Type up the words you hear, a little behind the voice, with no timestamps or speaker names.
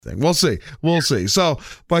thing. We'll see. We'll see. So,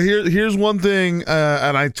 but here's one thing,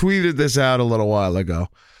 and I tweeted this out a little while ago.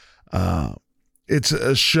 It's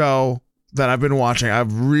a show that I've been watching. I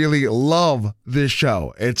really love this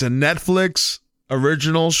show. It's a Netflix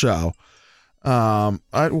original show. Hold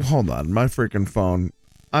on, my freaking phone.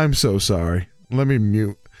 I'm so sorry. Let me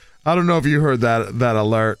mute. I don't know if you heard that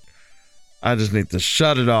alert. I just need to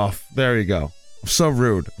shut it off. There you go. I'm so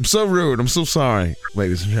rude. I'm so sorry,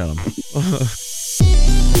 ladies and gentlemen.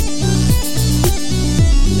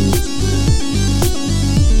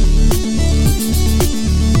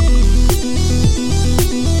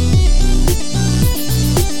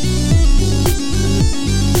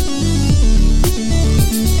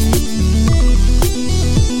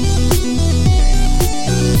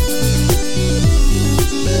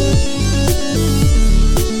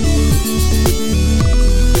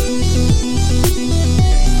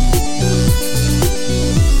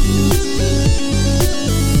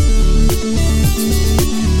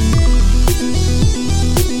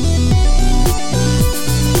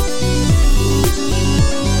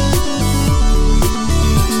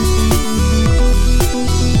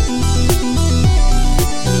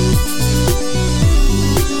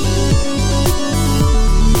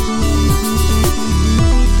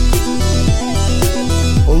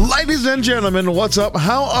 Gentlemen, what's up?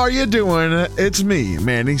 How are you doing? It's me,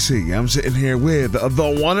 Manny C. I'm sitting here with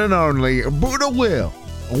the one and only Buddha Will.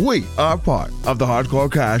 We are part of the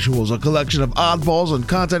Hardcore Casuals, a collection of oddballs and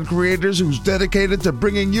content creators who's dedicated to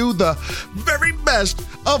bringing you the very best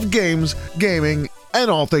of games, gaming,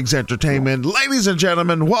 and all things entertainment. Ladies and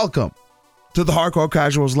gentlemen, welcome to the Hardcore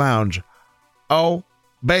Casuals Lounge. Oh,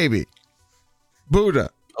 baby.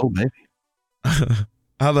 Buddha. Oh, baby.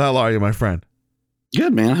 How the hell are you, my friend?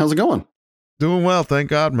 Good, man. How's it going? Doing well,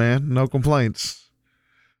 thank God, man. No complaints.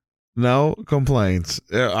 No complaints.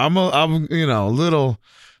 I'm you know,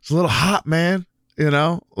 it's a little hot, man. You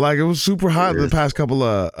know, like it was super hot the past couple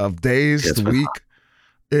of days, the week. Hot.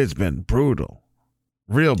 It's been brutal.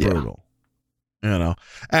 Real brutal. You know.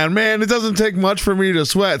 And man, it doesn't take much for me to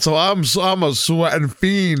sweat, so I'm a sweating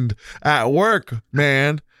fiend at work,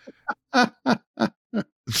 man.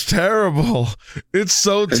 It's terrible. It's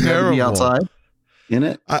so terrible. Be outside in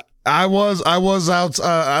it? I was out.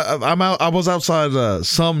 I was outside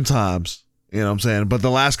sometimes. You know what I'm saying? But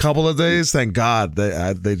the last couple of days, thank God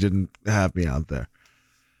they didn't have me out there.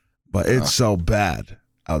 But it's so bad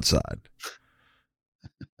outside.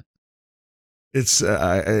 It's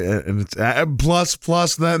and it's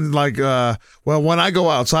plus then like well, when I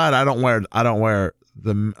go outside, I don't wear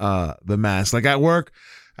the mask. Like at work.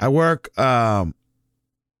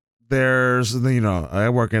 There's, you know, I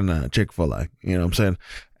work in Chick-fil-A, you know what I'm saying?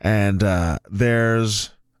 And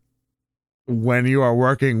there's, when you are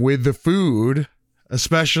working with the food,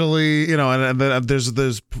 especially, you know, and then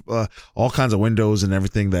there's all kinds of windows and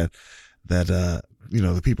everything that you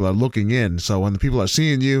know, the people are looking in. So when the people are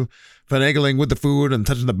seeing you finagling with the food and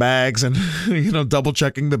touching the bags and, you know, double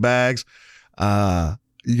checking the bags,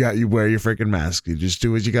 you wear your freaking mask. You just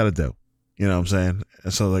do what you got to do. You know what I'm saying?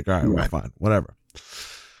 And so like, all right, well, fine, whatever.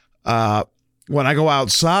 When I go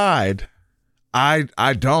outside, I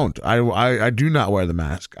do not wear the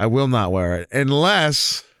mask. I will not wear it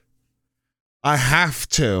unless I have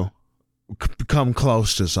to come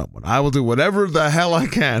close to someone. I will do whatever the hell I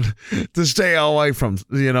can to stay away from,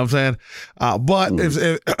 you know what I'm saying? But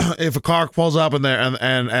if a car pulls up in there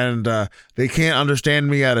and they can't understand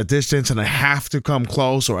me at a distance and I have to come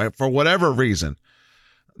close or for whatever reason,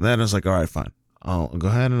 then it's like, all right, fine. I'll go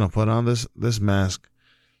ahead and I'll put on this mask.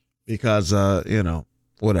 Because you know,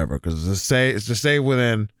 whatever. Because it's to stay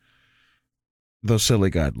within those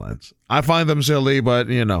silly guidelines. I find them silly, but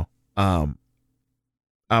you know,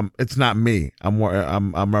 it's not me.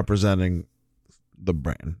 I'm representing the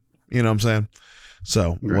brand. You know what I'm saying?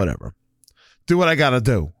 So whatever. Do what I gotta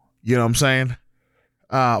do. You know what I'm saying?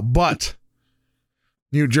 But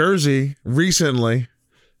New Jersey recently.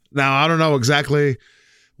 Now I don't know exactly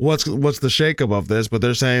what's the shakeup of this, but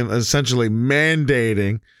they're saying essentially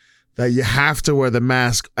mandating that you have to wear the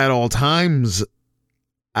mask at all times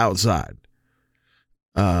outside.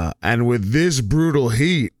 And with this brutal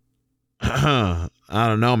heat, I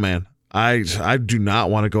don't know, man. I do not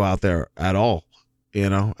want to go out there at all, you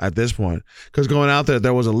know, at this point. Because going out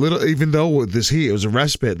there was a little, even though with this heat, it was a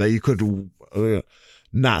respite that you could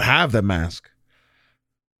not have the mask.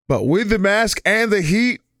 But with the mask and the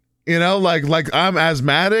heat, you know, like I'm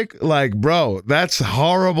asthmatic, like, bro, that's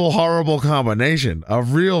horrible combination. A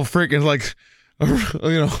real freaking, like,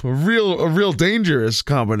 a real dangerous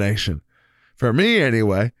combination for me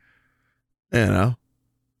anyway, you know,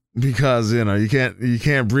 because, you know, you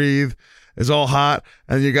can't breathe. It's all hot,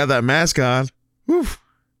 and you got that mask on. Whew.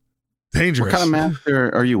 Dangerous. What kind of mask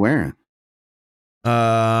are you wearing?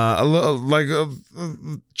 A little like a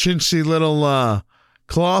chintzy little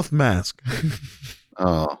cloth mask.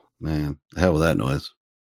 Oh man, the hell with that noise.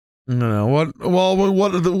 No, what? Well,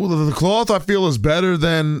 what the cloth I feel is better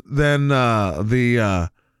than the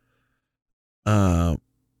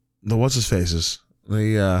what's his faces,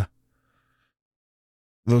 the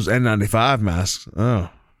those N95 masks. Oh,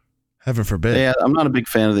 heaven forbid. Yeah, I'm not a big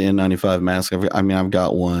fan of the N95 mask. I've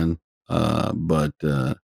got one, but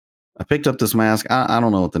I picked up this mask. I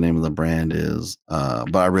don't know what the name of the brand is,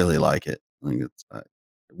 but I really like it. I think it's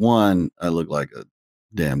one. I look like a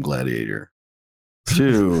damn gladiator.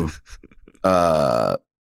 Two,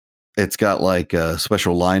 it's got like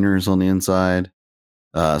special liners on the inside,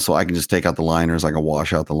 so I can just take out the liners. I can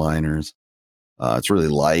wash out the liners. It's really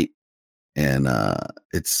light, and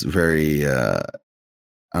it's very I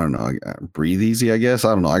don't know, breathe easy, I guess. I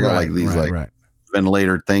don't know. I got like these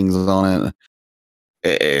ventilator things on it.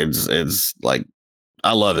 It's like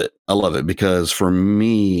I love it. I love it because for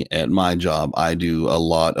me at my job, I do a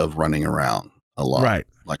lot of running around a lot. Right.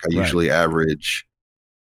 Like I usually average,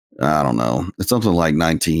 I don't know, it's something like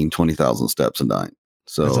 20,000 steps a night.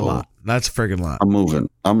 So that's a lot. That's a freaking lot. I'm moving.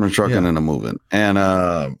 I'm trucking and I'm moving. And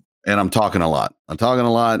I'm talking a lot. I'm talking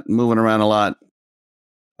a lot, moving around a lot.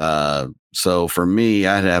 So for me,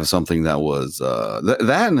 I had to have something that was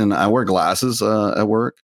that, and I wear glasses at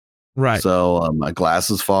work. Right. So my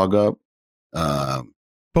glasses fog up.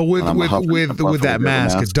 But with that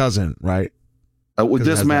mask, it doesn't, right? With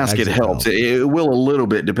this mask, it helps. It will a little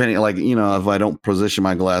bit, depending, like, you know, if I don't position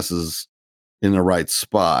my glasses in the right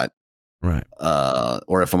spot, right?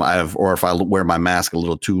 Or if I wear my mask a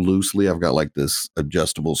little too loosely, I've got like this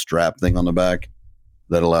adjustable strap thing on the back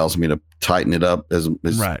that allows me to tighten it up as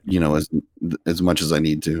you know, as much as I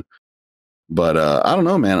need to. But I don't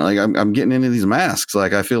know, man. Like I'm getting into these masks.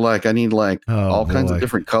 Like I feel like I need like all kinds of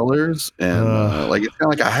different colors, and like it's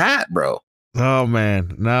kind of like a hat, bro. Oh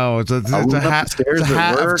man, no, it's a hat. It's a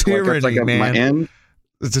hat of tyranny, man.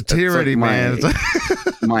 It's a tyranny, man.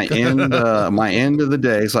 My end of the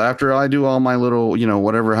day. So after I do all my little, you know,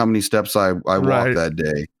 whatever, how many steps I walk that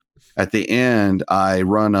day, at the end I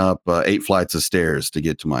run up 8 flights of stairs to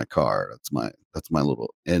get to my car. That's my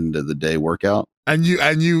little end of the day workout. And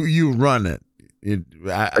you run it.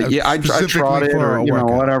 I trot it, or you know,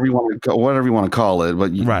 whatever you want to call it.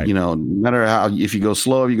 But you know, no matter how, if you go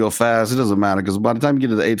slow, if you go fast, it doesn't matter, because by the time you get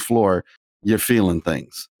to the 8th floor, you're feeling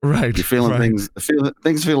things. Right. You're feeling things.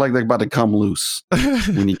 Things feel like they're about to come loose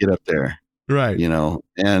when you get up there. Right. You know,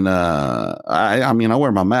 and I mean, I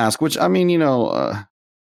wear my mask, which I mean, you know,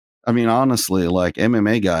 I mean, honestly, like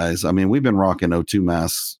MMA guys, I mean, we've been rocking O2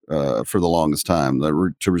 masks for the longest time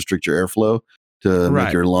to restrict your airflow, to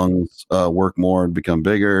make your lungs work more and become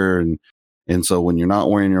bigger. And so when you're not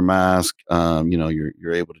wearing your mask, you know,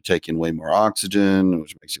 you're able to take in way more oxygen,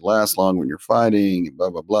 which makes you last long when you're fighting, and blah,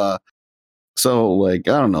 blah, blah. So like,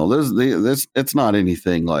 I don't know, this it's not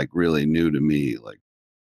anything like really new to me, like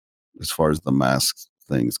as far as the masks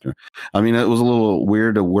things. I mean, it was a little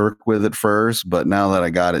weird to work with at first, but now that I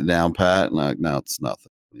got it down pat, like now it's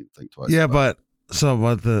nothing. I don't think twice. Yeah, but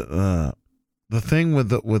the thing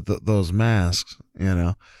with those masks, you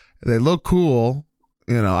know, they look cool.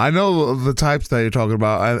 You know, I know the types that you're talking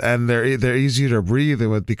about, and they're easier to breathe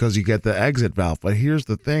with because you get the exit valve. But here's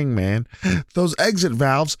the thing, man: those exit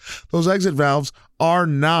valves are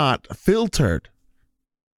not filtered,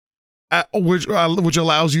 which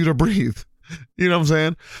allows you to breathe. You know what I'm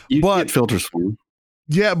saying? You get filters for them.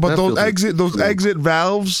 Yeah, but those exit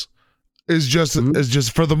valves is just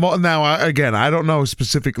for the now. Again, I don't know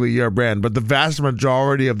specifically your brand, but the vast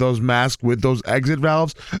majority of those masks with those exit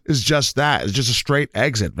valves is just that. It's just a straight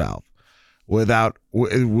exit valve with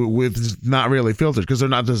not really filtered, because they're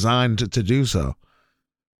not designed to do so.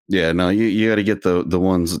 Yeah, no, you got to get the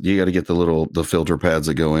ones. You got to get the filter pads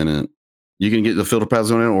that go in it. You can get the filter pads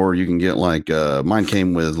on it, or you can get like mine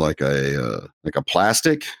came with like a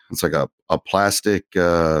plastic. It's like a plastic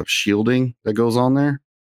shielding that goes on there.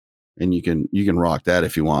 And you can rock that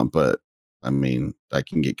if you want, but I mean, that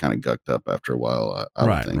can get kind of gucked up after a while. I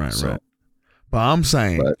don't think. Right. But I'm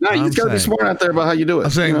saying, you just got to be smart out there about how you do it. I'm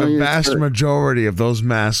saying the vast majority of those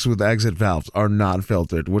masks with exit valves are not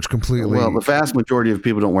filtered, which completely. Well, the vast majority of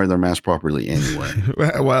people don't wear their mask properly anyway.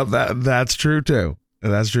 Well, that's true too.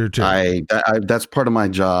 That's true too. That's part of my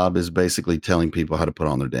job, is basically telling people how to put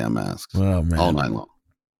on their damn masks. Oh man, all night long.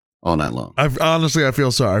 I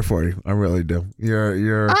feel sorry for you. I really do.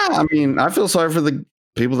 You're. I mean, I feel sorry for the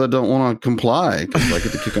people that don't want to comply because I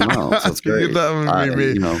get to kick them out. So that's great. That would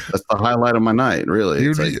be me. That's the highlight of my night. Really,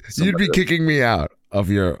 you'd be kicking me out of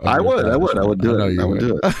your. I would do it. I would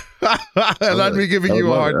do it. And I'd be giving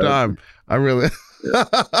you a hard time. I really.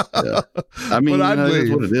 Yeah. I mean, it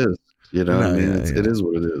is what it is. You know, it is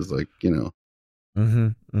what it is. Like,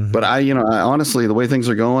 But I honestly, the way things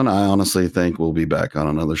are going, I honestly think we'll be back on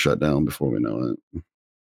another shutdown before we know it.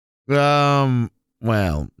 Well,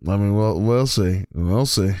 I mean, we'll see. We'll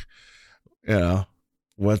see.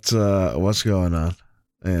 What's going on?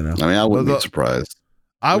 I wouldn't be surprised.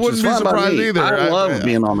 I wouldn't be surprised either. I love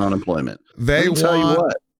being on unemployment. They tell you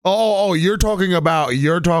what. Oh, you're talking about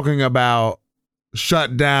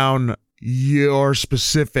shut down your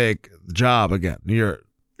specific job again.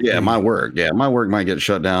 My work. Yeah, my work might get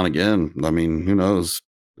shut down again. I mean, who knows?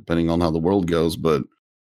 Depending on how the world goes, but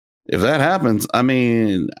if that happens, I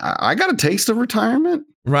mean, I got a taste of retirement,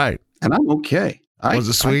 right? And I'm okay. Was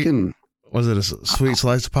it sweet? Was it a sweet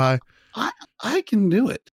slice of pie? I can do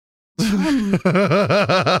it. I'm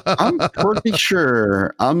pretty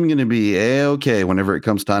sure I'm going to be okay whenever it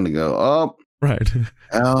comes time to go. Oh, right.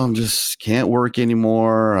 I just can't work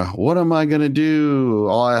anymore. What am I going to do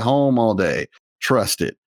all at home all day? Trust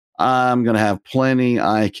it. I'm going to have plenty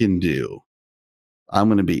I can do. I'm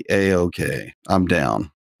going to be okay. I'm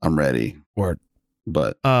down. I'm ready. Word.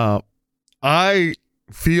 But I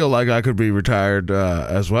feel like I could be retired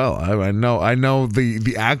as well. I know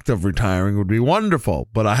the act of retiring would be wonderful,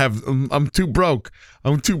 but I'm too broke.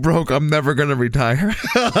 I'm never gonna retire.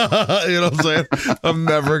 You know what I'm saying? I'm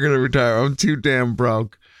never gonna retire. I'm too damn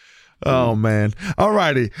broke. Oh man.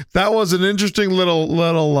 Alrighty. That was an interesting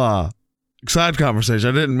little side conversation.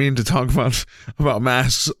 I didn't mean to talk about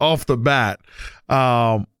masks off the bat.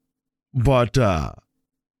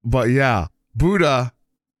 But yeah, Buddha,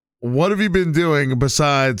 what have you been doing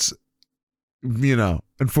besides,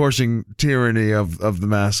 enforcing tyranny of the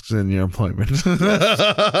masks in your employment?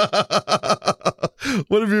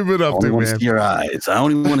 What have you been up to, man? I only want to see your eyes. I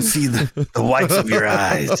only want to see the whites of your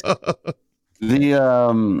eyes.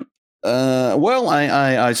 Well,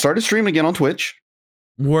 I started streaming again on Twitch.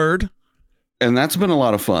 Word. And that's been a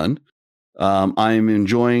lot of fun. I'm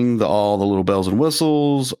enjoying all the little bells and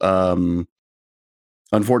whistles.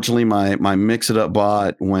 Unfortunately, my Mix It Up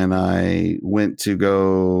bot, when I went to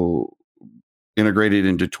go integrate it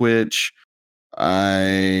into Twitch,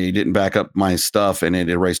 I didn't back up my stuff and it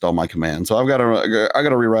erased all my commands. So I got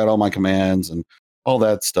to rewrite all my commands and all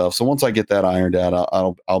that stuff. So once I get that ironed out,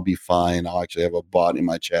 I'll be fine. I'll actually have a bot in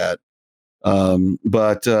my chat.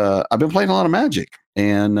 But I've been playing a lot of Magic,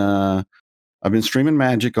 and I've been streaming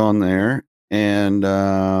Magic on there. And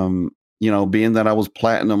being that I was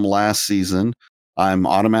platinum last season, I'm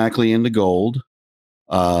automatically into gold.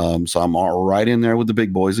 So I'm all right in there with the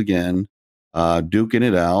big boys again, duking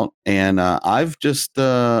it out. And I've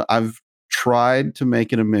tried to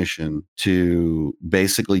make it a mission to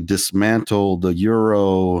basically dismantle the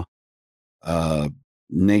Euro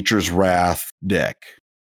Nature's Wrath deck.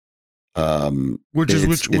 Which is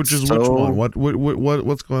which one? What's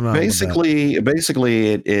going on? Basically,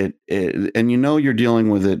 it and you're dealing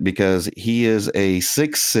with it because he is a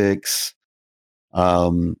 6/6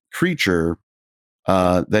 creature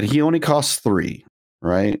that he only costs 3,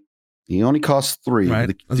 right? He only costs 3.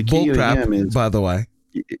 Right. The key to him is, by the way,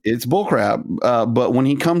 it's bullcrap. But when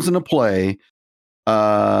he comes into play,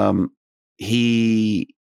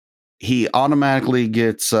 he automatically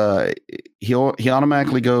gets he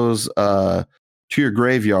automatically goes to your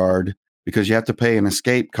graveyard because you have to pay his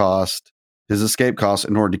escape cost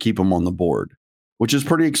in order to keep him on the board, which is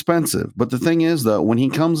pretty expensive. But the thing is, though, when he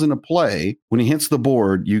comes into play, when he hits the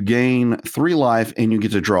board, you gain 3 life and you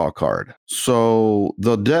get to draw a card. So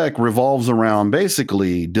the deck revolves around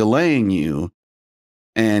basically delaying you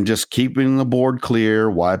and just keeping the board clear,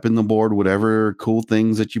 wiping the board, whatever cool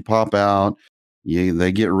things that you pop out.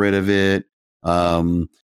 They get rid of it.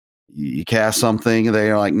 You cast something,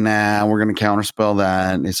 they're like, nah, we're going to counterspell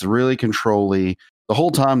that. And it's really control-y. The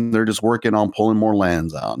whole time they're just working on pulling more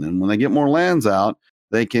lands out. And when they get more lands out,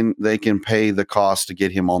 they can pay the cost to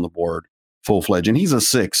get him on the board full-fledged. And he's a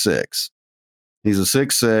 6/6. He's a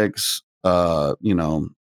 6/6,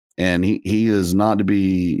 and he is not to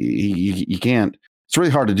be, you can't, it's really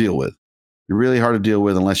hard to deal with. You're really hard to deal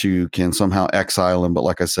with unless you can somehow exile him. But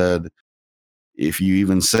like I said, if you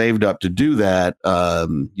even saved up to do that,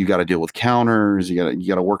 you got to deal with counters. You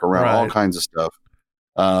got to work around all kinds of stuff.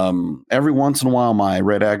 Every once in a while, my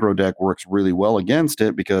red aggro deck works really well against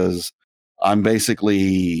it because I'm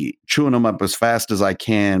basically chewing them up as fast as I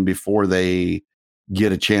can before they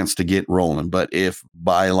get a chance to get rolling. But if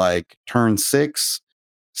by like turn 6,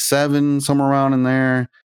 7, somewhere around in there.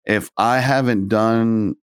 If I haven't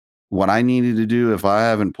done what I needed to do, if I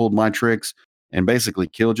haven't pulled my tricks and basically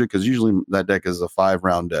killed you, because usually that deck is a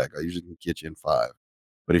 5-round deck. I usually can get you in 5.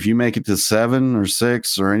 But if you make it to 7 or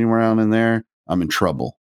 6 or anywhere around in there, I'm in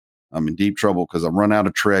trouble. I'm in deep trouble because I run out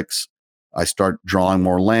of tricks. I start drawing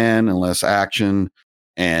more land and less action,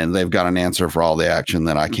 and they've got an answer for all the action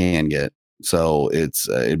that I can get. So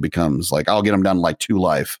it becomes like I'll get them down to like 2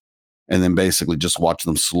 life, and then basically just watch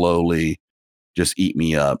them slowly just eat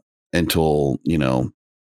me up until,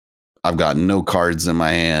 I've got no cards in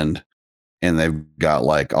my hand, and they've got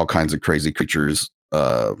like all kinds of crazy creatures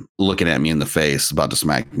looking at me in the face, about to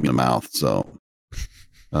smack me in the mouth. So,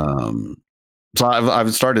 so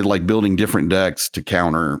I've started like building different decks to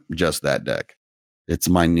counter just that deck. It's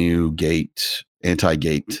my new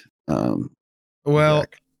anti-gate.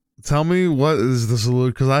 Deck. Tell me what is the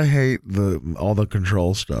solution, because I hate all the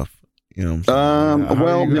control stuff. You know what I'm saying?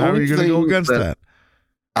 How are you going to go against that?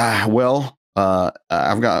 I've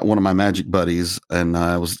got one of my Magic buddies, and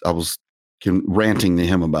I was ranting to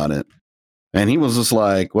him about it, and he was just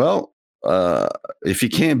like, "Well, if you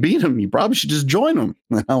can't beat him, you probably should just join him."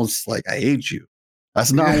 And I was like, "I hate you.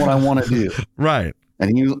 That's not what I want to do." Right. And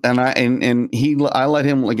I let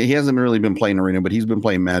him, like, he hasn't really been playing Arena, but he's been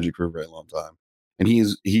playing Magic for a very long time, and he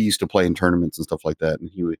used to play in tournaments and stuff like that. And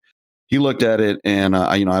he looked at it, and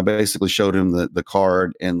I basically showed him the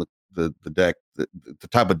card and the deck, the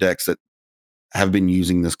type of decks that have been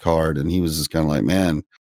using this card, and he was just kind of like, man,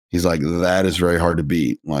 he's like, that is very hard to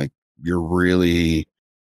beat. Like, you're really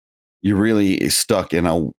stuck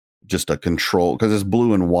in just a control, because it's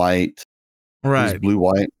blue and white. Right. It's blue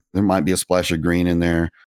white. There might be a splash of green in there,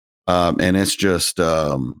 and it's just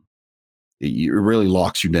it really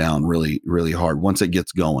locks you down really, really hard once it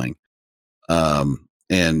gets going.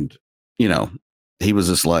 And he was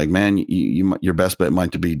just like, man, your best bet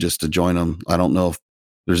might be just to join them. I don't know if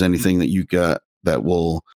there's anything that you got that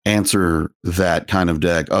will answer that kind of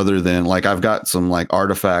deck, other than, like, I've got some like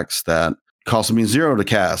artifacts that cost me 0 to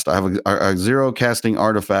cast. I have a 0 casting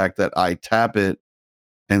artifact that I tap it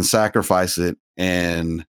and sacrifice it,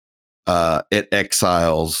 and it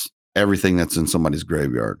exiles everything that's in somebody's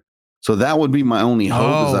graveyard. So that would be my only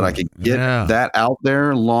hope, is that I could get that out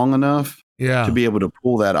there long enough to be able to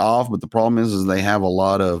pull that off. But the problem is they have a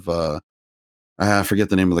lot of I forget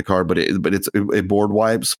the name of the card, but it board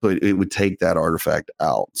wipes, but it would take that artifact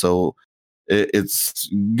out. So it's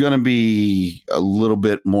gonna be a little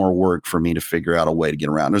bit more work for me to figure out a way to get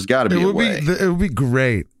around. There's got to be a way. It would be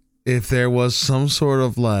great if there was some sort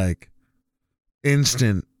of like an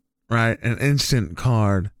instant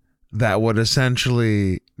card that would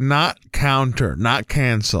essentially not counter, not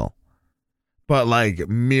cancel, but like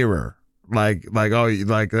mirror.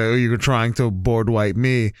 You're trying to board wipe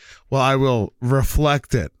me. Well, I will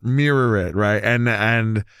reflect it, mirror it, right?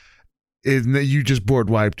 And you just board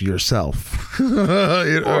wiped yourself. You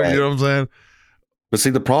know what I'm saying? But see,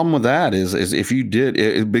 the problem with that is if you did,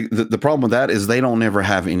 the problem with that is they don't ever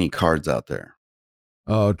have any cards out there.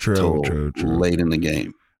 Oh, true. Late in the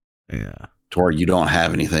game. Yeah. To where you don't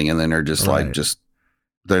have anything, and then they're just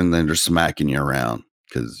then they're smacking you around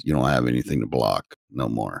because you don't have anything to block no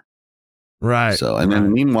more. Right. So, and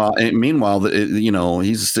then meanwhile,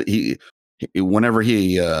 whenever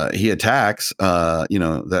he attacks,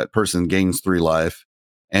 that person gains 3 life,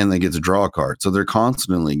 and they get to draw a card. So they're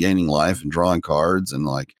constantly gaining life and drawing cards, and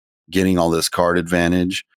like getting all this card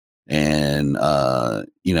advantage, and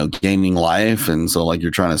gaining life. And so, like,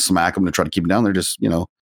 you're trying to smack them to try to keep them down. They're just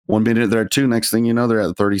 1 minute they're at 2, next thing you know, they're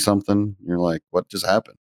at 30 something. You're like, what just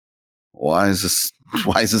happened? Why is this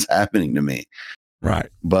happening to me? Right.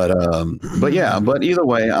 But either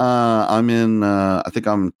way, I'm in, I think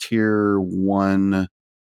I'm tier 1.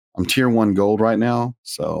 I'm tier 1 gold right now.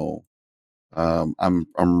 So, I'm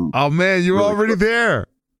oh man, you're really already there.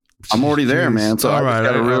 I'm already there, man. So I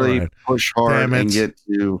got to really push hard and get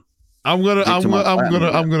to. I'm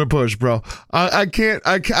gonna push, bro. I can't.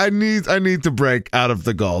 I need to break out of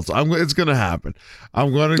the golds. It's gonna happen.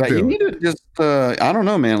 I'm gonna do. You need to just. I don't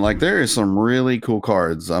know, man. Like, there is some really cool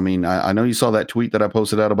cards. I mean, I know you saw that tweet that I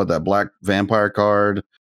posted out about that black vampire card.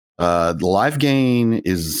 The life gain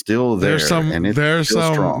is still there. There's some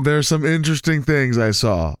interesting things I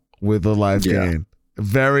saw with the life gain.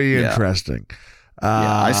 Very interesting.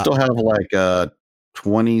 I still have like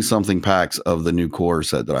 20 something packs of the new core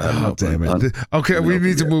set that I have. Oh, damn it. Okay, we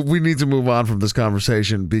need to move on from this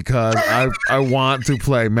conversation, because I want to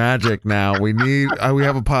play Magic now. We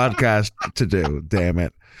have a podcast to do, damn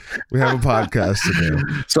it. We have a podcast to do.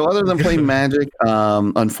 So other than playing Magic,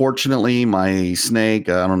 unfortunately, my snake,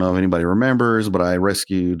 I don't know if anybody remembers, but I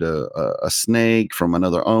rescued a snake from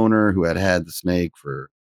another owner who had the snake for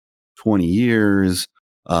 20 years.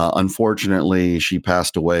 Unfortunately, she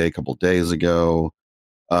passed away a couple days ago.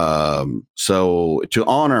 So to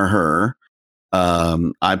honor her,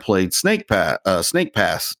 I played Snake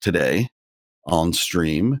Pass today on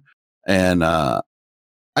stream, and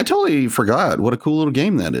I totally forgot what a cool little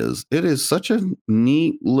game that is. It is such a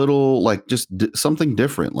neat little, like, just something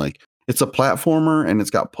different. Like, it's a platformer and it's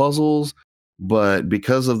got puzzles, but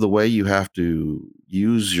because of the way you have to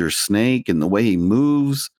use your snake and the way he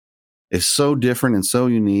moves, is so different and so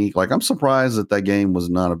unique. Like, I'm surprised that game was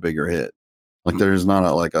not a bigger hit. Like, there's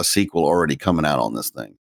not a sequel already coming out on this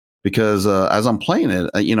thing, because as I'm playing it,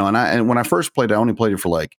 and when I first played it, I only played it for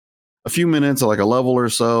like a few minutes, like a level or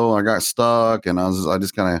so. I got stuck, and I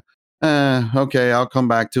just kind of, okay, I'll come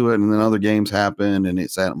back to it. And then other games happened, and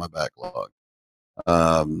it sat in my backlog.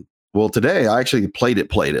 Well, today I actually played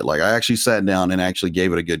it. Like, I actually sat down and actually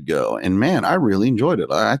gave it a good go. And man, I really enjoyed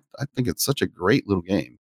it. I think it's such a great little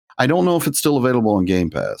game. I don't know if it's still available on Game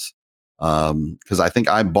Pass, because I think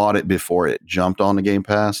I bought it before it jumped on the Game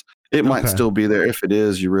Pass. It might still be there. If it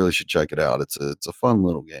is, you really should check it out. It's a fun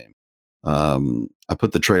little game. I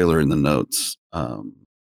put the trailer in the notes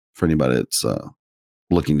for anybody that's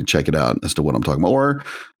looking to check it out as to what I'm talking about, or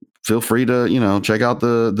feel free to check out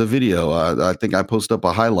the video. I think I posted up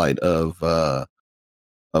a highlight of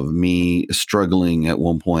me struggling at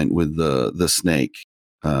one point with the snake,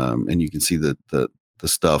 and you can see the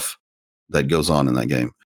stuff that goes on in that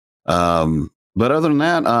game. But other than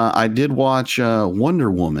that, I did watch Wonder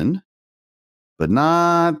Woman, but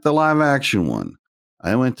not the live action one.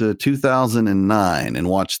 I went to 2009 and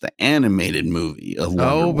watched the animated movie of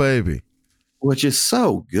Wonder Woman, baby, which is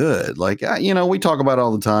so good. Like, we talk about it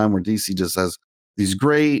all the time where DC just has these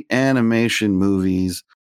great animation movies,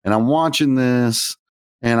 and I'm watching this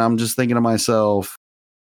and I'm just thinking to myself,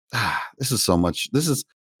 this is so much. This is,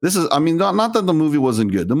 I mean, not that the movie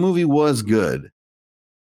wasn't good. The movie was good,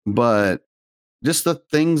 but just the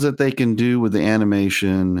things that they can do with the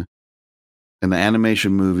animation and the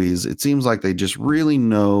animation movies, it seems like they just really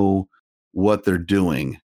know what they're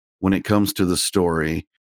doing when it comes to the story.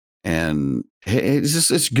 And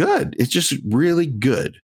it's good. It's just really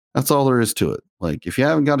good. That's all there is to it. Like, if you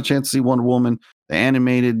haven't got a chance to see Wonder Woman, the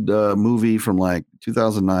animated movie from like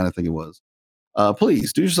 2009, I think it was,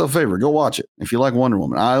 please do yourself a favor. Go watch it. If you like Wonder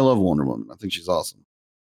Woman, I love Wonder Woman. I think she's awesome.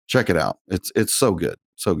 Check it out. It's so good.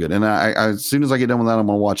 So good. And I as soon as I get done with that, I'm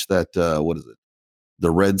going to watch that. What is it?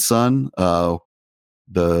 The Red Sun, the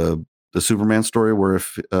Superman story, where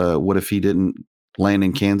what if he didn't land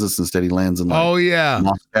in Kansas, instead he lands in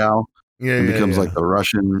Moscow, and becomes like the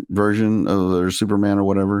Russian version of their Superman or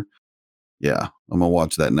whatever. Yeah, I'm gonna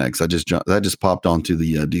watch that next. That just popped onto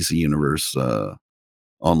the DC Universe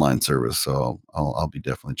online service, so I'll be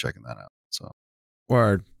definitely checking that out. So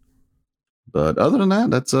word. But other than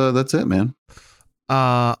that, that's it, man.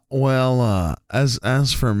 Well,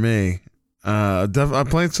 as for me, I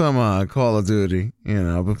played some Call of Duty.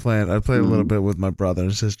 I played a little bit with my brother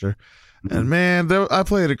and sister, and man, I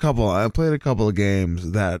played a couple of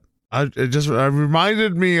games that it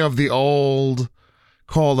reminded me of the old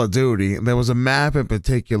Call of Duty. There was a map in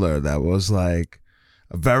particular that was like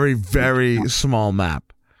a very, very small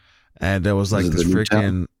map, and there was like this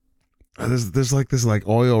freaking there's like this like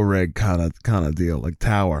oil rig kind of deal, like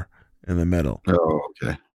tower in the middle. Oh,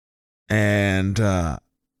 okay. And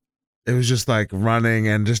it was just like running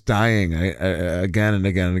and just dying again and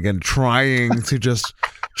again and again, trying to just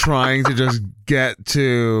get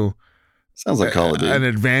to sounds like Call of Duty, an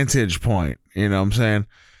advantage point. You know what I'm saying?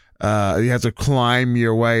 You have to climb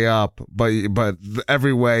your way up, but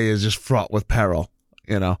every way is just fraught with peril.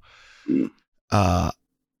 And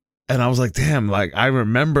I was like, damn, like I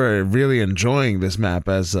remember really enjoying this map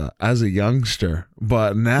as a youngster,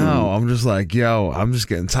 but now I'm just like, yo, I'm just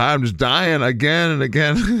getting tired. I'm just dying again and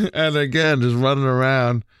again and again, just running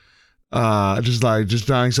around, just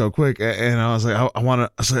dying so quick. And I was like, I want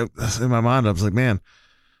to. In my mind, I was like, man,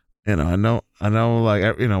 I know,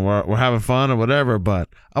 like we're having fun or whatever, but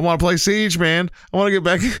I want to play Siege, man. I want to get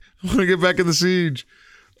back. I want to get back in the Siege.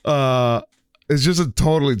 It's just a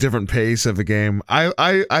totally different pace of a game. I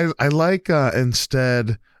like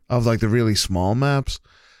instead of like the really small maps,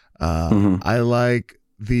 I like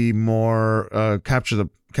the more capture the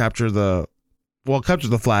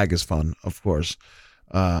flag is fun, of course.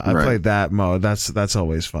 I played that mode. That's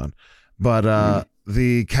always fun. But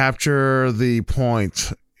the capture the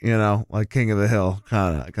point, like King of the Hill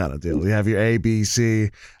kind of deal. You have your A, B, C,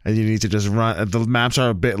 and you need to just run. The maps are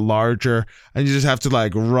a bit larger, and you just have to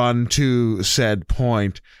like run to said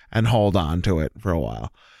point and hold on to it for a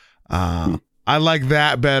while. I like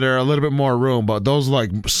that better, a little bit more room, but those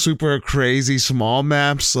like super crazy small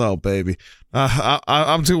maps, oh baby,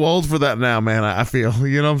 I'm too old for that now, man. I feel,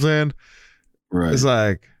 you know what I'm saying? Right. It's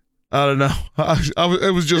like, I don't know.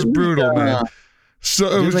 It was just brutal, man. So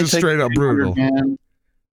it was just straight up brutal.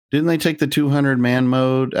 Didn't they take the 200 man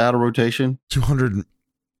mode out of rotation? 200.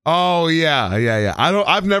 Oh yeah.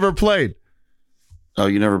 I've never played. Oh,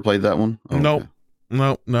 you never played that one? Oh, nope.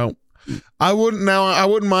 Okay. No. I wouldn't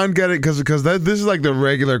mind getting because this is like the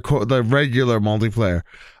regular multiplayer.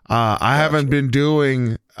 I have not been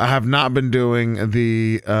doing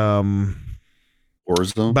the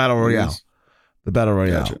Warzone battle royale. The battle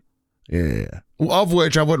royale. Gotcha. Yeah. Of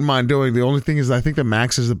which I wouldn't mind doing. The only thing is I think the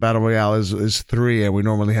max is the battle royale is 3 and we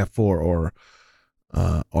normally have 4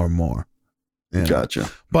 or more. Yeah. Gotcha.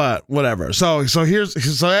 But whatever. So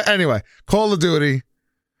anyway, Call of Duty.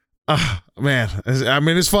 Man, I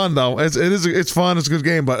mean it's fun though. It's fun. It's a good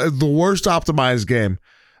game, but it's the worst optimized game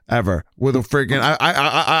ever. With a freaking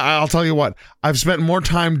I'll tell you what. I've spent more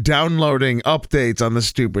time downloading updates on this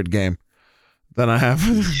stupid game than I have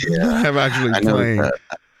actually playing.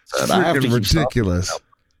 It's freaking ridiculous.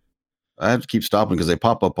 I have to keep stopping because they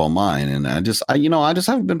pop up on mine, and I just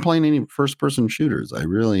haven't been playing any first person shooters. I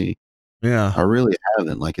really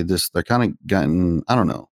haven't. Like they're kind of gotten. I don't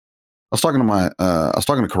know. I was talking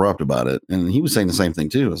to Corrupt about it, and he was saying the same thing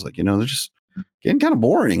too. I was like, they're just getting kind of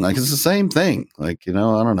boring. Like it's the same thing. Like I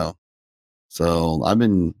don't know. So I've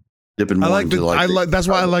been dipping more that's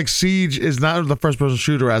why I like Siege is not the first person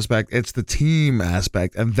shooter aspect. It's the team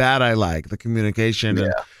aspect, and that I like the communication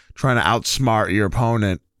and trying to outsmart your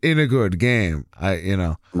opponent in a good game.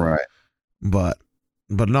 Right. But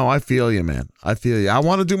no, I feel you, man. I feel you. I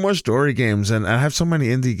want to do more story games, and I have so many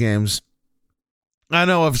indie games. I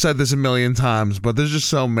know I've said this a million times, but there's just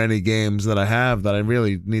so many games that I have that I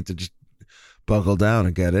really need to just buckle down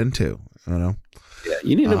and get into. Yeah,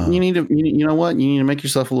 you need to. You know what? You need to make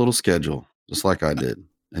yourself a little schedule, just like I did.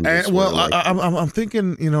 I'm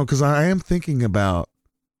thinking, because I am thinking about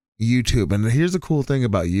YouTube, and here's the cool thing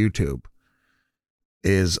about YouTube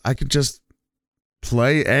is I could just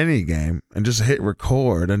play any game and just hit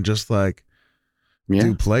record and just like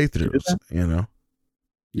do playthroughs,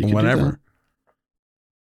 whenever.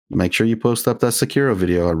 Make sure you post up that Sekiro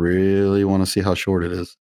video. I really want to see how short it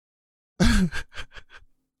is.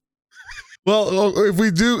 Well, if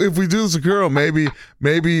we do the Sekiro, maybe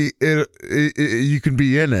you can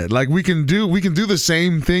be in it. Like we can do the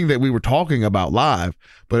same thing that we were talking about live,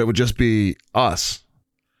 but it would just be us.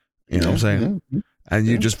 You know what I'm saying? Yeah. And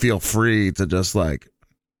you just feel free to just like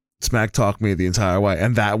smack talk me the entire way,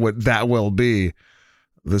 and that will be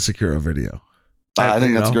the Sekiro video. I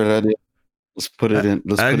think that's a great idea. Let's put it in.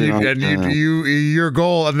 Your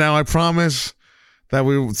goal, and now I promise that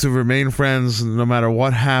to remain friends no matter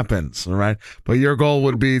what happens. All right, but your goal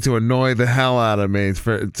would be to annoy the hell out of me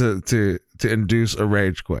to induce a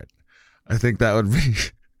rage quit. I think that would be.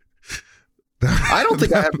 I don't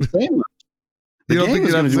think I have to say much. You don't think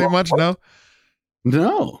you have to say much?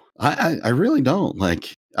 No, I really don't.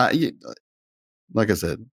 Like I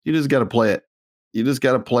said, you just got to play it. You just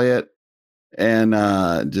got to play it. And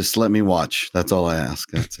just let me watch. That's all I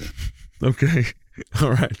ask. That's it. Okay.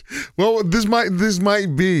 All right. Well, this might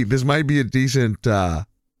be a decent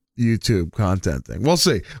YouTube content thing. We'll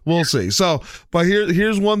see. So, but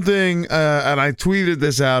here's one thing, and I tweeted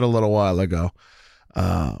this out a little while ago.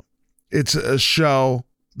 It's a show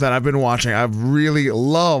that I've been watching. I really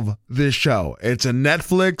love this show. It's a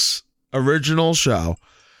Netflix original show.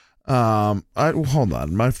 Hold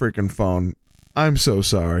on, my freaking phone. I'm so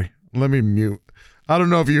sorry. Let me mute. I don't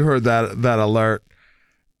know if you heard that alert.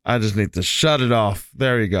 I just need to shut it off.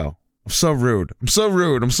 There you go. I'm so rude.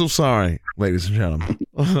 I'm so sorry, ladies and gentlemen.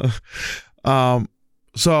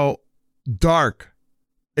 So Dark.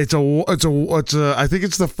 It's a I think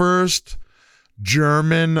it's the first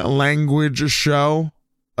German language show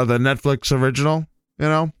of the Netflix original,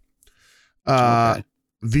 Okay.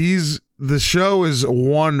 The show is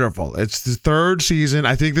wonderful. It's the 3rd season.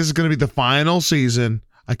 I think this is going to be the final season.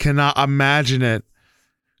 I cannot imagine it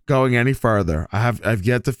going any further. I've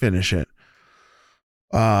yet to finish it.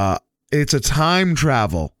 It's a time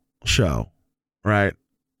travel show, right?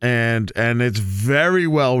 And it's very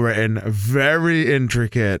well written, very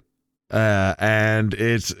intricate, and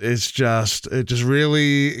it just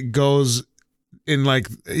really goes in like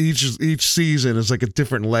each season is like a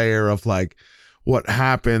different layer of like what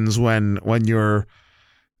happens when you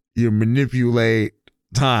manipulate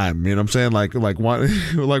time. You know what I'm saying? Like one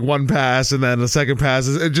like one pass, and then the second pass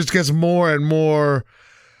it just gets more and more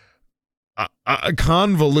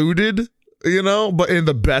convoluted. You know, but in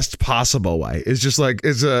the best possible way. It's just like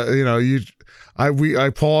it's a I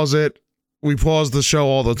pause it. We pause the show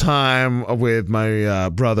all the time with my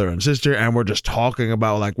brother and sister, and we're just talking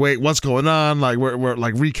about like, wait, what's going on? Like we're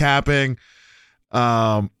like recapping,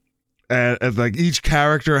 and like each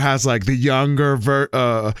character has like the younger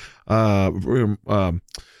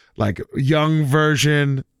like young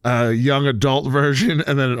version, young adult version,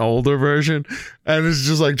 and then an older version, and it's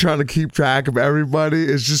just like trying to keep track of everybody.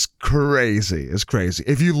 It's just crazy. It's crazy.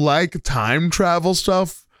 If you like time travel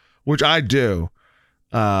stuff, which I do,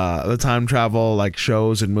 the time travel like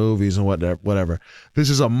shows and movies and whatever, this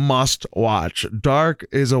is a must watch. Dark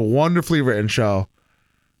is a wonderfully written show.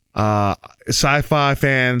 Sci-fi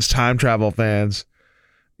fans, time travel fans,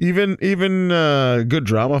 even good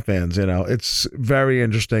drama fans, it's very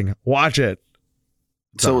interesting. Watch it.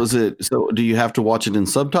 So do you have to watch it in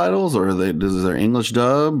subtitles, or is there English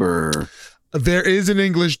dub, or? There is an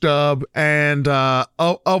English dub, and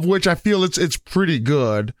of which I feel it's pretty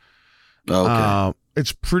good. Okay.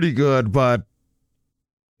 It's pretty good, but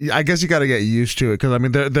I guess you got to get used to it, because I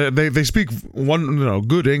mean they speak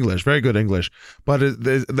good English, very good English, but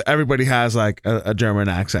everybody has like a German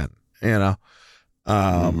accent,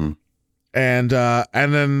 Mm-hmm. and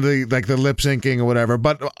then the lip syncing or whatever.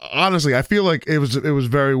 But honestly, I feel like it was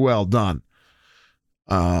very well done.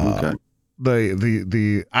 Okay.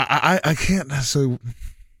 I can't necessarily.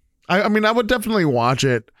 I mean, I would definitely watch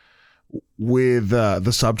it with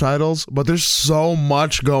the subtitles, but there's so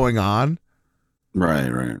much going on.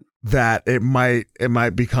 Right. That it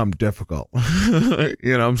might become difficult. You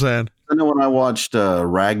know what I'm saying? I know when I watched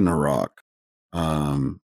Ragnarok,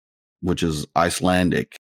 which is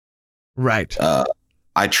Icelandic. Right.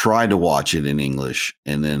 I tried to watch it in English,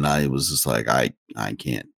 and then I was just like, I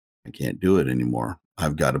can't do it anymore. I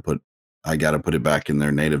got to put it back in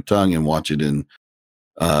their native tongue and watch it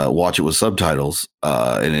with subtitles.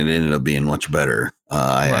 And it ended up being much better.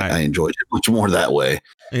 I enjoyed it much more that way.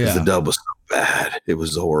 Because the dub was so bad. It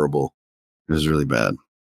was horrible. It was really bad.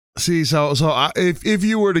 See, so if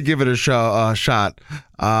you were to give it a shot,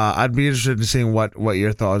 I'd be interested in seeing what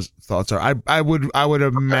your thoughts are. I would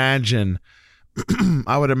imagine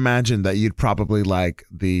I would imagine that you'd probably like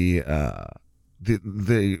the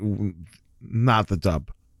not the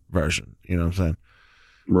dub version. You know what I'm saying?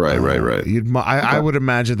 Right. I would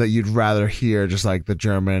imagine that you'd rather hear just like the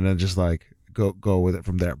German and just like go with it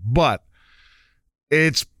from there. But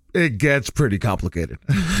it gets pretty complicated.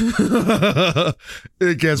 It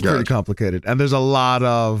gets pretty complicated, and there's a lot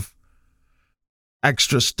of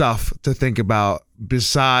extra stuff to think about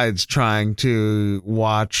besides trying to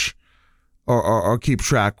watch or keep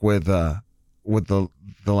track with the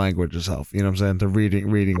language itself. You know what I'm saying? The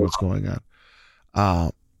reading what's going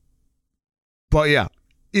on. But yeah,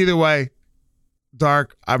 either way,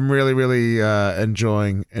 Dark. I'm really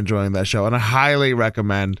enjoying that show, and I highly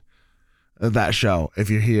recommend that show. If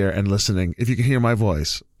you're here and listening, if you can hear my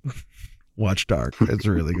voice, watch Dark. It's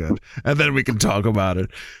really good, and then we can talk about it.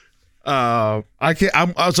 So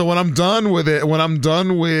when I'm done with it, when I'm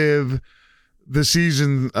done with the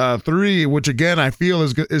season 3, which again I feel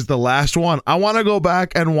is the last one, I want to go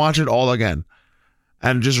back and watch it all again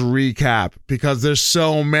and just recap, because there's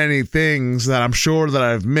so many things that I'm sure that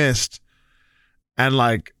I've missed, and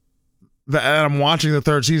like. And I'm watching the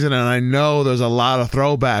 3rd season, and I know there's a lot of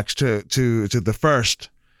throwbacks to the first.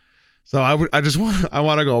 So I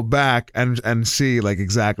want to go back and see like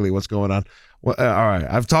exactly what's going on. Well, all right,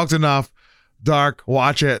 I've talked enough. Dark,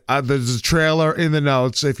 watch it. There's a trailer in the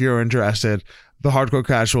notes if you're interested.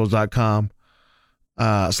 thehardcorecasuals.com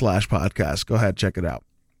 /podcast. Go ahead, check it out.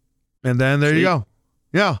 And then there you go.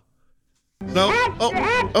 Yeah. No.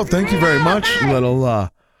 Oh, thank you very much, the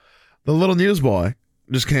little newsboy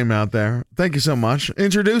just came out there. Thank you so much.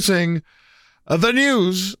 Introducing the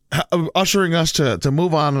news, ushering us to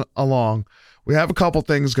move on along. We have a couple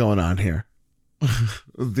things going on here.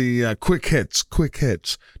 The quick hits.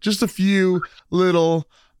 Just a few little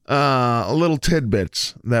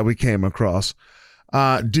tidbits that we came across.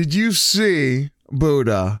 Did you see,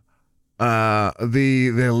 Buddha,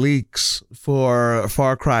 the leaks for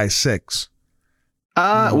Far Cry 6?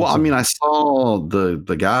 Well, I mean, I saw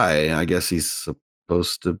the guy. I guess he's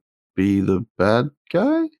supposed to be the bad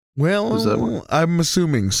guy. Well, I'm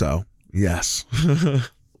assuming so. Yes.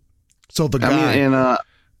 So the guy. I mean, and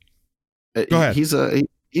go ahead. He's a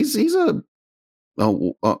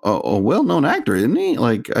well-known actor, isn't he?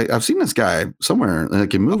 Like I've seen this guy somewhere,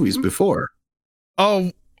 like in movies before.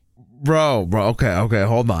 Oh, Bro, okay,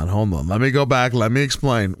 hold on. Let me go back. Let me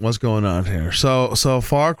explain what's going on here. So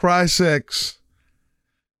Far Cry 6,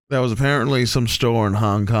 there was apparently some store in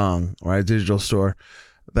Hong Kong, right, digital store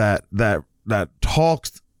that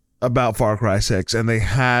talked about Far Cry 6, and they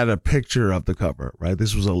had a picture of the cover, right?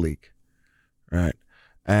 This was a leak, right?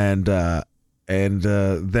 And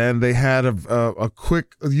then they had a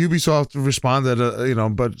quick Ubisoft responded,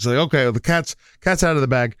 but it's like, okay, the cat's out of the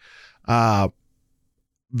bag.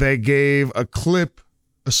 They gave a clip,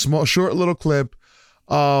 a small, short little clip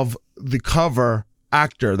of the cover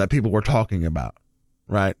actor that people were talking about,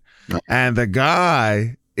 right? And the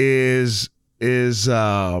guy is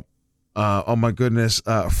oh my goodness,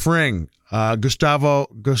 Fring, Gustavo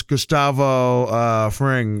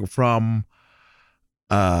Fring from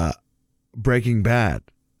Breaking Bad.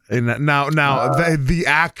 And now the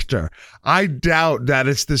actor, I doubt that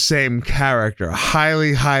it's the same character.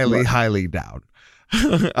 Highly doubt.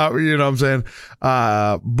 You know what I'm saying?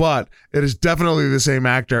 But it is definitely the same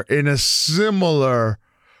actor in a similar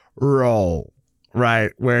role,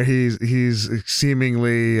 right? Where he's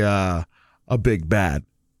seemingly a big bad,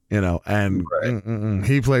 and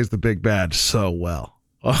he plays the big bad so well.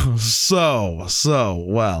 So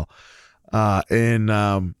well.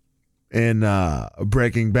 In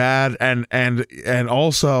Breaking Bad and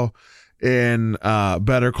also in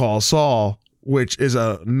Better Call Saul, which is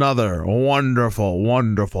another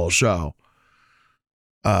wonderful show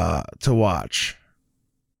to watch.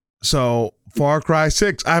 So Far Cry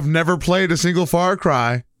 6, I've never played a single Far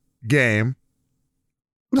Cry game,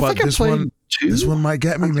 but this one might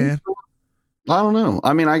get me, man. I don't know.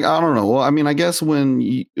 I mean, I don't know. Well, I mean, I guess when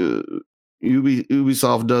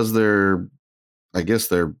Ubisoft does their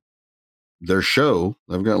show,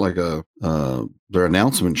 they've got like their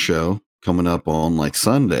announcement show coming up on like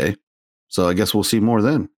Sunday. So I guess we'll see more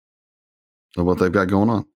then of what they've got going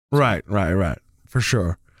on. Right. For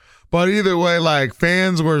sure. But either way, like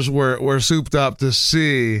fans were souped up to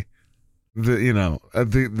see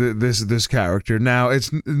this character. Now it's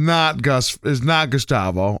not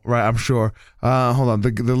Gustavo, right? I'm sure. Hold on.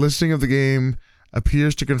 The listing of the game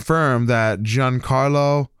appears to confirm that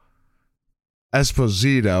Giancarlo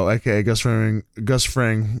Esposito, aka Gus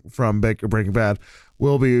Fring from Breaking Bad,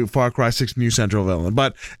 will be Far Cry 6 new central villain.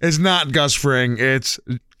 But it's not Gus Fring, it's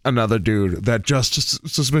another dude that just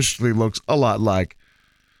suspiciously looks a lot like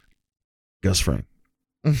Gus Fring.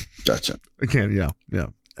 Gotcha. Again, yeah.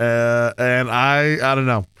 And I don't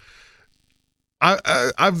know.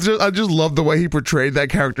 I just love the way he portrayed that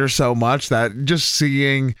character so much that just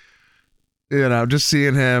seeing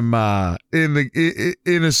him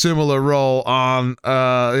in a similar role on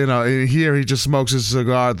here he just smokes his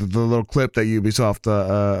cigar, the little clip that Ubisoft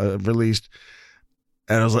released,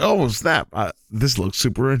 and I was like, oh snap, this looks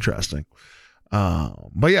super interesting.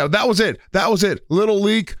 But yeah, that was it. Little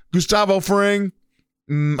leak, Gustavo Fring.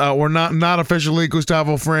 We're not officially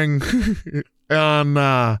Gustavo Fring on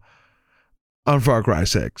Far Cry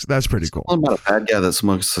 6. That's pretty cool. About a bad guy that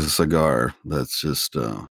smokes a cigar. That's just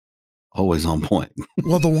always on point.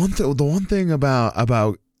 Well, the one thing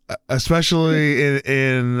about especially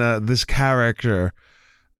in this character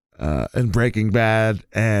in Breaking Bad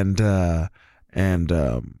and Better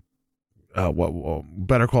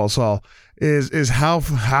Call Saul is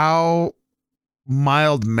how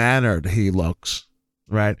mild mannered he looks,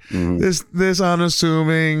 right? Mm-hmm. This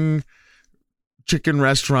unassuming chicken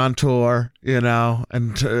restaurateur,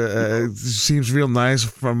 and seems real nice,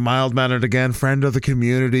 from mild mannered again, friend of the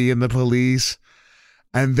community and the police,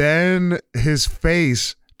 and then his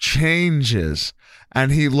face changes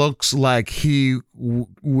and he looks like he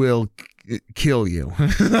will kill you.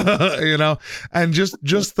 And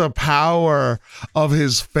just the power of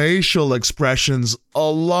his facial expressions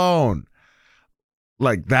alone,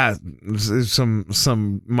 like that is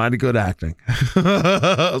some mighty good acting.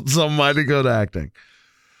 Some mighty good acting.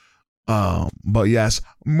 But yes,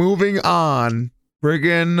 moving on,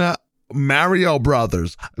 friggin' Mario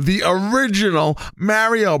Brothers, the original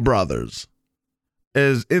Mario Brothers,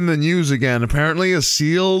 is in the news again. Apparently a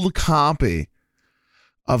sealed copy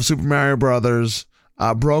of Super Mario Brothers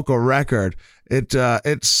broke a record. It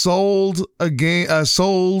sold for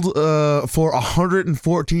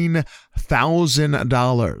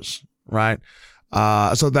 $114,000, right?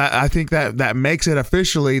 So that, I think that makes it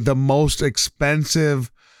officially the most expensive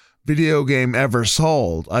video game ever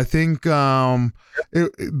sold. I think the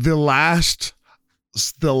last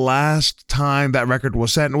time that record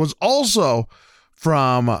was set, and it was also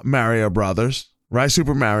from Mario Brothers, right?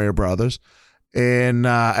 Super Mario Brothers. And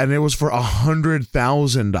it was for $100,000,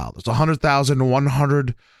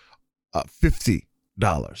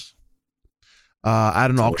 $100,150.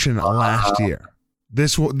 at an auction last year.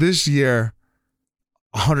 This year,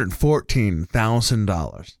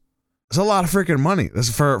 $114,000. It's a lot of freaking money. This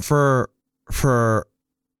is for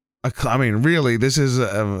I mean, really, this is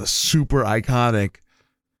a super iconic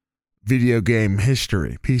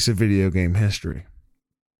piece of video game history.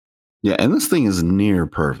 Yeah, and this thing is near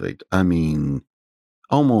perfect. I mean,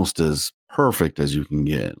 almost as perfect as you can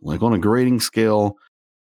get. Like on a grading scale,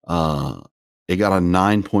 it got a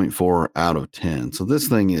 9.4 out of 10. So this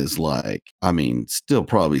thing is like, I mean, still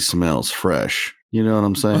probably smells fresh. You know what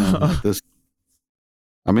I'm saying? Like this.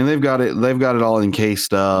 I mean, they've got it all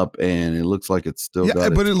encased up, and it looks like it's still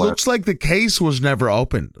got. But it looks like the case was never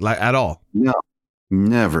opened, like at all. No,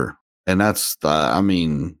 never. And that's, I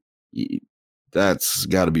mean, that's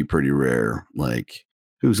got to be pretty rare. Like,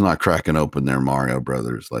 who's not cracking open their Mario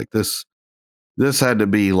Brothers? Like this had to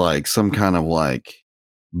be like some kind of like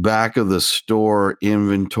back of the store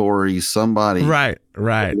inventory. Somebody right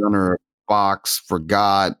under a box,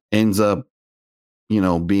 forgot, ends up,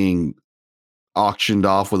 being auctioned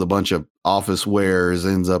off with a bunch of office wares,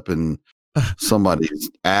 ends up in somebody's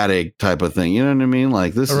attic type of thing. You know what I mean?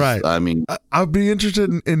 Like this right. is, I mean, I'd be interested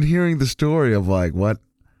in hearing the story of like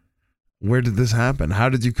where did this happen? How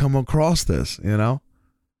did you come across this? Yeah.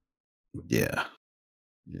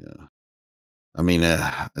 I mean,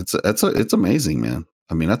 it's amazing, man.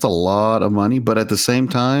 I mean, that's a lot of money, but at the same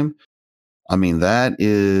time, I mean, that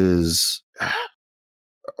is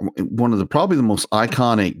one of probably the most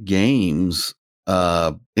iconic games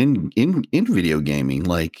in video gaming.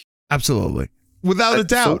 Like, absolutely, without a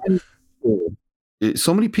doubt.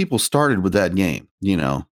 So many people started with that game.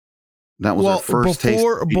 That was our first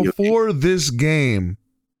before this game.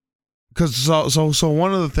 Because so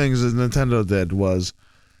one of the things that Nintendo did was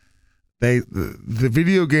the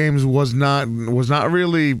video games was not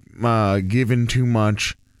really given too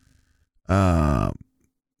much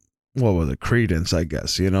what was it, credence, I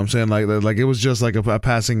guess. You know what I'm saying? Like it was just like a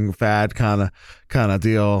passing fad kind of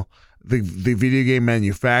deal. The video game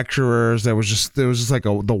manufacturers, there was just like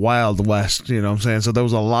the Wild West, you know what I'm saying? So there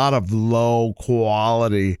was a lot of low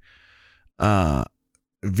quality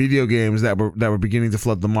video games that were beginning to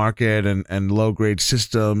flood the market, and low grade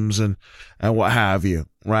systems and what have you,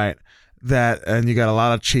 right? And you got a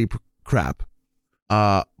lot of cheap crap.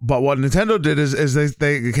 But what Nintendo did is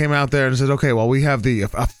they came out there and said, okay, well, we have the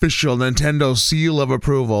official Nintendo seal of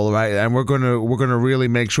approval, right? And we're gonna really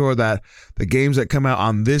make sure that the games that come out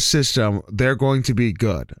on this system, they're going to be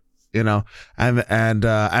good, and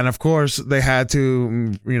of course they had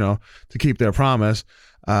to, to keep their promise,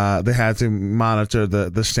 they had to monitor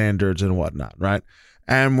the standards and whatnot, right?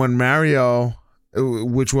 And when Mario,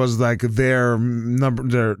 which was like their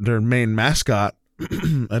main mascot,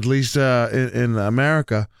 at least in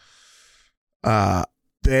America,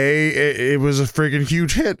 it was a freaking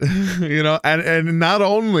huge hit, and not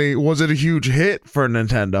only was it a huge hit for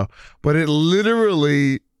Nintendo, but it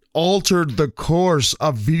literally altered the course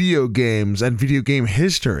of video games and video game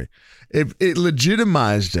history. It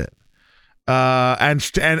legitimized it,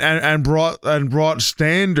 and brought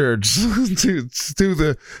standards to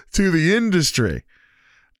the industry.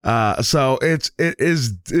 So it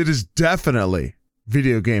is definitely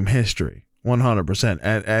video game history,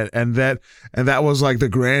 100%, and that was like the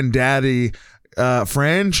granddaddy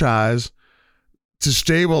franchise to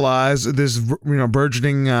stabilize this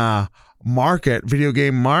burgeoning video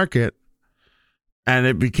game market, and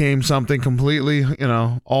it became something completely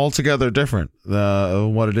altogether different,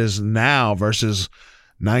 what it is now versus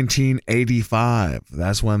 1985.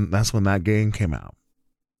 That's when that game came out.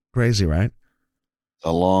 Crazy, right?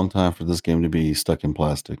 A long time for this game to be stuck in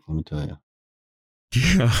plastic, let me tell you.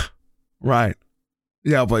 Yeah, right.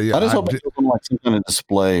 Yeah, but yeah, I just hope it's on like some kind of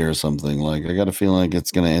display or something. Like, I got a feeling like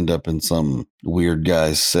it's going to end up in some weird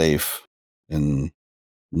guy's safe, and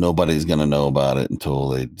nobody's going to know about it until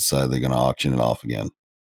they decide they're going to auction it off again.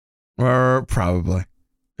 Or probably.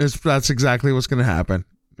 That's exactly what's going to happen.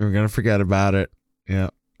 We're going to forget about it.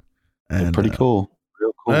 Yeah. And pretty cool.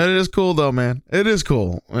 Real cool. It is cool though, man. It is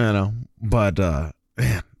cool, but man,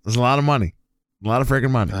 there's a lot of money. A lot of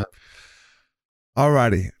freaking money.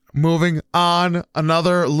 Alrighty. Moving on.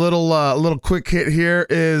 Another little quick hit here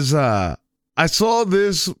is I saw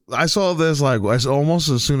this like almost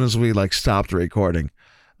as soon as we like stopped recording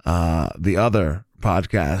the other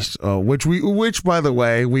podcast, which by the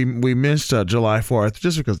way we missed July 4th,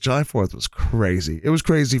 just because July 4th was crazy. It was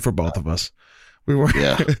crazy for both of us. We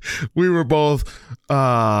were both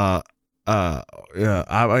yeah,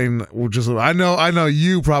 I mean, I know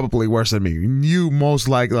you probably worse than me. You most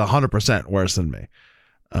likely 100% worse than me.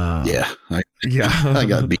 I I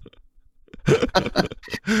got beat.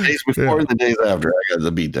 Days before and the days after, I got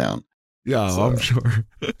the beat down. Yeah, so. I'm sure.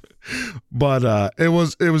 But it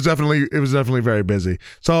was definitely very busy.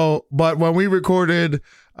 So, but when we recorded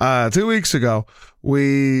 2 weeks ago,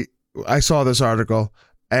 I saw this article,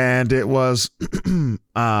 and it was this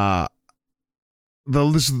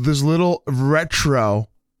little retro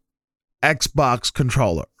Xbox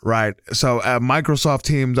controller, right? So Microsoft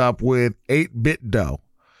teamed up with 8BitDo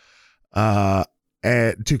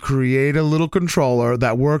to create a little controller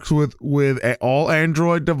that works with all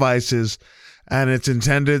Android devices, and it's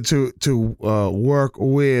intended to work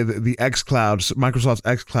with the xCloud, Microsoft's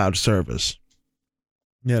xCloud service.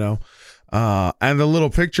 You know, and the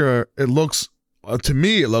little picture, it looks to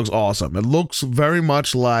me, it looks awesome. It looks very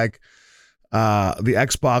much like the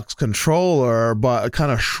Xbox controller, but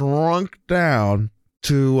kind of shrunk down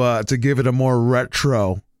to give it a more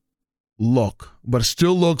retro look, but it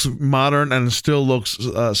still looks modern and it still looks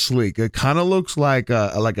sleek. It kind of looks like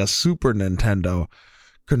a Super Nintendo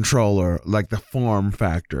controller, like the form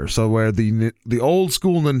factor. So where the old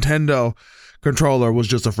school Nintendo controller was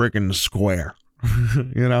just a freaking square.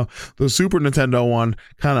 You know, the Super Nintendo one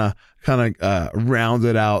kind of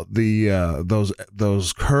rounded out the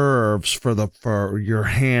those curves for your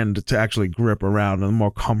hand to actually grip around in a more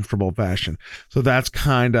comfortable fashion. So that's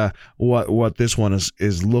kind of what this one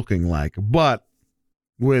is looking like, but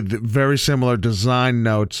with very similar design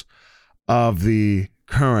notes of the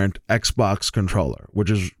current Xbox controller, which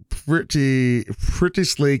is pretty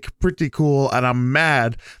sleek, pretty cool, and I'm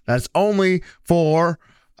mad that's only for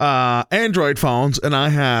Android phones, and I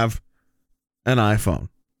have an iPhone.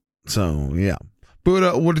 So yeah,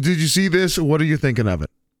 Buddha, did you see this? What are you thinking of it?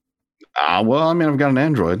 Well, I mean, I've got an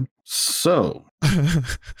Android, so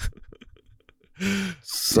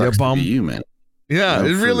sucks to be you, man. Yeah,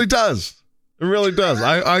 it really does. It really does.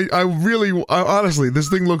 I really, honestly, this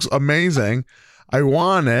thing looks amazing. I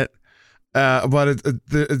want it, but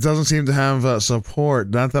it doesn't seem to have support.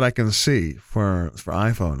 Not that I can see for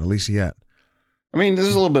iPhone, at least yet. I mean, there's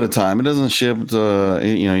a little bit of time. It doesn't ship,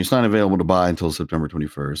 it's not available to buy until September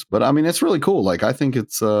 21st. But I mean, it's really cool. Like, I think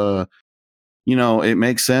it's, it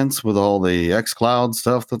makes sense with all the xCloud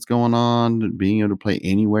stuff that's going on, being able to play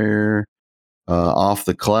anywhere off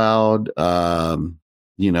the cloud.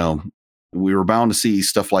 We were bound to see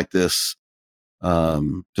stuff like this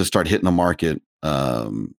to start hitting the market.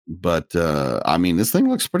 But I mean, this thing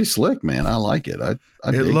looks pretty slick, man. I like it.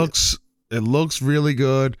 It looks really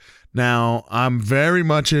good. Now, I'm very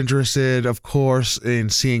much interested, of course, in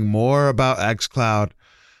seeing more about xCloud.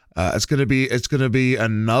 It's gonna be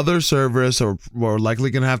another service, or we're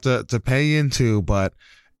likely gonna have to pay into, but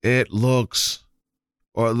it looks,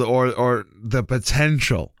 or the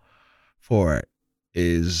potential for it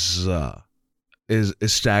is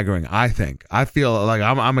staggering. I think. I feel like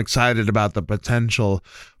I'm excited about the potential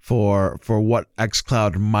for what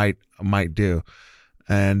xCloud might do.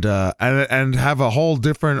 And have a whole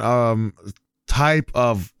different type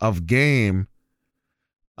of game,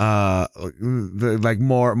 like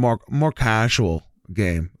more casual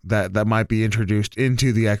game that might be introduced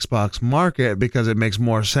into the Xbox market, because it makes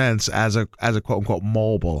more sense as a quote unquote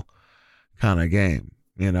mobile kind of game,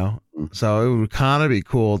 you know. So it would kind of be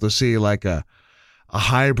cool to see like a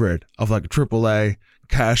hybrid of like AAA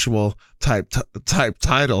casual type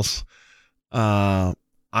titles.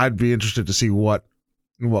 I'd be interested to see what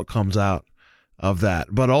comes out of that,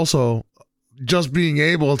 but also just being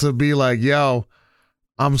able to be like, yo,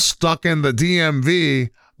 I'm stuck in the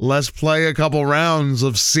DMV, let's play a couple rounds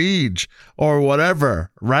of Siege or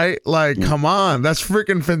whatever, right? Like, come on, that's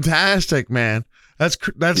freaking fantastic, man. That's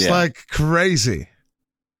like crazy.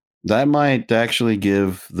 That might actually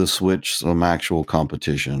give the Switch some actual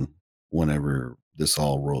competition whenever this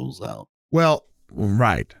all rolls out. Well,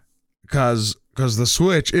 right, because the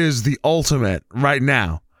Switch is the ultimate right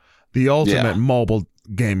now, the ultimate mobile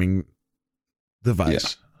gaming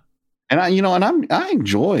device. Yeah. And I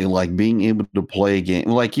enjoy like being able to play a game.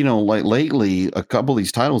 Like, like lately, a couple of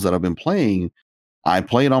these titles that I've been playing, I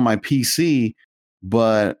play it on my PC,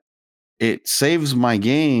 but it saves my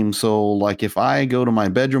game. So like if I go to my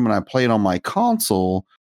bedroom and I play it on my console,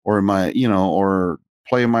 or or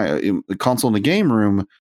play my console in the game room,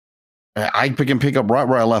 I can pick up right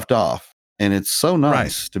where I left off. And it's so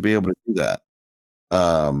nice to be able to do that.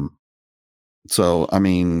 So, I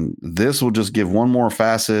mean, this will just give one more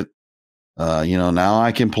facet. Now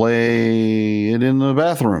I can play it in the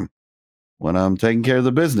bathroom when I'm taking care of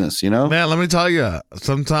the business, Man, let me tell you,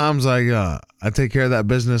 sometimes I take care of that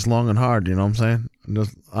business long and hard. You know what I'm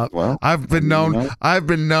saying? I've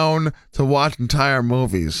been known to watch entire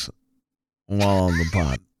movies while on the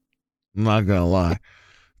pod. I'm not going to lie.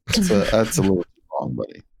 That's a little too long,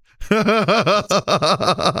 buddy. That's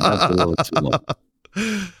a little too long.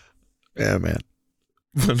 Yeah, man.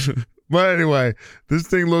 But anyway, this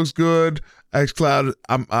thing looks good. xCloud,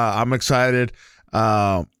 I'm excited.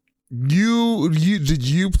 Did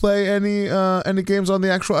you play any games on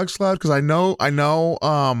the actual xCloud? Because I know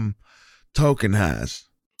Token has.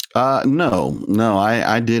 No,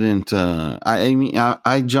 I didn't.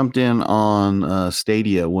 I jumped in on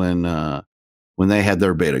Stadia when they had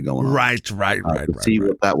their beta going on. Right. To see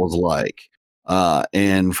what that was like.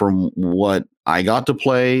 And from what I got to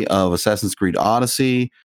play of Assassin's Creed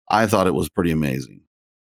Odyssey, I thought it was pretty amazing.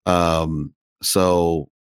 So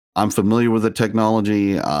I'm familiar with the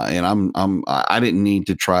technology, and I didn't need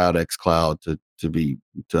to try out xCloud to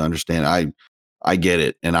understand. I get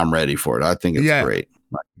it, and I'm ready for it. I think it's great.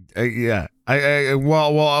 Yeah. I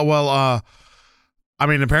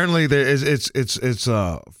mean, apparently it's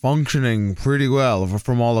functioning pretty well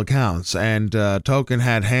from all accounts, and Token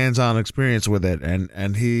had hands-on experience with it,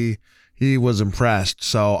 and he was impressed.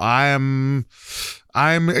 So I'm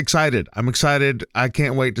excited. I'm excited. I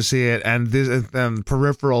can't wait to see it. And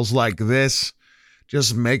peripherals like this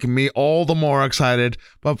just make me all the more excited.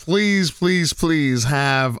 But please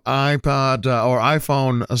have iPod or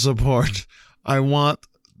iPhone support. I want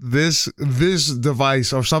this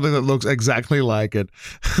device or something that looks exactly like it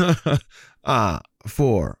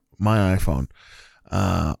for my iPhone.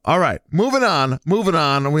 All right, moving on.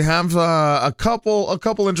 We have a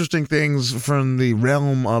couple interesting things from the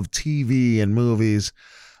realm of TV and movies.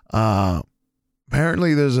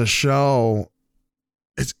 Apparently there's a show.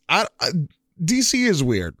 DC is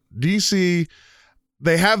weird. DC,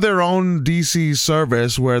 they have their own DC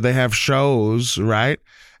service where they have shows, right?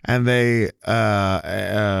 And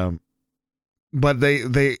but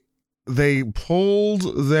they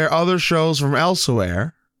pulled their other shows from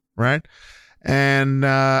elsewhere, right? And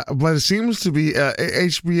but it seems to be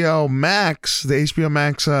HBO Max, the HBO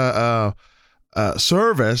Max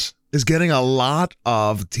service is getting a lot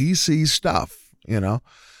of DC stuff,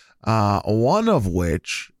 one of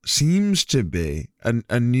which seems to be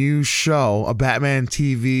a new show, a Batman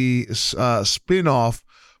TV spin-off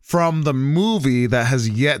from the movie that has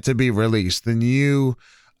yet to be released. The new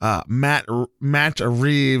Matt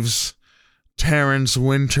Reeves, Terrence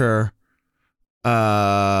Winter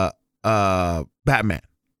Batman,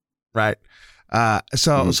 right?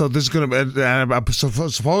 So this is gonna be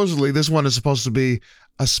supposedly this one is supposed to be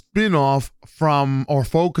a spin-off from or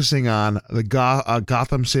focusing on the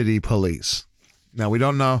Gotham City Police. Now we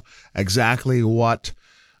don't know exactly what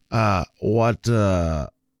the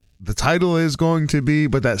title is going to be,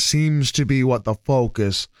 but that seems to be what the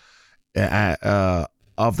focus of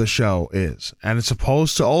the show is, and it's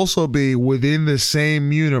supposed to also be within the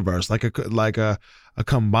same universe, like a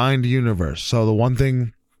combined universe. So the one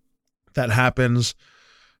thing that happens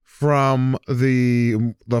from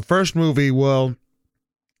the first movie will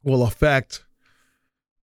affect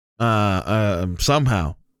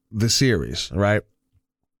somehow the series, right?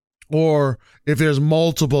 Or if there's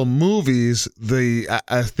multiple movies, the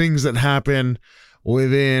things that happen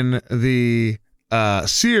within the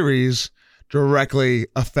series directly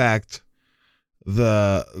affect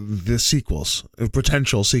the sequels,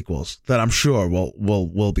 potential sequels that I'm sure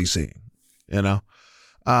we'll be seeing.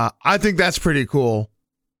 I think that's pretty cool.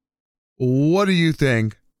 What do you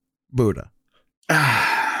think, Buddha?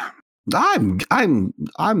 I'm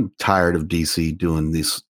tired of DC doing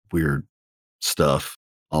this weird stuff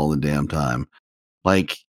all the damn time.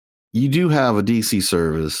 Like, you do have a DC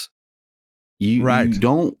service. You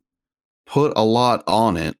don't put a lot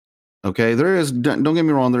on it. Okay, don't get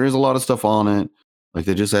me wrong, there is a lot of stuff on it. Like,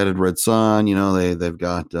 they just added Red Sun, they've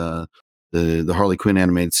got the Harley Quinn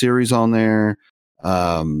animated series on there.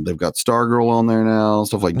 They've got Stargirl on there now,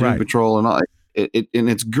 stuff like Doom Patrol and all. And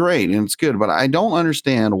it's great and it's good, but I don't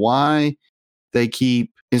understand why they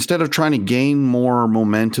keep, instead of trying to gain more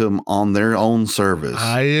momentum on their own service.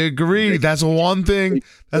 I agree. That's one thing.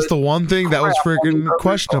 That's the one thing that was freaking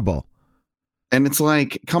questionable. And it's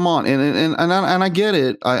like, come on, and I get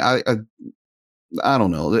it. I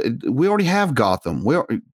don't know. We already have Gotham.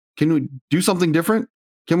 Can we do something different?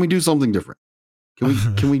 Can we do something different?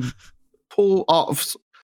 Can we pull off?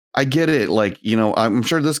 I get it. Like, I'm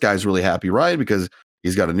sure this guy's really happy, right? Because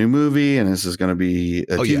he's got a new movie, and this is going to be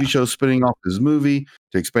a TV show spinning off his movie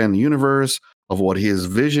to expand the universe of what his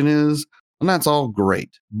vision is. And that's all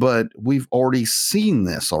great. But we've already seen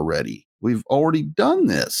this already. We've already done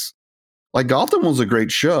this. Like, Gotham was a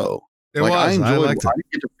great show. It was. I enjoyed it. I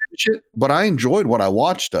didn't get to finish it, but I enjoyed what I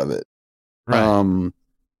watched of it. Right.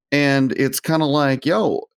 And it's kind of like,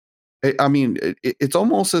 it's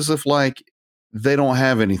almost as if, like, they don't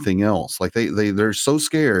have anything else. Like they're so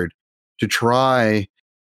scared to try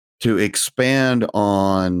to expand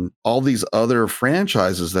on all these other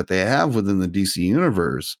franchises that they have within the DC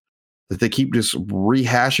universe that they keep just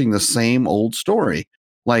rehashing the same old story.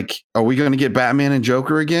 Like, are we going to get Batman and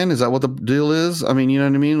Joker again? Is that what the deal is? I mean, you know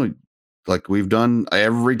what I mean? Like we've done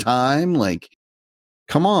every time. Like,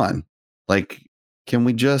 come on. Like, can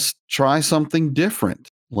we just try something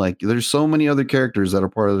different? Like, there's so many other characters that are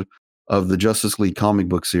part of the Justice League comic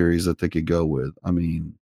book series that they could go with. I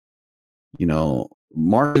mean, you know,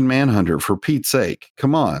 Martian Manhunter, for Pete's sake.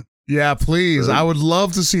 Come on. Yeah, please. I would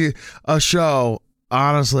love to see a show,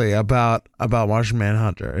 honestly, about Martian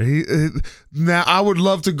Manhunter. Now I would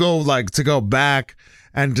love to go back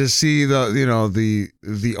and to see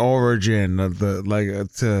the origin of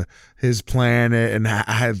to his planet and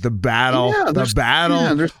the battle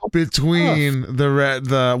between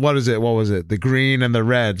what was it, the green and the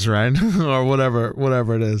reds, right? Or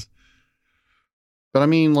whatever it is. But I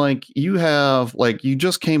mean, like, you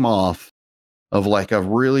just came off of like a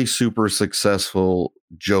really super successful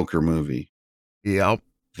Joker movie. Yep.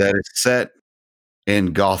 That is set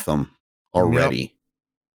in Gotham already.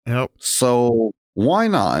 Yep. So why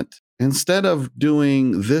not, instead of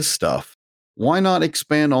doing this stuff, why not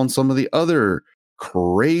expand on some of the other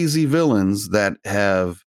crazy villains that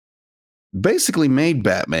have basically made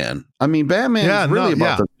Batman? I mean, Batman is really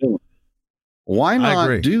about the villain. Why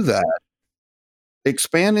not do that?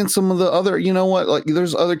 Expand in some of the other, you know what, like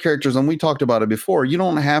there's other characters, and we talked about it before. You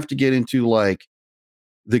don't have to get into like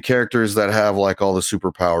the characters that have like all the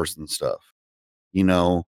superpowers and stuff. You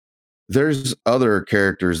know, there's other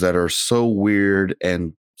characters that are so weird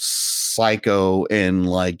and psycho and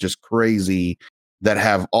like just crazy that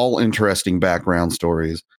have all interesting background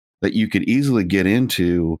stories that you could easily get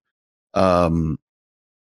into. And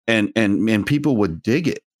people would dig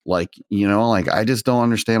it. Like, you know, like I just don't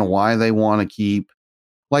understand why they want to keep,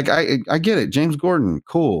 like, I get it. James Gordon,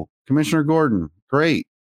 cool. Commissioner Gordon, great.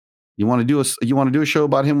 You want to do a show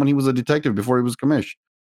about him when he was a detective before he was commissioned.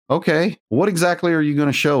 Okay. What exactly are you going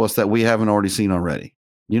to show us that we haven't already seen already?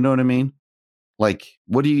 You know what I mean? Like,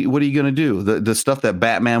 what are you going to do? The stuff that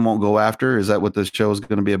Batman won't go after? Is that what this show is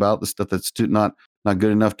going to be about? The stuff that's not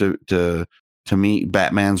good enough to meet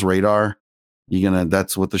Batman's radar?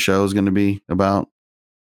 That's what the show is going to be about?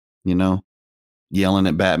 You know, yelling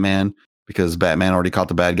at Batman because Batman already caught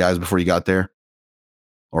the bad guys before you got there,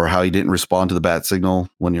 or how he didn't respond to the bat signal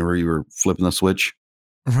whenever you were flipping the switch.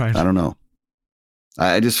 Right. I don't know.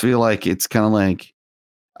 I just feel like it's kind of like,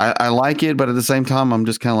 I like it, but at the same time, I'm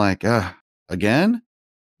just kind of like, again?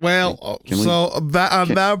 Well,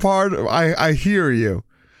 that part, I hear you,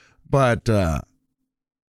 but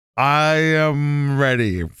I am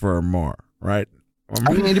ready for more, right?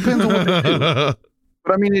 I mean, it depends on what they do.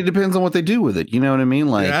 But I mean, it depends on what they do with it. You know what I mean?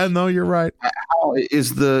 Like, yeah, no, you're right. How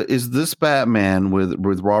is this Batman with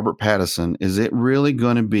Robert Pattinson? Is it really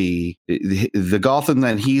going to be the Gotham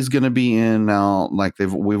that he's going to be in now? Like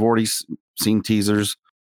we've already seen teasers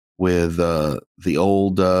with the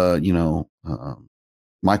old,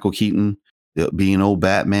 Michael Keaton being old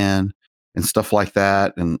Batman and stuff like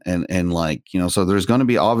that, and like, you know, so there's going to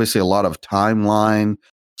be obviously a lot of timeline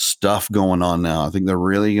stuff going on now. I think they're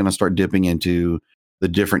really going to start dipping into the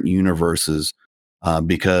different universes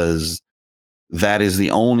because that is the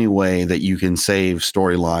only way that you can save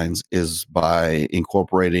storylines, is by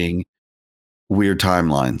incorporating weird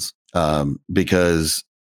timelines. Because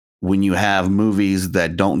when you have movies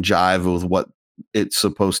that don't jive with what it's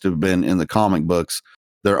supposed to have been in the comic books,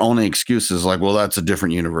 their only excuse is like, well, that's a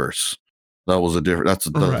different universe. That's one of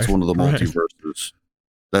the multiverses.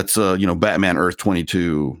 That's Batman Earth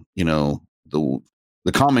 22,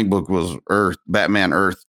 the comic book was Batman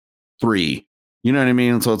Earth 3. You know what I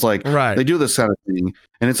mean? So it's like, they do this kind of thing,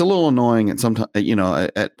 and it's a little annoying at sometimes,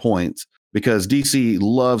 at points, because DC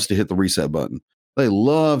loves to hit the reset button. They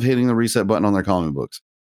love hitting the reset button on their comic books.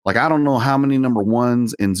 Like, I don't know how many number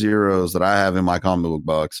 1s and 0s that I have in my comic book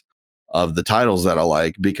box of the titles that I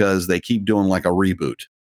like, because they keep doing like a reboot,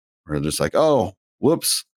 or just like, oh,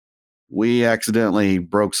 whoops, we accidentally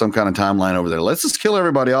broke some kind of timeline over there. Let's just kill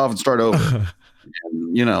everybody off and start over.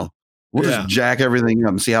 And, we'll just jack everything up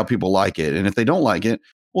and see how people like it. And if they don't like it,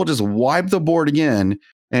 we'll just wipe the board again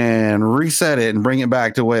and reset it and bring it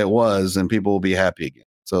back to the way it was, and people will be happy again.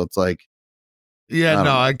 So it's like,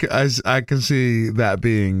 I can see that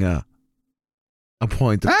being a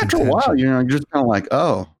point. After a while, you're just kind of like,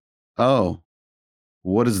 oh,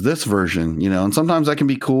 what is this version? And sometimes that can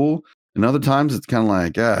be cool, and other times it's kind of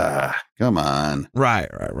like, come on. Right.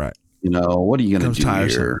 What are you going to do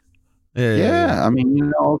tiresome here? Yeah. I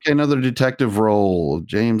mean, okay, another detective role,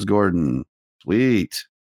 James Gordon. sweet.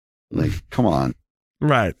 Like, come on.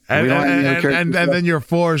 Right. And then you're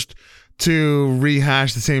forced to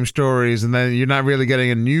rehash the same stories, and then you're not really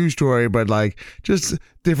getting a new story, but like just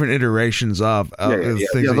different iterations of things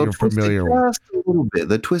that you're familiar with. Just a little bit.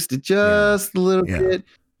 They twisted just a little bit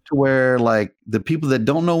to where like the people that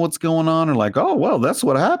don't know what's going on are like, oh well, that's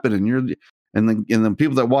what happened, and the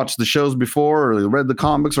people that watched the shows before or read the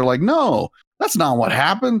comics are like, no, that's not what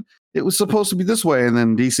happened. It was supposed to be this way, and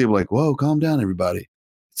then DC were like, whoa, calm down, everybody.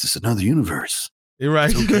 It's just another universe. You're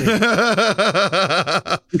right. Okay.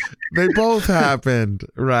 They both happened.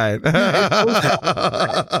 Right.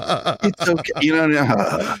 It's okay. You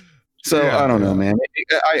know, so I don't know, man.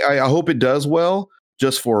 I hope it does well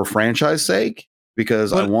just for franchise sake,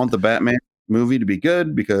 because I want the Batman movie to be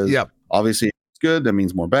good, because obviously it's good. That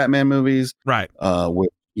means more Batman movies. Right.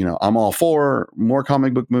 I'm all for more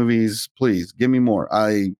comic book movies. Please give me more.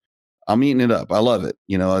 I'm eating it up. I love it.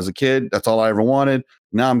 As a kid, that's all I ever wanted.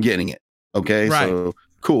 Now I'm getting it. Okay. Right. So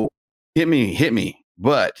cool. Hit me.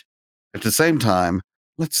 But at the same time,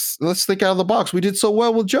 let's think out of the box. We did so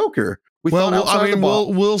well with Joker.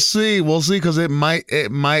 We'll see. We'll see. Cause it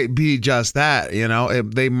might be just that,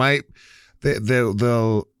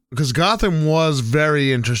 because Gotham was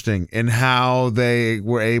very interesting in how they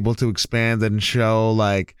were able to expand and show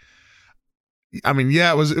it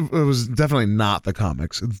was definitely not the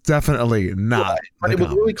comics. It's definitely not. Right. But it was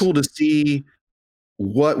really cool to see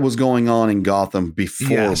what was going on in Gotham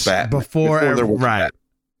before Batman.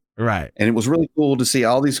 Right. And it was really cool to see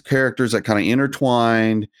all these characters that kind of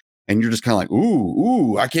intertwined, and you're just kind of like,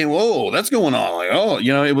 ooh, I can't. Whoa, that's going on. Like,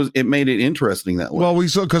 it made it interesting that way. Well, we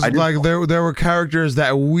saw because there were characters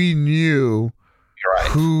that we knew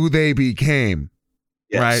who they became,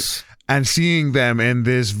 right? And seeing them in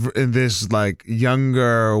this like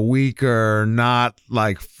younger, weaker, not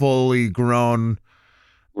like fully grown,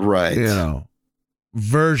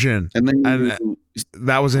 version, and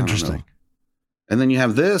that was interesting. And then you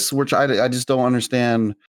have this, which I just don't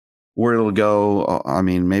understand where it'll go. I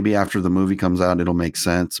mean, maybe after the movie comes out, it'll make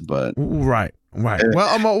sense, but right. Well,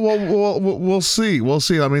 we'll see.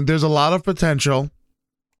 I mean, there's a lot of potential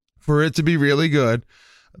for it to be really good.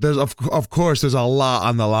 There's of course there's a lot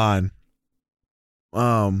on the line.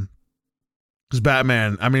 Because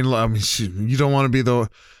Batman, I mean, you don't want to be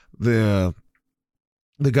the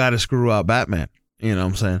guy to screw up Batman. You know what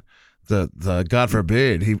I'm saying? The God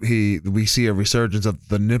forbid we see a resurgence of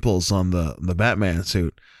the nipples on the Batman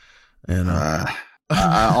suit. And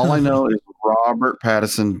all I know is Robert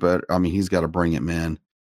Pattinson, but I mean, he's got to bring it, man.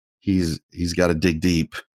 He's got to dig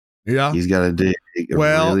deep. Yeah, he's got to dig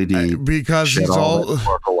really deep because it's all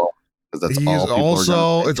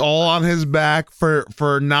on his back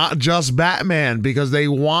for not just Batman, because they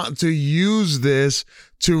want to use this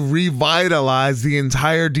to revitalize the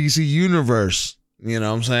entire DC universe. You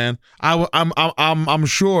know what I'm saying? I'm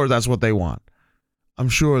sure that's what they want. The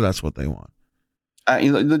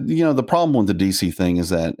problem with the DC thing is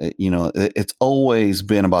that it's always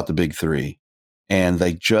been about the big three, and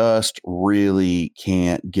they just really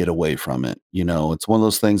can't get away from it. It's one of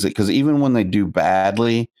those things that, because even when they do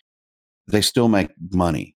badly, they still make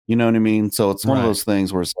money. You know what I mean? So it's one of those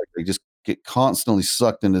things where it's like they just get constantly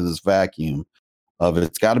sucked into this vacuum of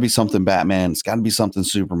it's got to be something Batman, it's got to be something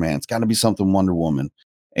Superman, it's got to be something Wonder Woman,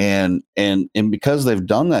 and because they've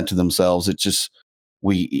done that to themselves, it just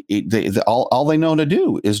all they know to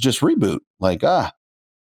do is just reboot. Like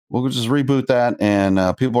we'll just reboot that,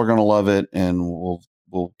 and people are going to love it, and we'll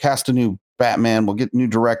cast a new Batman, we'll get new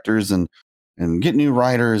directors and get new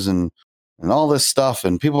writers and all this stuff,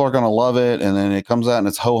 and people are going to love it, and then it comes out and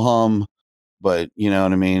it's ho hum, but you know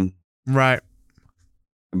what I mean, right?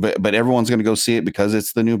 But everyone's going to go see it because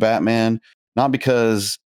it's the new Batman, not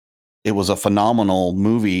because it was a phenomenal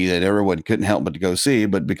movie that everyone couldn't help but to go see,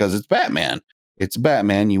 but because it's Batman. It's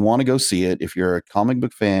Batman. You want to go see it if you're a comic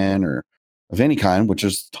book fan or of any kind, which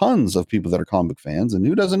there's tons of people that are comic book fans. And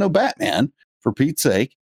who doesn't know Batman, for Pete's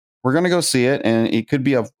sake? We're going to go see it, and it could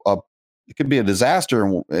be a disaster,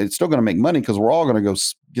 and it's still going to make money because we're all going to go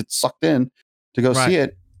get sucked in to go see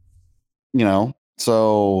it.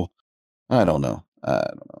 So I don't know.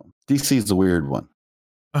 DC is a weird one.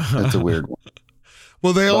 It's a weird one.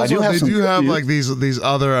 Well, they do have like these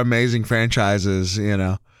other amazing franchises,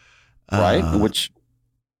 right?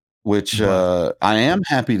 Which I am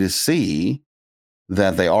happy to see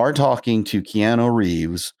that they are talking to Keanu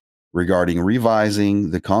Reeves regarding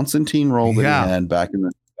revising the Constantine role that he had back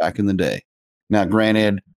in the day. Now,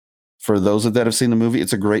 granted, for those that have seen the movie,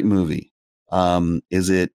 it's a great movie.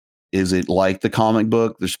 Is it like the comic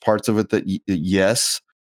book? There's parts of it that yes,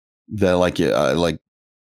 that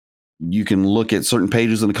you can look at certain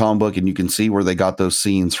pages in the comic book and you can see where they got those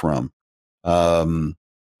scenes from.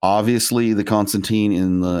 Obviously, the Constantine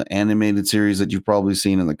in the animated series that you've probably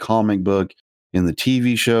seen in the comic book, in the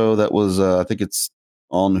TV show that was, I think it's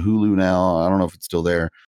on Hulu now. I don't know if it's still there.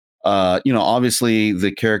 Obviously,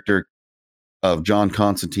 the character of John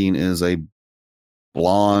Constantine is a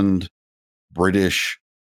blonde British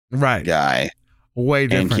guy. Way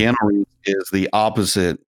different. And Keanu Reeves is the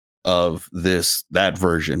opposite of that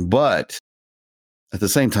version. But at the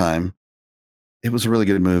same time, it was a really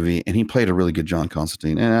good movie, and he played a really good John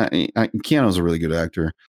Constantine. And Keanu's a really good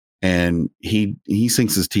actor, and he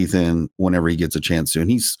sinks his teeth in whenever he gets a chance to. And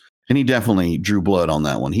he definitely drew blood on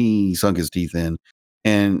that one. He sunk his teeth in,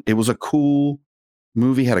 and it was a cool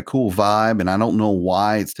movie, had a cool vibe. And I don't know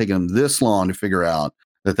why it's taken him this long to figure out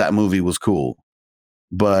that movie was cool,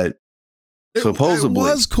 but supposedly it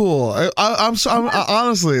was cool. I'm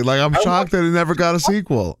honestly, like, I'm shocked that it never got a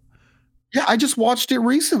sequel. Yeah, I just watched it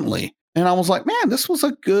recently, and I was like, man, this was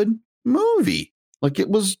a good movie. Like, it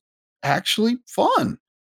was actually fun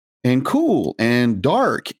and cool and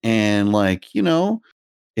dark, and like,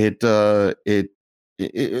 it's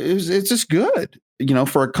just good,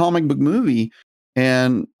 for a comic book movie.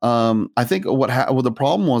 And I think what the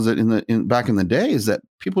problem was that back in the day is that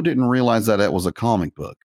people didn't realize that it was a comic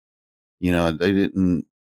book. They didn't.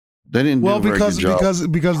 Well, because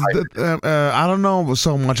I don't know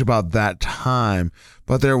so much about that time,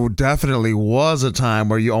 but there definitely was a time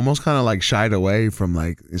where you almost kind of like shied away from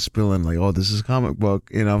like spilling like, oh, this is a comic book,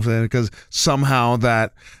 you know what I'm saying? Because somehow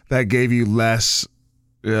that gave you less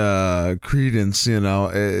credence,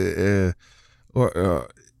 or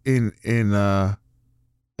in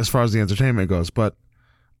as far as the entertainment goes. But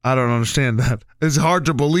I don't understand that. It's hard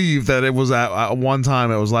to believe that it was at one time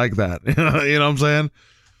it was like that. You know what I'm saying?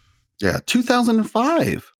 Yeah,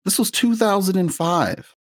 2005. This was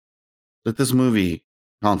 2005 that this movie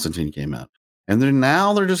Constantine came out. And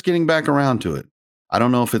now they're just getting back around to it. I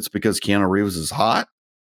don't know if it's because Keanu Reeves is hot.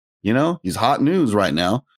 He's hot news right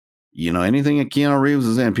now. Anything that Keanu Reeves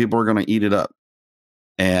is in, people are going to eat it up.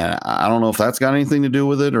 And I don't know if that's got anything to do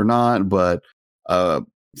with it or not, but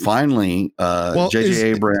finally, J.J.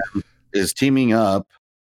 Abrams is teaming up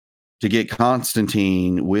to get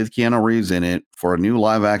Constantine with Keanu Reeves in it for a new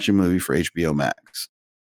live action movie for HBO Max.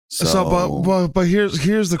 But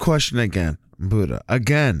here's the question again, Buddha.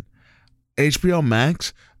 Again, HBO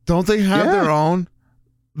Max, don't they have their own?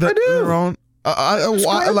 Their own. I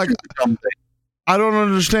don't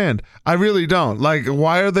understand. I really don't. Like,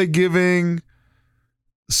 why are they giving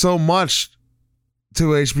so much to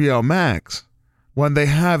HBO Max when they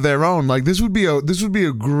have their own? Like, this would be a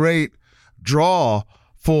great draw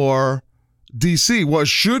for DC. What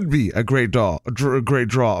should be a great draw for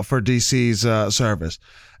DC's service,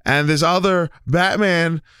 and this other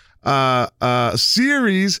Batman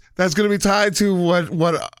series that's going to be tied to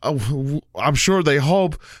what I'm sure they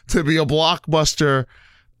hope to be a blockbuster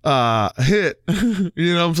hit.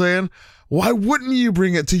 You know what I'm saying? Why wouldn't you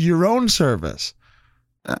bring it to your own service?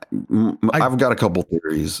 I've got a couple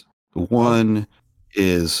theories. One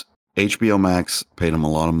is HBO Max paid them a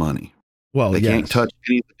lot of money. Well, they can't touch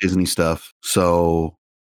any of the Disney stuff, so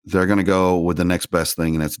they're going to go with the next best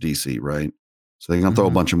thing, and that's DC, right? So they're going to throw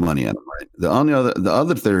a bunch of money at them, right? The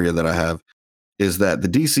other theory that I have is that the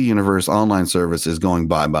DC Universe online service is going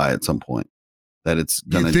bye-bye at some point. That it's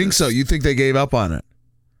going to. You think so? You think they gave up on it?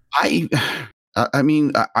 I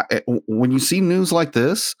mean, when you see news like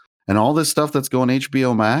this and all this stuff that's going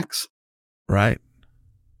HBO Max, right?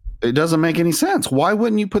 It doesn't make any sense. Why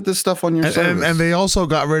wouldn't you put this stuff on your service? And they also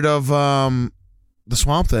got rid of the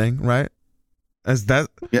Swamp Thing, right?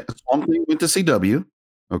 Swamp Thing went to CW.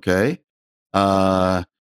 Okay.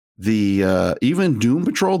 Even Doom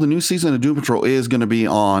Patrol, the new season of Doom Patrol is going to be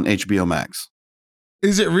on HBO Max.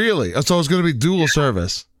 Is it really? So it's going to be dual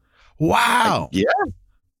service. Wow. Yeah.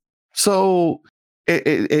 So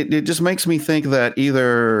it just makes me think that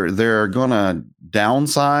either they're going to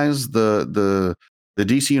downsize the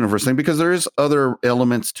DC Universe thing, because there is other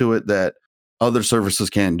elements to it that other services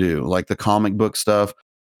can't do, like the comic book stuff.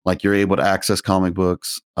 Like, you're able to access comic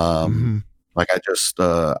books. Like I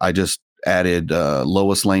just added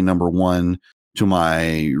Lois Lane #1 to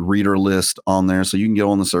my reader list on there, so you can get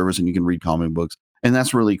on the service and you can read comic books, and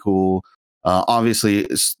that's really cool. Obviously,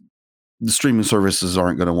 the streaming services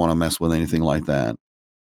aren't going to want to mess with anything like that.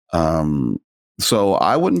 So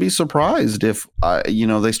I wouldn't be surprised if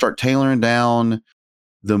they start tailoring down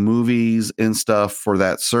the movies and stuff for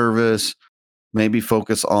that service. Maybe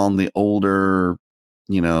focus on the older,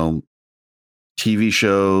 TV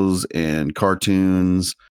shows and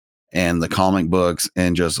cartoons and the comic books,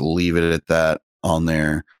 and just leave it at that on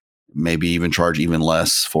there. maybe even charge even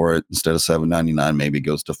less for it instead of $7.99. Maybe it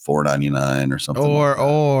goes to $4.99 or something.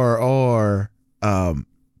 Or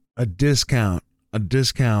a discount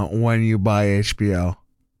when you buy HBO.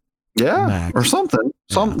 Yeah, Max. or something.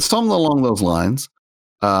 Some along those lines.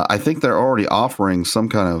 I think they're already offering some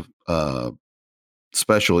kind of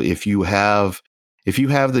special if you have the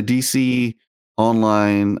DC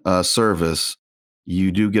online service.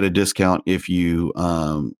 You do get a discount if you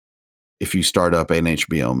start up an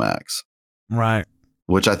HBO Max. Right.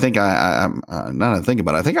 Which I think I'm now that I think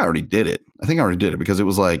about it, I think I already did it. Because it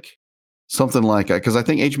was like something like, because I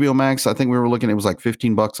think HBO Max, I think we were looking, it was like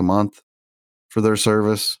 $15 a month for their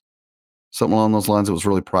service, something along those lines. It was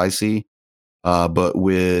really pricey. But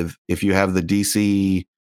if you have the DC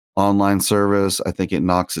online service, I think it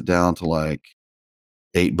knocks it down to like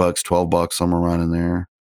 $8, $12, somewhere around in there.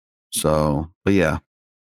 So, but yeah,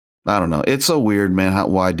 I don't know. It's so weird, man,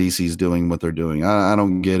 why DC's doing what they're doing. I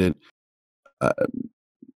don't get it.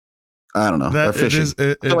 I don't know. It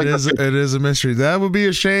is a mystery. That would be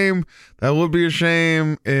a shame. That would be a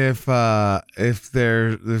shame if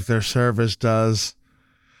their service does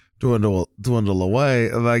dwindle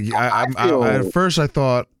away. Like at first I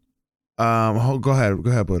thought, go ahead,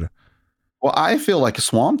 Buddha. Well, I feel like a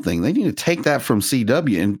Swamp Thing. They need to take that from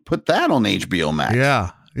CW and put that on HBO Max.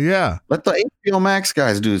 Yeah. Let the HBO Max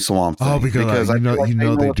guys do Swamp Thing. Oh, because I know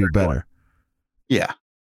they do better. Doing.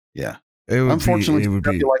 Yeah. Unfortunately, it would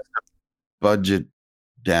be like budget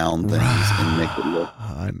down things and make it look.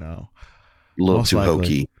 I know. A little too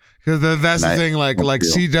hokey. Because that's the thing. Like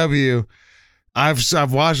CW,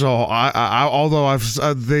 I've watched although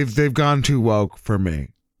they've gone too woke for me.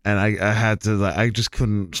 And I had to, I just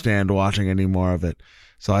couldn't stand watching any more of it.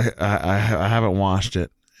 So I haven't watched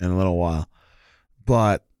it in a little while.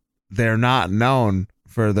 But they're not known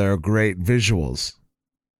for their great visuals.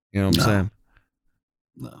 You know what I'm saying?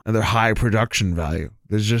 No. And their high production value.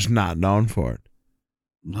 They're just not known for it.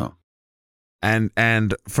 No.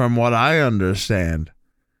 And from what I understand,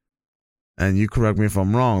 and you correct me if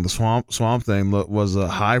I'm wrong, the Swamp Thing was a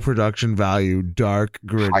high production value, dark,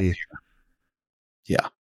 gritty. Yeah.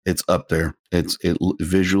 It's up there. It's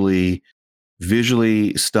visually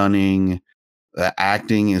stunning. The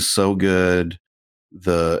acting is so good.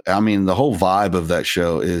 The whole vibe of that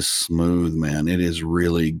show is smooth, man. It is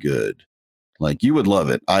really good. Like, you would love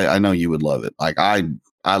it. I know you would love it. Like, I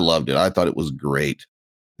loved it. I thought it was great.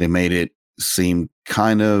 They made it seem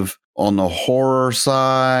kind of on the horror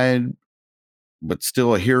side, but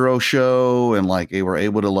still a hero show, and like they were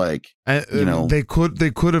able to they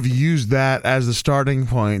could have used that as the starting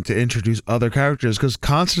point to introduce other characters, because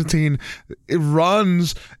Constantine, it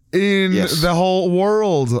runs in the whole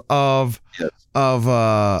world of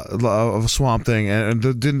Swamp Thing, and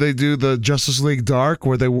didn't they do the Justice League Dark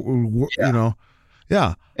where they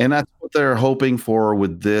and that's what they're hoping for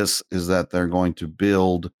with this, is that they're going to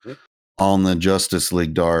build on the Justice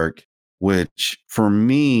League Dark, which for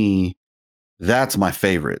me, that's my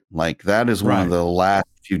favorite. Like, that is one of the last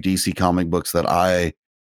few DC comic books that I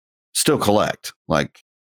still collect. Like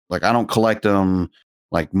I don't collect them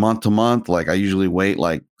like month to month. Like, I usually wait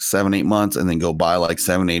like 7-8 months and then go buy like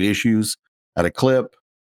 7-8 issues at a clip.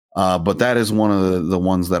 But that is one of the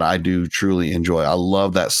ones that I do truly enjoy. I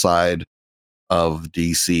love that side of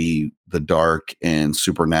DC, the dark and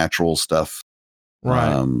supernatural stuff.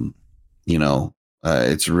 Right.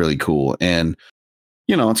 It's really cool. And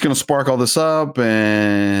it's going to spark all this up.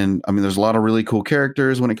 And there's a lot of really cool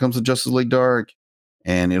characters when it comes to Justice League Dark.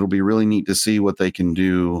 And it'll be really neat to see what they can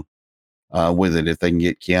do with it, if they can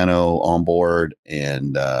get Keanu on board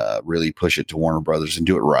and really push it to Warner Brothers and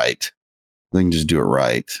do it right. They can just do it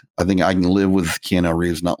right. I think I can live with Keanu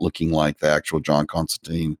Reeves not looking like the actual John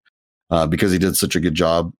Constantine because he did such a good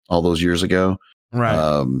job all those years ago.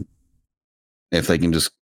 Right. If they can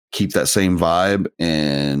just keep that same vibe,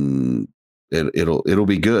 and it'll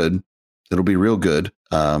be good. It'll be real good.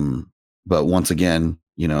 But once again,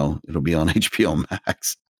 it'll be on HBO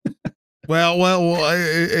Max. Well,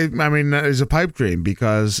 it's a pipe dream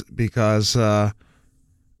because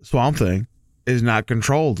Swamp Thing is not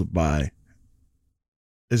controlled by,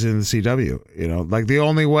 is in the CW. Like, the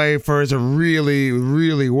only way for it to really,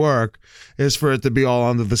 really work is for it to be all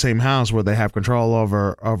under the same house where they have control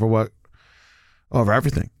over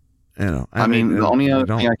everything. The only other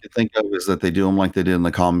thing I could think of is that they do him like they did in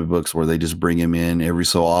the comic books, where they just bring him in every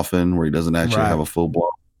so often, where he doesn't actually have a full blown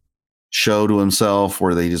show to himself,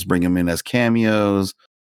 where they just bring him in as cameos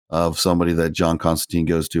of somebody that John Constantine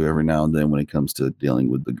goes to every now and then when it comes to dealing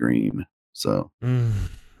with the Green. So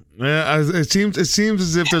it seems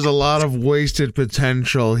as if there's a lot of wasted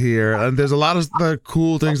potential here, and there's a lot of the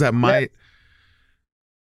cool things that might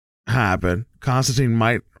happen. Constantine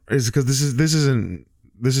might is because this is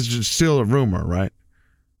just still a rumor, right?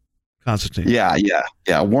 Constantine. Yeah.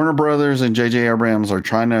 Warner Brothers and J.J. Abrams are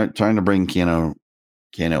trying to bring Keanu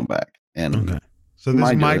back, and Okay. So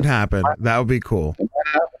this might happen. That would be cool.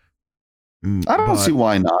 I don't see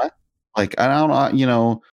why not. Like, I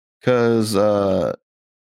don't, because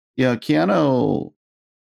Keanu,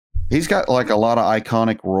 he's got like a lot of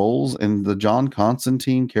iconic roles, and the John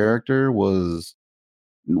Constantine character was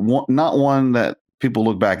not one that people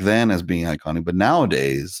look back then as being iconic, but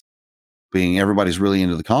nowadays, being everybody's really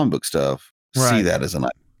into the comic book stuff, see that as an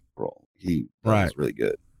iconic role. He was really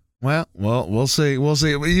good. Well, we'll see.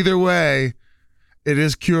 Either way, it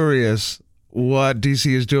is curious what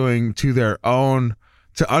DC is doing to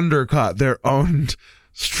undercut their own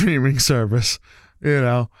streaming service,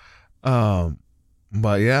 But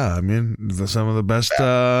yeah, I mean, some of the best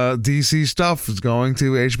DC stuff is going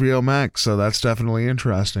to HBO Max, so that's definitely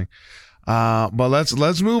interesting. But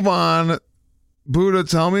let's move on. Buddha,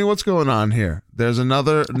 tell me what's going on here. There's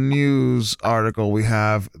another news article we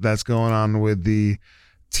have that's going on with the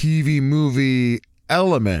TV movie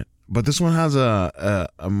Element, but this one has a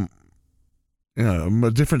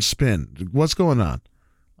different spin. What's going on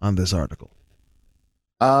this article?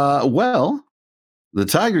 Well, the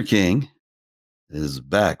Tiger King is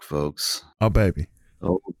back, folks. Oh, baby.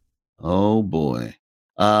 Oh boy.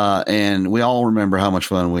 And we all remember how much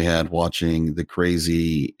fun we had watching the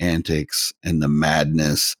crazy antics and the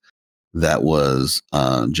madness that was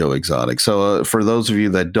Joe Exotic. So for those of you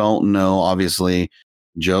that don't know, obviously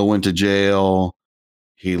Joe went to jail.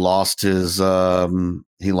 He lost his zoo,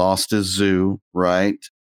 right?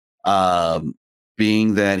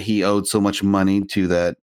 Being that he owed so much money to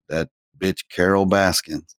that bitch Carol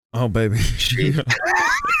Baskin. Oh, baby.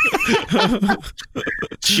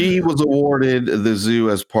 She was awarded the zoo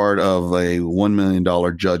as part of a $1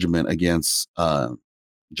 million judgment against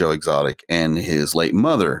Joe Exotic and his late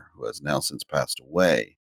mother, who has now since passed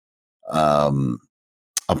away.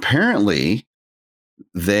 Apparently,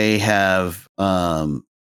 they have, and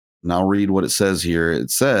I'll read what it says here.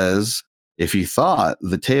 It says, if you thought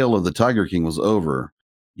the tale of the Tiger King was over,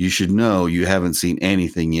 you should know you haven't seen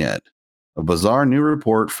anything yet. A bizarre new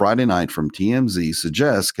report Friday night from TMZ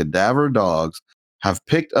suggests cadaver dogs have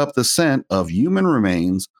picked up the scent of human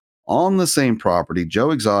remains on the same property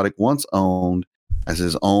Joe Exotic once owned as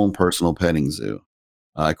his own personal petting zoo.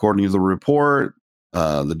 According to the report,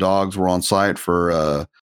 the dogs were on site for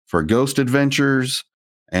ghost adventures,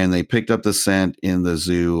 and they picked up the scent in the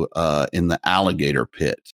zoo in the alligator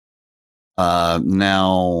pit.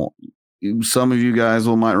 Now, some of you guys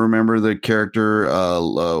might remember the character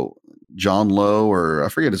John Lowe, or I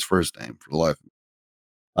forget his first name for the life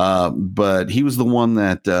of me. But he was the one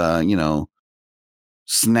that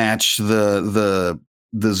snatched the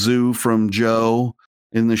zoo from Joe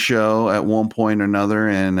in the show at one point or another,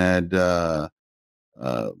 and had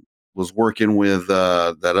was working with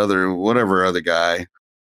that other guy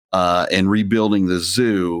and rebuilding the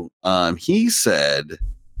zoo. He said,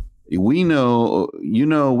 we knew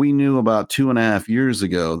about 2.5 years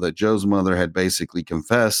ago that Joe's mother had basically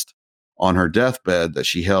confessed on her deathbed that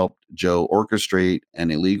she helped Joe orchestrate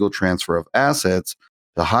an illegal transfer of assets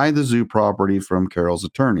to hide the zoo property from Carol's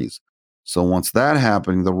attorneys. So once that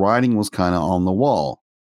happened, the writing was kind of on the wall.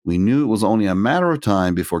 We knew it was only a matter of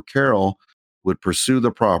time before Carol would pursue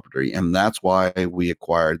the property, and that's why we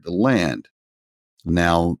acquired the land.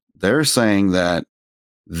 Now, they're saying that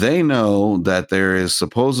they know that there is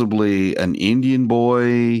supposedly an Indian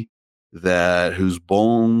boy whose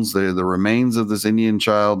bones, the remains of this Indian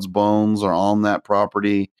child's bones are on that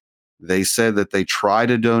property. They said that they tried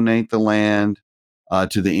to donate the land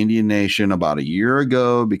to the Indian nation about a year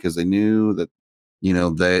ago because they knew that,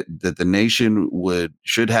 that the nation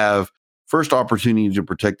should have first opportunity to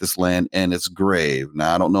protect this land and its grave.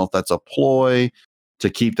 Now, I don't know if that's a ploy to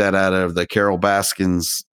keep that out of the Carol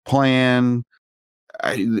Baskin's plan.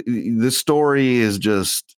 This story is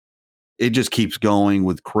just keeps going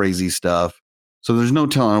with crazy stuff. So there's no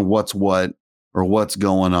telling what's what or what's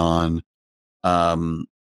going on.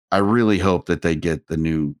 I really hope that they get the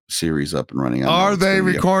new series up and running. Are they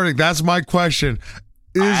recording? That's my question.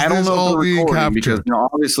 I don't know all being captured? Because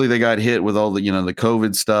obviously they got hit with all the the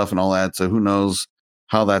COVID stuff and all that. So who knows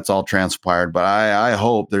how that's all transpired? But I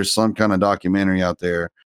hope there's some kind of documentary out there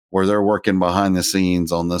where they're working behind the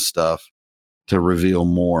scenes on this stuff to reveal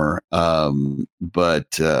more.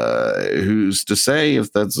 But who's to say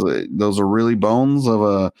if those are really bones of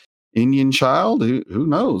a Indian child? Who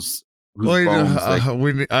knows? We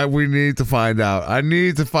need to find out. I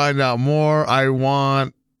need to find out more. I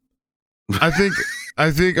think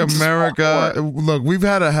I think America. Look, we've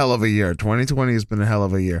had a hell of a year. 2020 has been a hell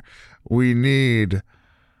of a year. We need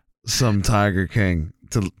some Tiger King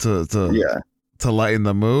to lighten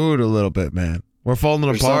the mood a little bit, man. We're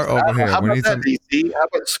falling apart over here. How about that, DC? How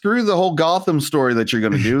about screw the whole Gotham story that you're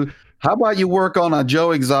going to do? How about you work on a Joe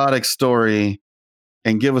Exotic story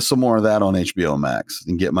and give us some more of that on HBO Max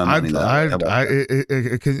and get my money do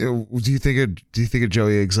you think a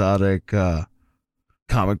Joey Exotic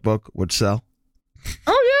comic book would sell?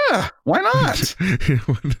 Oh yeah, why not?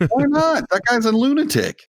 Why not? That guy's a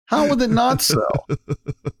lunatic. How would it not sell?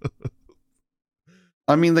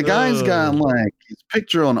 I mean, the guy's got like his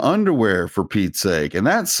picture on underwear for Pete's sake, and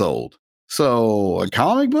that's sold. So a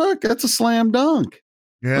comic book, that's a slam dunk.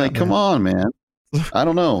 Yeah, like, come on, man. I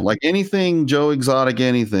don't know, like anything Joe Exotic,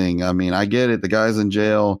 anything. I mean, I get it. The guy's in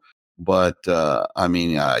jail, but I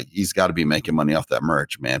mean, he's got to be making money off that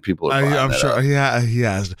merch, man. People are I'm sure. He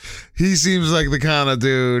has. He seems like the kind of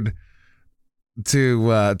dude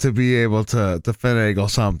to be able to finagle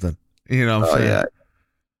something. You know what I'm saying? Yeah.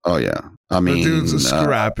 Oh yeah. I mean, the dude's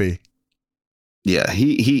scrappy. Yeah,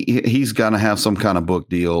 he's gonna have some kind of book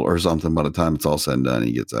deal or something by the time it's all said and done.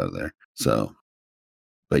 He gets out of there. So,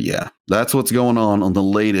 but yeah, that's what's going on the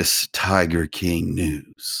latest Tiger King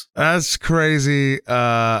news. That's crazy.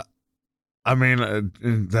 I mean,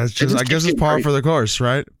 that's just I guess it's par for the course,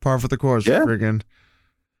 right? Par for the course. Yeah. Friggin'.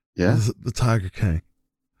 Yeah. The Tiger King.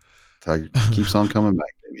 Tiger keeps on coming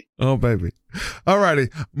back, baby. Oh, baby.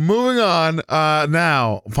 Alrighty. Moving on.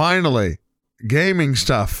 Now, finally, gaming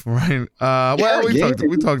stuff, right?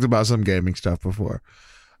 We talked about some gaming stuff before.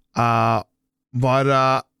 So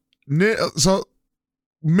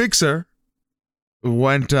Mixer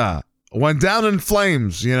went down in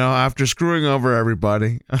flames, you know, after screwing over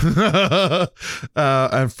everybody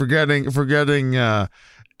and forgetting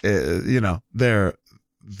you know, the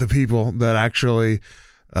people that actually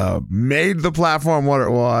made the platform what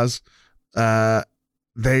it was.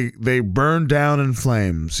 They burned down in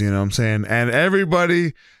flames, you know what I'm saying? And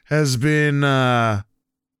everybody has been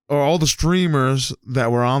or all the streamers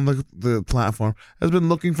that were on the platform has been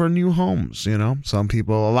looking for new homes, you know.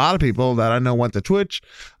 A lot of people that I know went to Twitch,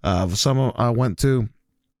 some went to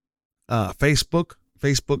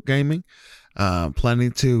Facebook gaming, plenty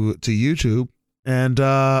to YouTube,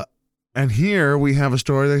 and here we have a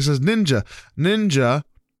story that says Ninja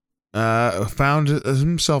found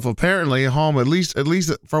himself apparently at home at least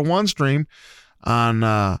for one stream on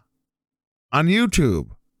YouTube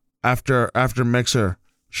after Mixer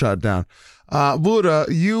shut down. Buddha,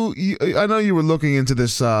 you I know you were looking into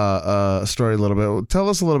this story a little bit. Tell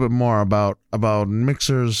us a little bit more about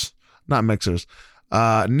Ninja's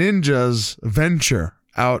venture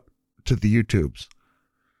out to the YouTubes.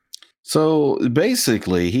 So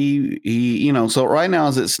basically, he you know, so right now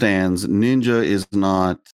as it stands, Ninja is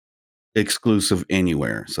not exclusive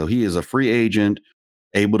anywhere. So he is a free agent,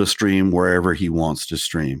 able to stream wherever he wants to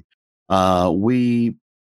stream. We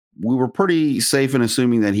were pretty safe in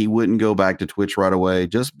assuming that he wouldn't go back to Twitch right away,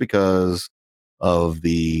 just because of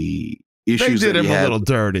the issues. They did him a little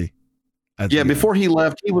dirty. Yeah, before he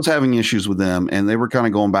left, he was having issues with them, and they were kind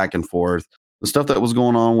of going back and forth. The stuff that was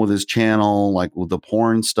going on with his channel, like with the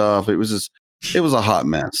porn stuff, it was a hot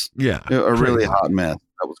mess. Yeah, a really hot mess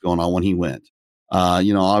that was going on when he went.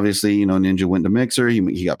 You know, obviously, you know, Ninja went to Mixer.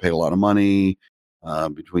 He got paid a lot of money,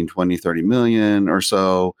 between 20-30 million or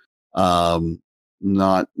so.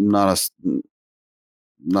 Not a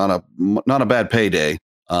bad payday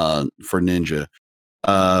for Ninja.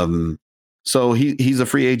 So he's a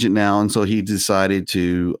free agent now, and so he decided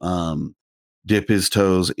to dip his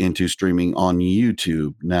toes into streaming on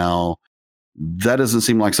YouTube. Now, that doesn't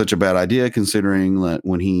seem like such a bad idea, considering that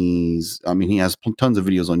he has tons of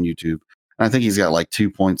videos on YouTube. And I think he's got like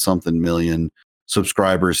 2-point-something million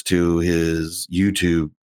subscribers to his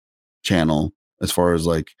YouTube channel as far as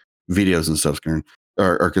like videos and stuff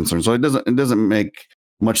are concerned. So it doesn't make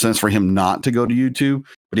much sense for him not to go to YouTube,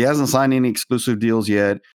 but he hasn't signed any exclusive deals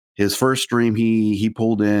yet. His first stream, he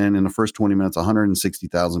pulled in the first 20 minutes,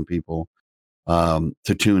 160,000 people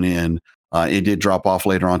to tune in. It did drop off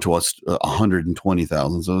later on to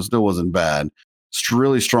 120,000. So it still wasn't bad. It's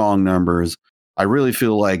really strong numbers. I really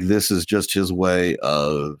feel like this is just his way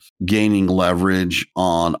of gaining leverage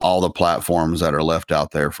on all the platforms that are left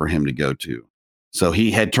out there for him to go to. So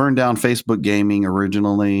he had turned down Facebook gaming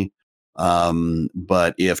originally.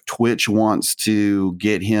 But if Twitch wants to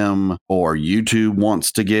get him or YouTube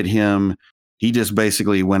wants to get him, he just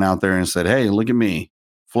basically went out there and said, "Hey, look at me,"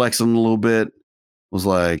 flexing a little bit, was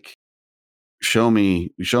like, show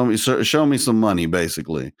me some money,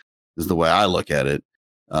 basically, is the way I look at it.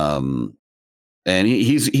 and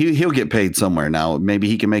he'll get paid somewhere. Now, maybe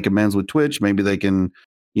he can make amends with Twitch. Maybe they can,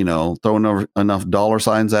 throw enough dollar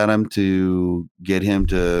signs at him to get him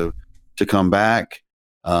to come back.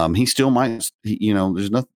 He still might,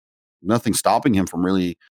 there's nothing stopping him from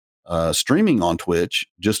really streaming on Twitch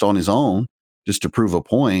just on his own, just to prove a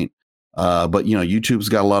point. But YouTube's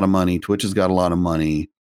got a lot of money. Twitch has got a lot of money.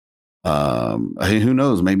 Who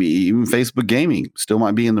knows? Maybe even Facebook Gaming still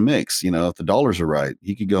might be in the mix. If the dollars are right,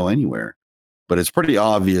 he could go anywhere. But it's pretty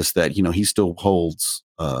obvious that he still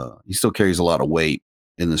carries a lot of weight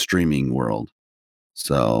in the streaming world.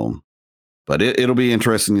 So, but it'll be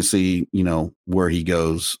interesting to see where he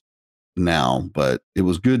goes now. But it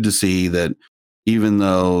was good to see that even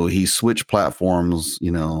though he switched platforms,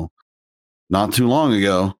 not too long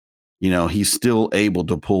ago, he's still able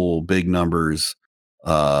to pull big numbers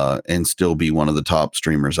and still be one of the top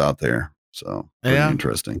streamers out there. So pretty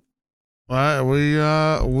interesting. I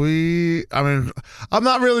mean, I'm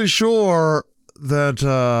not really sure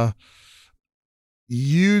that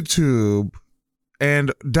YouTube,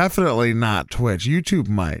 and definitely not Twitch. YouTube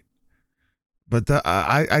might, but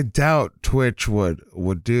I doubt Twitch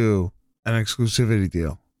would do an exclusivity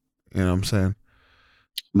deal. You know what I'm saying?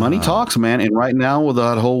 Money talks, man. And right now with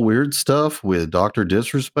that whole weird stuff with Dr.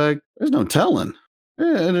 Disrespect, there's no telling.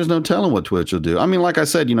 There's no telling what Twitch will do. I mean, like I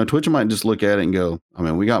said, Twitch might just look at it and go, I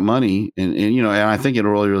mean, we got money. And I think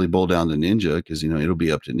it'll really boil down to Ninja, because, it'll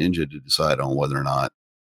be up to Ninja to decide on whether or not,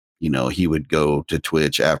 he would go to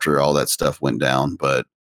Twitch after all that stuff went down. But,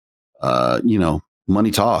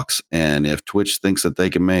 money talks. And if Twitch thinks that they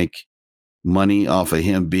can make money off of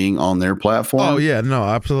him being on their platform. Oh, yeah, no,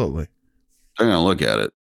 absolutely. They're going to look at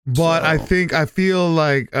it. But so. I feel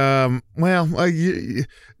like,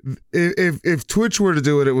 if Twitch were to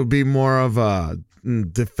do it, it would be more of a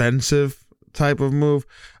defensive type of move.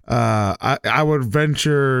 I would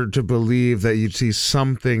venture to believe that you'd see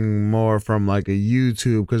something more from like a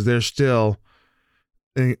YouTube, because they're still,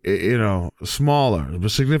 smaller, but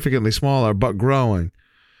significantly smaller, but growing.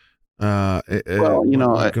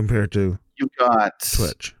 Compared to you've got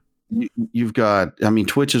Twitch. You've got, I mean,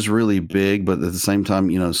 Twitch is really big, but at the same time,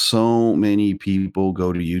 so many people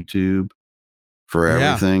go to YouTube for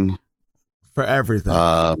everything. For everything.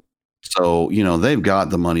 So, they've got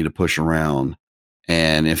the money to push around.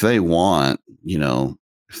 And if they want, to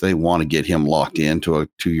get him locked into a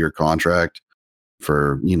 2-year contract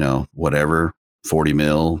for, whatever, 40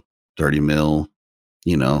 mil, 30 mil,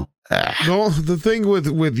 The thing with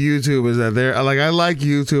YouTube is that they're like, I like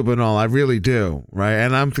YouTube and all, I really do, right?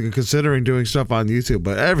 And I'm considering doing stuff on YouTube,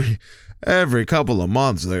 but every couple of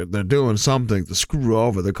months they're doing something to screw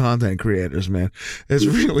over the content creators, man. It's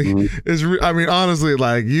really, I mean, honestly,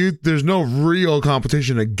 like there's no real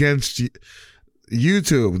competition against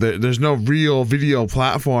YouTube. There's no real video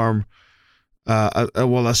platform.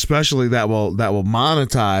 Well, especially that will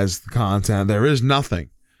monetize the content. There is nothing.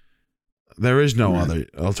 There is no other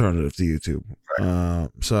alternative to YouTube. Right.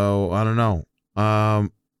 So I don't know. I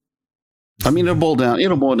mean, it'll boil down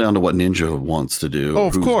to what Ninja wants to do. Oh,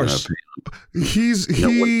 of course. He is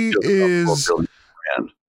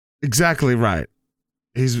exactly right.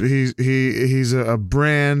 He's a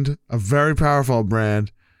brand, a very powerful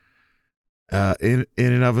brand, in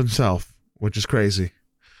and of himself, which is crazy.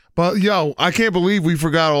 But I can't believe we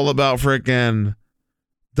forgot all about freaking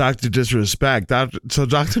Dr. Disrespect. So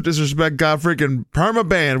Dr. Disrespect got freaking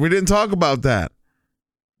permabanned. We didn't talk about that.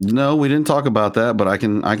 No, we didn't talk about that, but I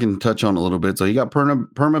can touch on it a little bit. So he got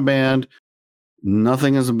permabanned.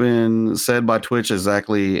 Nothing has been said by Twitch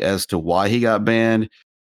exactly as to why he got banned.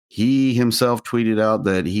 He himself tweeted out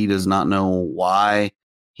that he does not know why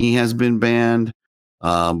he has been banned.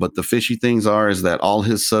 But the fishy things is that all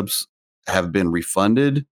his subs have been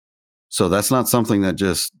refunded. So that's not something that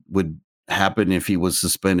just would happen if he was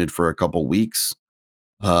suspended for a couple weeks.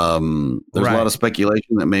 There's a lot of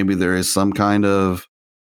speculation that maybe there is some kind of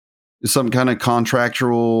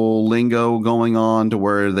contractual lingo going on to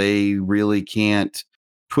where they really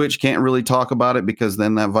Twitch can't really talk about it, because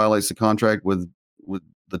then that violates the contract with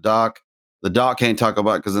the doc. The doc can't talk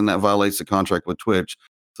about it because then that violates the contract with Twitch.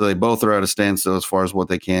 So they both are at a standstill as far as what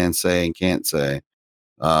they can say and can't say.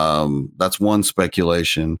 That's one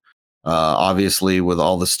speculation. Obviously, with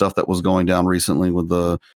all the stuff that was going down recently with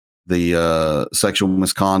the sexual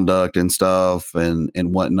misconduct and stuff and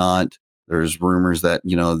whatnot, there's rumors that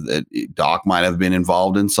that Doc might have been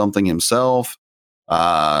involved in something himself.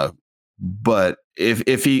 But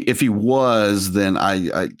if he was, then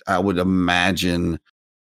I would imagine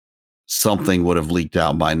something would have leaked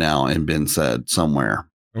out by now and been said somewhere.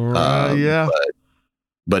 Yeah.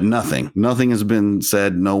 But nothing has been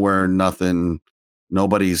said nowhere. Nothing.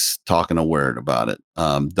 nobody's talking a word about it.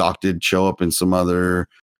 Doc did show up in some other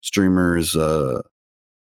streamers'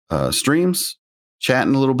 streams,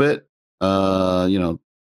 chatting a little bit,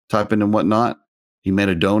 typing and whatnot. He made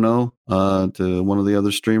a dono to one of the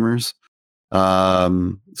other streamers.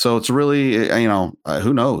 So it's really,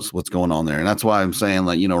 who knows what's going on there. And that's why I'm saying,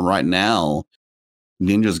 like, right now,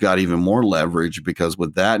 Ninja's got even more leverage, because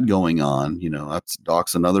with that going on, that's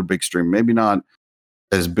Doc's another big stream, maybe not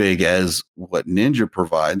as big as what Ninja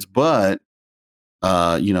provides, but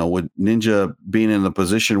with Ninja being in the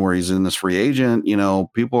position where he's in this free agent,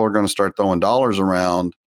 people are going to start throwing dollars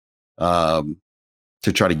around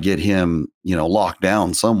to try to get him, locked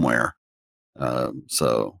down somewhere.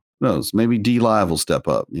 So who knows? Maybe D Live will step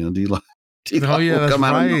up. D Live. Oh yeah, that's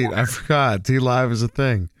right. I forgot. D Live is a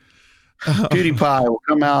thing. PewDiePie will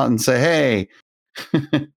come out and say, "Hey."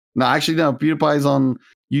 No, actually, no. PewDiePie's on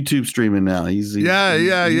YouTube streaming now. He's He got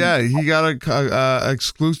a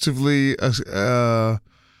exclusively an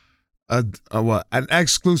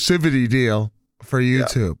exclusivity deal for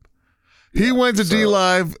YouTube. Yeah. He went to D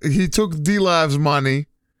Live. He took D Live's money,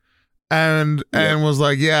 and was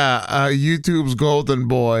like, YouTube's golden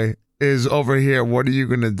boy is over here. What are you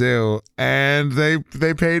gonna do? And they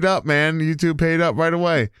paid up, man. YouTube paid up right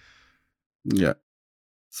away. Yeah.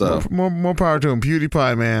 So more power to him.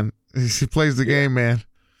 PewDiePie, man. He plays the game, man.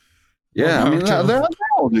 Yeah, I mean, they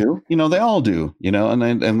all do. They all do.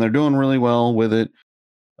 And they're doing really well with it.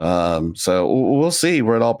 So we'll see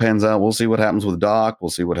where it all pans out. We'll see what happens with Doc. We'll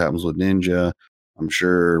see what happens with Ninja. I'm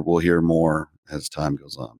sure we'll hear more as time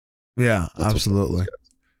goes on. Yeah, absolutely.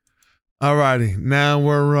 All righty. Now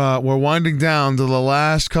we're winding down to the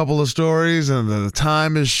last couple of stories, and the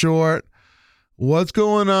time is short. What's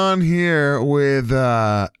going on here with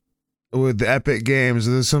the Epic Games?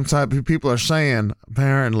 There's some type of people are saying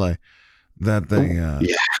apparently that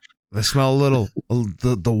they smell a little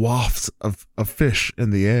the waft of fish in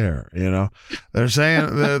the air. They're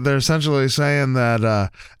saying they're essentially saying that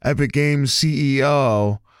Epic Games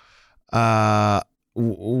CEO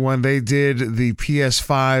when they did the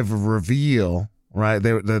PS5 reveal, right?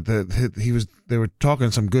 They were talking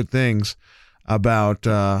some good things about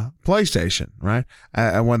PlayStation, right?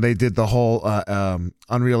 And when they did the whole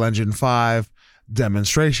Unreal Engine 5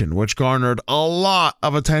 demonstration, which garnered a lot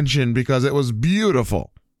of attention because it was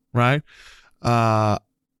beautiful, right? But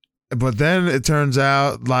then it turns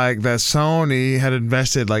out like that Sony had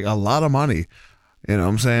invested like a lot of money,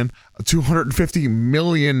 $250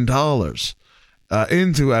 million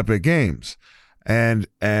into Epic Games. And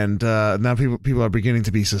now people are beginning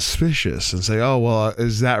to be suspicious and say, oh, well,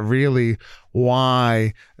 is that really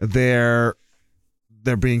why they're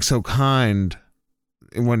being so kind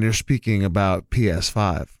when you're speaking about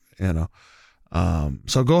PS5?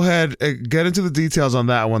 So go ahead, get into the details on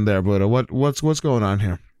that one there, Buddha. What's going on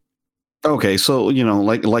here? Okay, so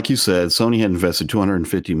like you said, Sony had invested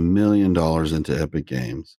 $250 million into Epic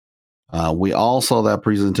Games. We all saw that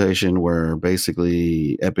presentation where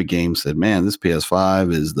basically Epic Games said, man, this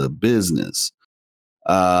PS5 is the business.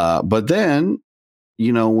 But then,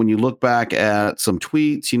 when you look back at some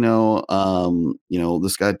tweets,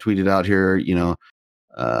 this guy tweeted out here,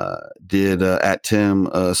 did at Tim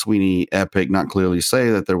Sweeney Epic not clearly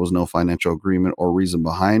say that there was no financial agreement or reason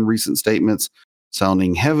behind recent statements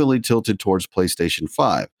sounding heavily tilted towards PlayStation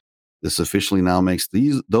 5. This officially now makes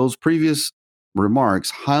those previous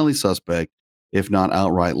remarks highly suspect, if not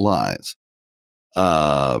outright lies.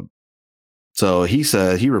 So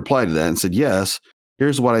he replied to that and said, yes,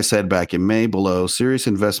 here's what I said back in May below. Serious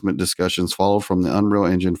investment discussions followed from the Unreal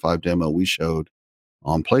Engine 5 demo we showed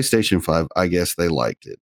on PlayStation 5. I guess they liked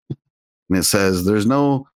it. And it says there's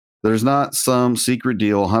not some secret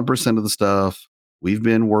deal. 100% of the stuff we've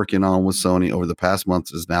been working on with Sony over the past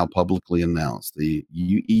months is now publicly announced. The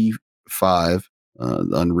UE5, the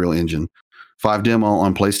Unreal Engine 5 demo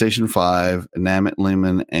on PlayStation 5, Namit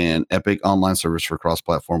Lemon, and Epic Online Service for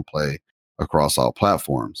cross-platform play across all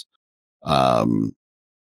platforms.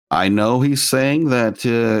 I know he's saying that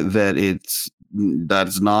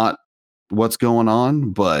that's not what's going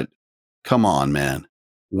on, but come on, man.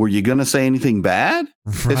 Were you going to say anything bad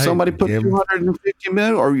if somebody put 250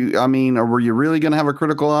 million? Or were you really going to have a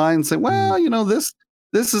critical eye and say, well, this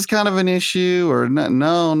is kind of an issue, or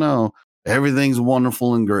no, everything's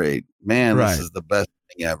wonderful and great, man. Right. This is the best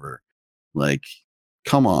thing ever. Like,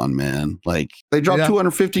 come on, man. Like, they dropped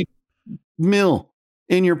 250 mil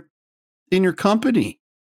in your company.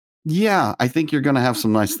 Yeah, I think you're going to have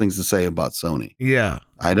some nice things to say about Sony. Yeah,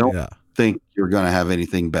 I don't think you're going to have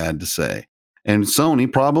anything bad to say. And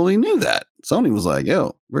Sony probably knew that. Sony was like,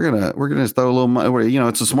 "Yo, we're gonna throw a little money.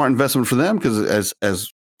 It's a smart investment for them because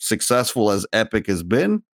as successful as Epic has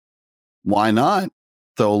been, why not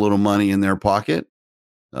throw a little money in their pocket?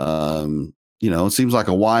 It seems like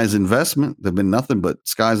a wise investment. They've been nothing but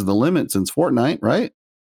sky's the limit since Fortnite, right?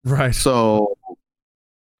 Right. So,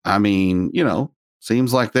 I mean,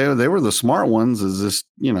 seems like they were the smart ones. Is this,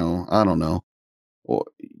 I don't know. Well,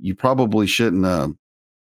 you probably shouldn't,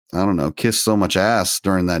 kiss so much ass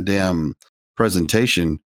during that damn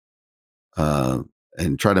presentation,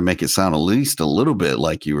 and try to make it sound at least a little bit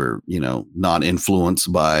like you were, not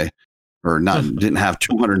influenced by, or not didn't have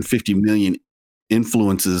 250 million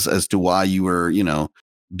influences as to why you were,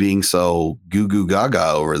 being so goo goo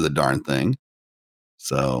gaga over the darn thing.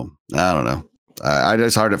 So I don't know. I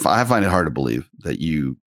find it hard to believe that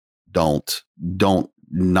you don't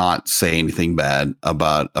not say anything bad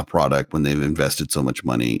about a product when they've invested so much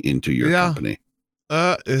money into your company.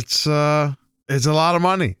 It's a lot of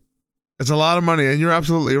money. It's a lot of money, and you're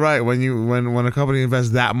absolutely right. When a company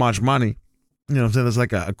invests that much money, I'm saying it's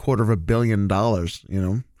like a $250 million.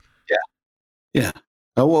 Yeah.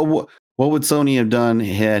 What would Sony have done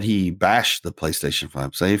had he bashed the PlayStation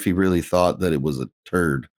 5? Say if he really thought that it was a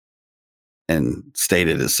turd and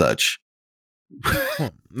stated as such.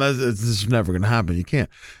 It's never going to happen. You can't.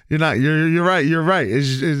 You're not. You're right. You're right.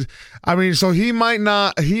 I mean, so he might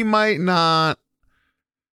not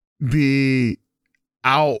be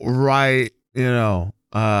outright,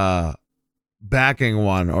 backing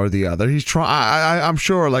one or the other. He's trying. I'm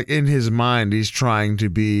sure, like in his mind, he's trying to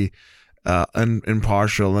be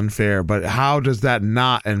impartial and fair. But how does that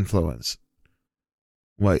not influence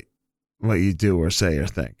what you do or say or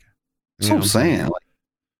think? That's what I'm saying. Like,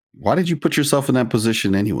 why did you put yourself in that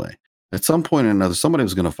position anyway? At some point or another, somebody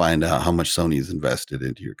was going to find out how much Sony has invested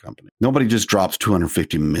into your company. Nobody just drops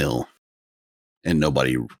 250 mil and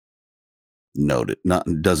nobody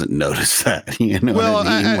doesn't notice that. You know what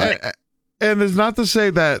I mean? And it's not to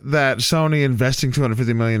say that Sony investing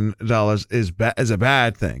 $250 million is a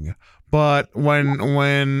bad thing, but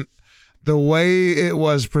when the way it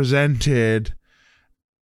was presented,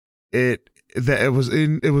 it was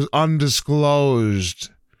undisclosed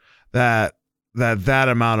that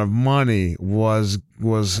amount of money was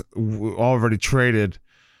already traded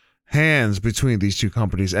hands between these two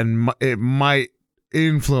companies, and it might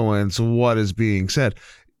influence what is being said.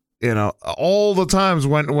 All the times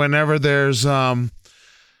whenever there's any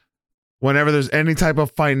type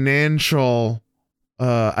of financial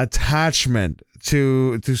attachment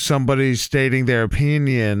to somebody stating their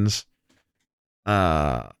opinions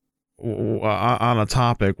on a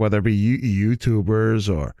topic, whether it be YouTubers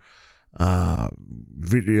or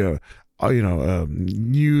video,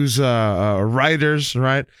 news writers,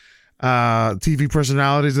 right? TV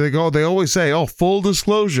personalities, they always say, oh, full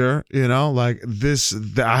disclosure, like this,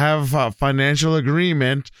 I have a financial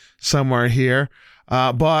agreement somewhere here,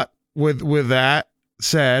 but with that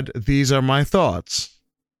said, these are my thoughts,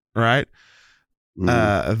 right?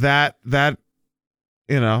 That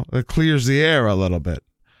it clears the air a little bit.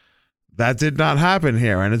 That did not happen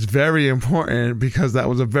here, and it's very important because that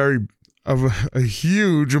was a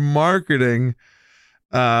huge marketing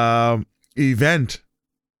event.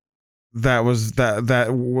 That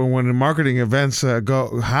when the marketing events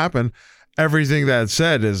happen, everything that's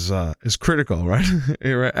said is critical, right?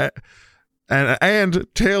 and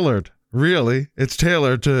tailored. Really, it's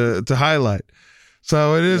tailored to highlight.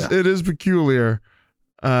 So it is peculiar.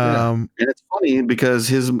 And it's funny because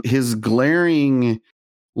his glaring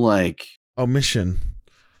omission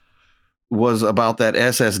was about that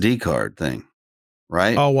SSD card thing,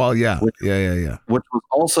 right? Oh well, yeah, which was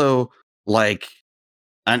also like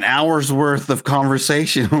an hour's worth of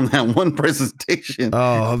conversation on that one presentation.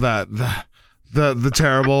 Oh, the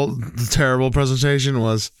terrible presentation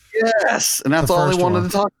was. Yes, and that's all they wanted to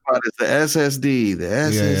talk about is the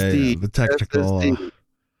SSD, the technical. SSD.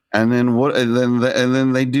 And then what? And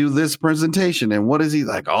then they do this presentation, and what is he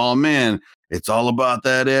like? Oh man, it's all about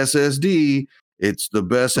that SSD. It's the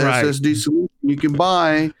best SSD solution you can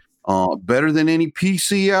buy, better than any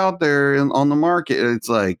PC out there on the market. It's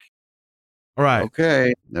like. Right.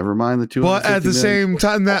 Okay. Never mind the two. But at the same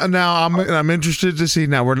time, now I'm interested to see.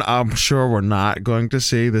 Now I'm sure we're not going to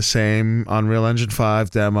see the same Unreal Engine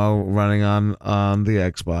 5 demo running on the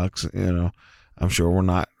Xbox. I'm sure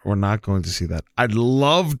we're not going to see that. I'd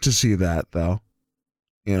love to see that though.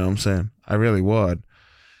 You know what I'm saying? I really would.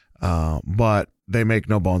 But they make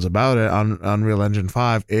no bones about it. Unreal Engine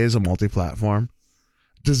 5 is a multi-platform,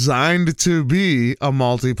 designed to be a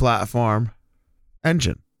multi-platform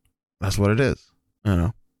engine. That's what it is,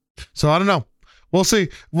 So I don't know. We'll see.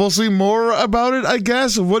 We'll see more about it, I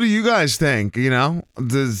guess. What do you guys think?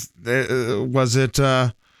 Was it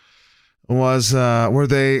was were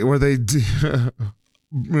they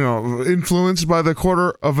influenced by the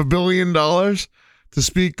 $250 million to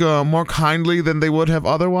speak more kindly than they would have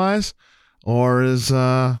otherwise, or is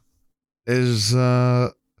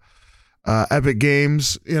Epic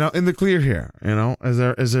Games in the clear here?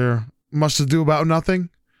 Is there much to do about nothing?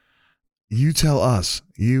 You tell us.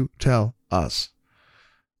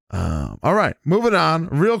 All right, moving on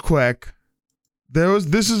real quick.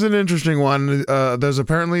 This is an interesting one. There's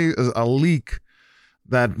apparently a leak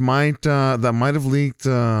that might have leaked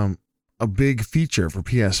a big feature for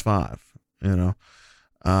PS5. And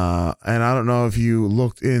I don't know if you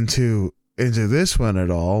looked into this one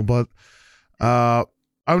at all, but I'll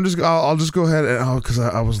just go ahead and because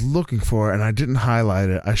I was looking for it and I didn't highlight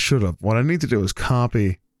it. I should have. What I need to do is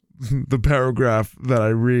copy the paragraph that I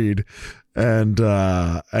read and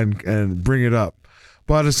bring it up.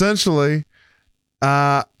 But essentially,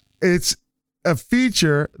 it's a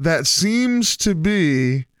feature that seems to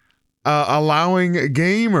be allowing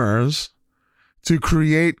gamers to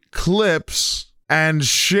create clips and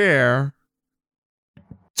share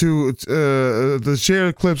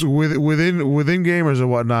share clips within gamers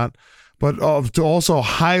and whatnot, but to also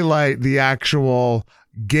highlight the actual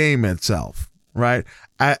game itself, right?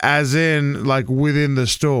 As in, like, within the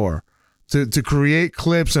store, to create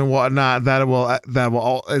clips and whatnot that will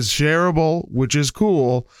is shareable, which is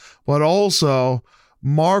cool, but also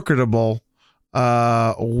marketable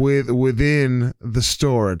within the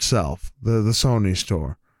store itself, the Sony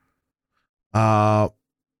store.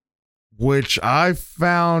 Which I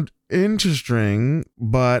found interesting,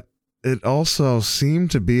 but it also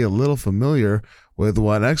seemed to be a little familiar with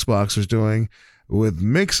what Xbox was doing with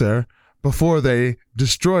Mixer before they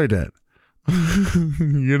destroyed it.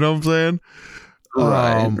 You know what I'm saying?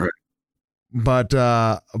 Right. But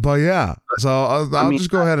yeah. So I'll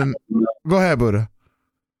just go ahead and go ahead, Buddha.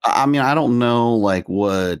 I mean, I don't know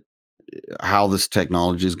how this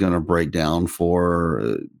technology is going to break down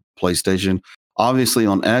for PlayStation. Obviously,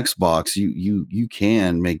 on Xbox, you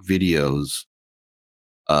can make videos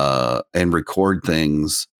and record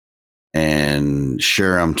things and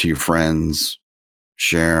share them to your friends,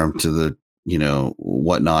 share them to the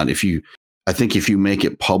whatnot. I think if you make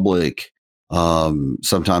it public,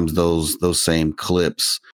 sometimes those same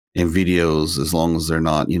clips and videos, as long as they're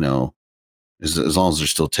not as long as they're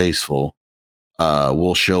still tasteful,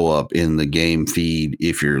 will show up in the game feed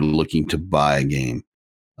if you're looking to buy a game.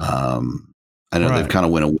 I know they've kind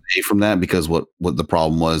of went away from that because what the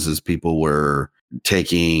problem was is people were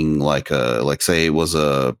taking say it was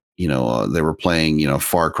they were playing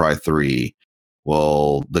Far Cry 3.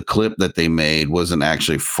 Well, the clip that they made wasn't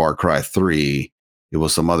actually Far Cry 3. It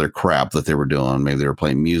was some other crap that they were doing. Maybe they were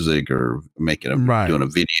playing music or doing a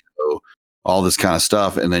video, all this kind of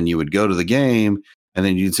stuff. And then you would go to the game and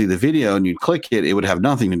then you'd see the video and you'd click it. It would have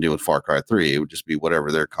nothing to do with Far Cry 3. It would just be whatever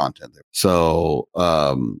their content there. So,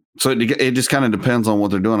 it just kind of depends on what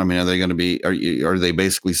they're doing. I mean, are they going to be, are they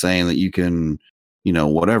basically saying that you can,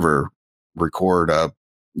 record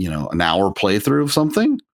an hour playthrough of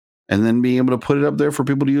something and then be able to put it up there for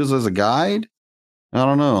people to use as a guide? I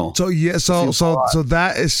don't know. So yeah, so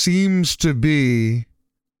that seems to be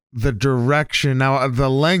the direction. Now the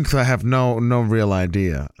length I have no real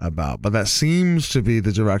idea about, but that seems to be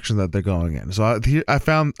the direction that they're going in. So I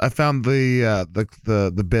found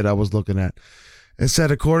the bit I was looking at. It said,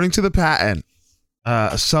 according to the patent,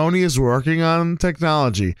 Sony is working on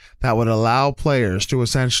technology that would allow players to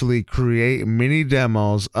essentially create mini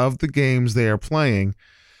demos of the games they are playing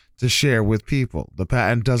to share with people. The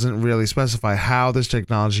patent doesn't really specify how this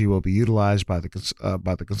technology will be utilized by the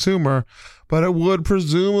consumer, but it would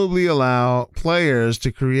presumably allow players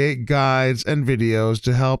to create guides and videos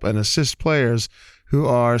to help and assist players who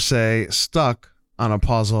are, say, stuck on a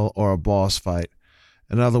puzzle or a boss fight.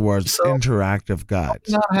 In other words, interactive guides.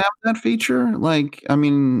 Do not have that feature?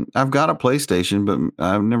 I've got a PlayStation, but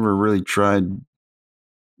I've never really tried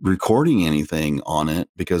recording anything on it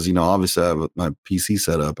because obviously I have my PC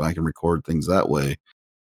set up. I can record things that way.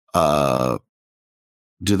 Do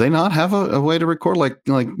they not have a way to record how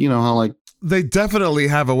they definitely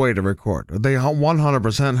have a way to record. They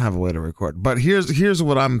 100% have a way to record. But here's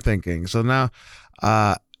what I'm thinking. So now,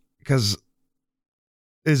 because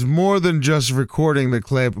it's more than just recording the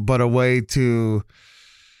clip, but a way to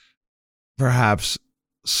perhaps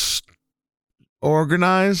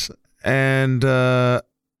organize and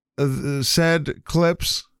said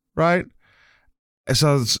clips, right?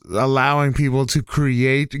 So it's allowing people to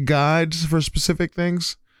create guides for specific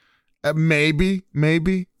things. Maybe,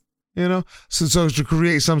 so to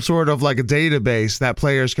create some sort of like a database that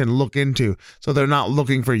players can look into. So they're not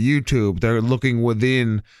looking for YouTube. They're looking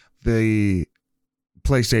within the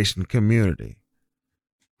PlayStation community.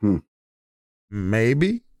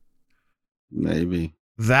 Maybe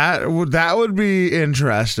that would be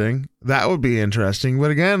interesting. That would be interesting.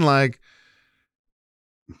 But again, like,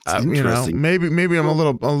 you know, maybe I'm a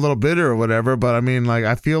little bitter or whatever. But I mean, like,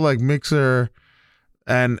 I feel like Mixer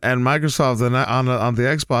and Microsoft on the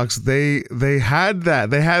Xbox, they had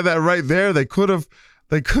that right there. They could have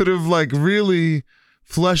like really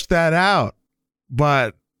fleshed that out,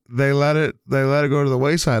 but they let it go to the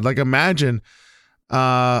wayside. Like, imagine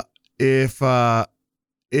if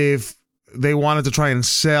they wanted to try and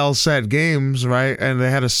sell said games, right? And they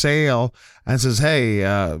had a sale and says, hey,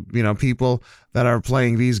 you know, people that are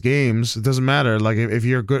playing these games, it doesn't matter. Like, if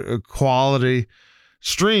you're good quality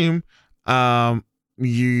stream, you'll be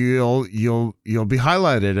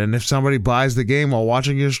highlighted. And if somebody buys the game while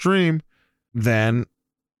watching your stream, then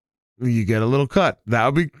you get a little cut. That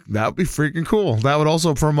would be freaking cool. That would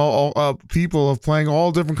also promote all, people of playing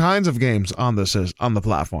all different kinds of games on the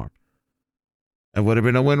platform. It would have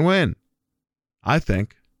been a win-win, I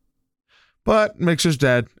think. But Mixer's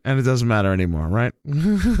dead, and it doesn't matter anymore, right?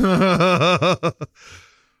 I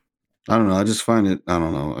don't know. I just find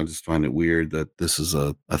it weird that this is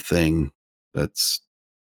a thing that's,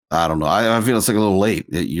 I don't know. I feel it's like a little late.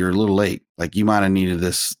 You're a little late. Like, you might have needed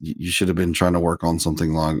this. You should have been trying to work on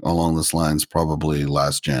something along this lines probably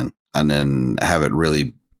last gen, and then have it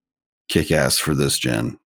really kick ass for this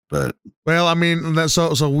gen. But, well, I mean,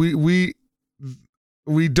 so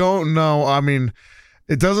we don't know. I mean,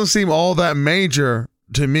 it doesn't seem all that major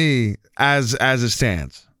to me as it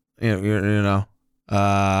stands. You know,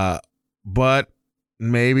 but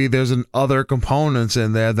maybe there's other components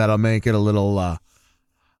in there that'll make it a little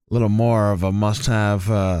more of a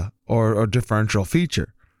must-have or differential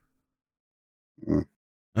feature. You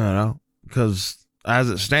know, because as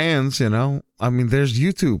it stands, you know, I mean, there's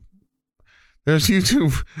YouTube. There's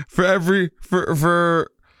YouTube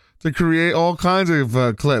for to create all kinds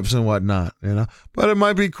of clips and whatnot, you know. But it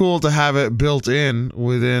might be cool to have it built in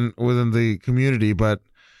within the community. But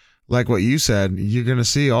like what you said, you're gonna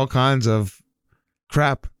see all kinds of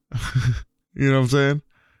crap. You know what I'm saying?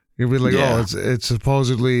 You'll be like, oh, it's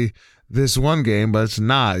supposedly this one game, but it's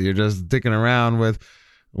not. You're just dicking around with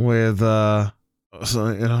so,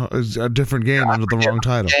 you know, a different game under the wrong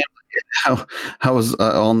title. I was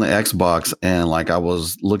on the Xbox, and like, I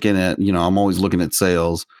was looking at, you know, I'm always looking at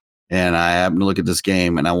sales, and I happened to look at this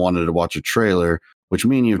game, and I wanted to watch a trailer, which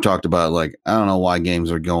me and you've talked about. Like, I don't know why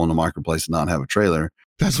games are going to Marketplace and not have a trailer.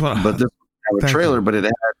 That's what. But this have a trailer, but it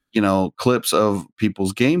had, you know, clips of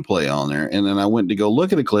people's gameplay on there, and then I went to go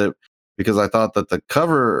look at a clip because I thought that the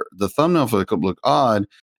thumbnail for the clip looked odd,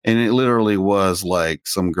 and it literally was like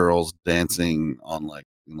some girls dancing on like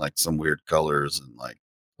some weird colors, and like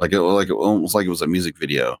it almost like it was a music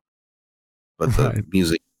video, but the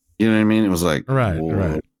music, you know what I mean? It was like, right.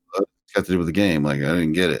 What's got to do with the game? Like, I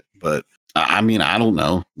didn't get it, but I mean, I don't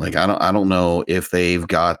know. Like, I don't know if they've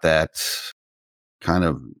got that kind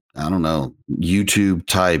of, I don't know, YouTube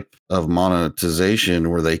type of monetization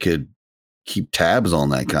where they could keep tabs on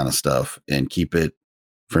that kind of stuff and keep it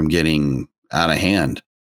from getting out of hand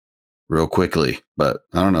real quickly. But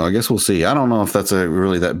I don't know. I guess we'll see. I don't know if that's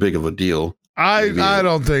really that big of a deal. I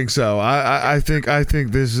don't think so. I think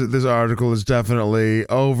this article is definitely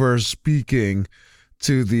over speaking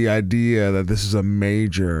to the idea that this is a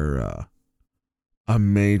major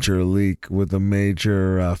leak with a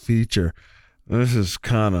major feature. This is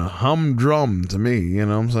kind of humdrum to me, you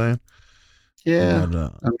know what I'm saying? Yeah.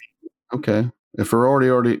 But, I mean, okay. If we're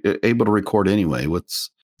already able to record anyway,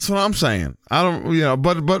 that's what I'm saying. I don't, you know,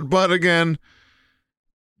 but again,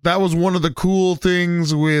 that was one of the cool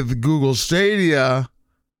things with Google Stadia,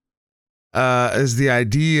 is the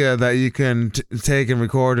idea that you can take and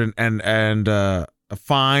record and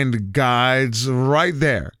find guides right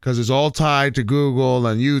there, because it's all tied to Google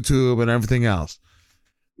and YouTube and everything else.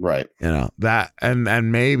 Right. You know, that,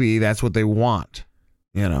 and maybe that's what they want,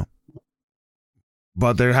 you know,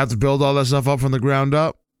 but they have to build all that stuff up from the ground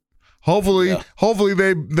up. Hopefully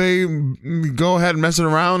they go ahead and mess it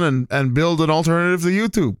around and build an alternative to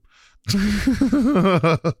YouTube.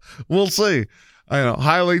 We'll see. I know,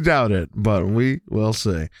 highly doubt it, but we will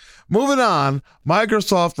see. Moving on,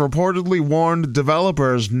 Microsoft reportedly warned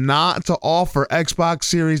developers not to offer Xbox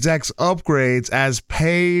Series X upgrades as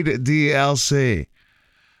paid DLC.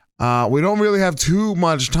 We don't really have too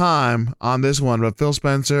much time on this one, but Phil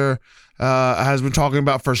Spencer has been talking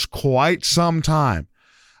about for quite some time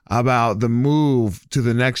about the move to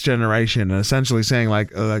the next generation, and essentially saying like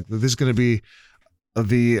this is going to be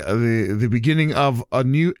the beginning of a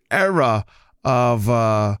new era of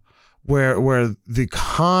where the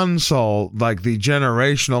console, like the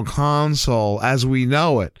generational console as we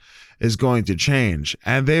know it, is going to change.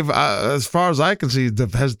 And they've, as far as I can see,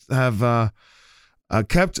 have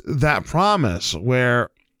kept that promise where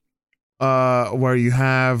you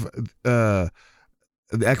have the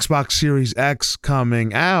Xbox Series X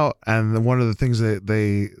coming out, and one of the things that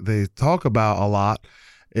they talk about a lot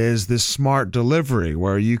is this smart delivery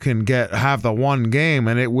where you can have the one game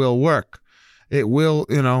and it will work. It will,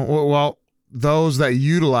 well, those that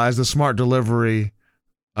utilize the smart delivery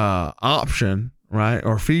option, right,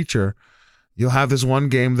 or feature, you'll have this one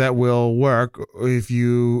game that will work if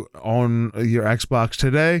you own your Xbox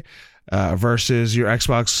today versus your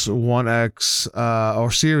Xbox One X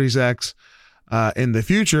or Series X in the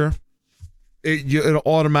future. It'll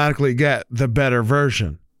automatically get the better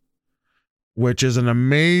version, which is an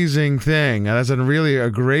amazing thing. And that's really a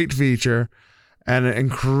great feature and an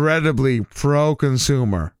incredibly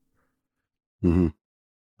pro-consumer. Mm-hmm.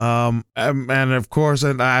 And of course,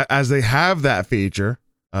 as they have that feature,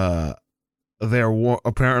 they're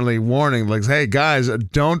apparently warning, like, hey guys,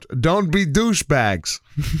 don't be douchebags.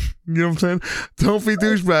 You know what I'm saying? Don't be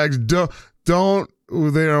douchebags. Don't.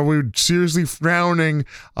 We're seriously frowning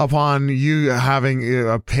upon you having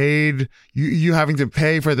you having to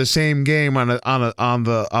pay for the same game on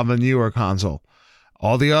the newer console.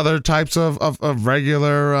 All the other types of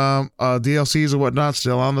regular DLCs and whatnot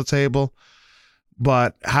still on the table,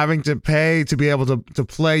 but having to pay to be able to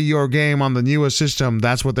play your game on the newest system,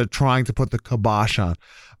 that's what they're trying to put the kibosh on.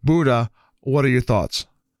 Buddha, what are your thoughts?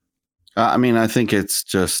 I mean, I think it's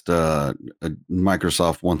just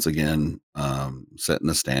Microsoft once again setting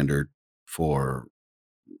the standard for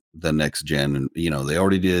the next gen, and they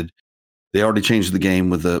already did. They already changed the game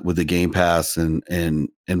with the Game Pass and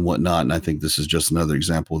whatnot, and I think this is just another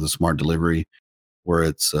example of the smart delivery, where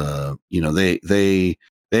it's they've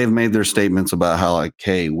made their statements about how, like,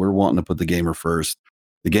 hey, we're wanting to put the gamer first.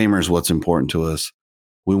 The gamer is what's important to us.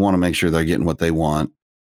 We want to make sure they're getting what they want.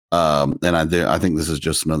 And I think this is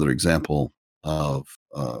just another example of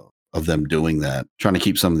them doing that, trying to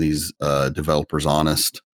keep some of these developers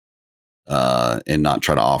honest and not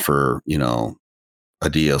try to offer, a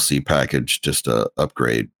DLC package just to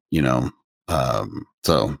upgrade,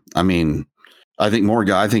 so, I mean, I think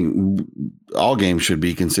all games should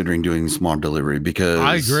be considering doing smart delivery, because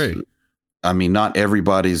I agree. I mean, not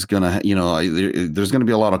everybody's gonna, there's gonna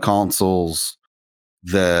be a lot of consoles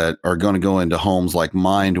that are going to go into homes like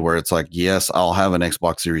mine, where it's like, yes, I'll have an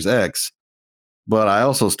Xbox Series X, but I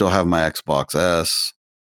also still have my Xbox S.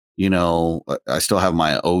 I still have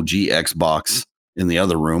my OG Xbox in the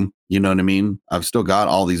other room. You know what I mean? I've still got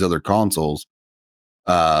all these other consoles.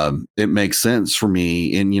 It makes sense for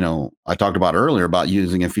me. And, I talked about earlier about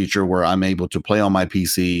using a feature where I'm able to play on my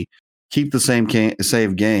PC, keep the same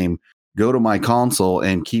save game, go to my console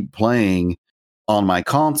and keep playing on my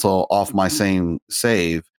console off my same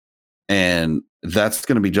save. And that's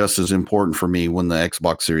going to be just as important for me when the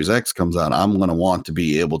Xbox Series X comes out. I'm going to want to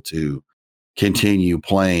be able to continue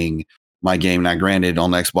playing my game. Now, granted,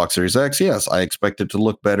 on the Xbox Series X, yes, I expect it to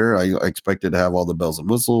look better. I expect it to have all the bells and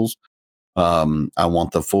whistles. I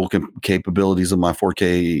want the full capabilities of my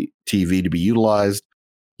 4K TV to be utilized,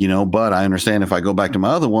 but I understand if I go back to my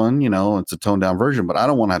other one, it's a toned down version, but I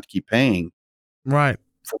don't want to have to keep paying. Right.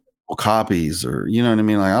 For copies, or, you know what I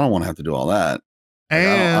mean? Like, I don't want to have to do all that.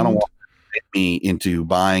 And I don't want to get me into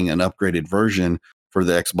buying an upgraded version for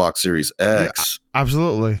the Xbox Series X. Yeah,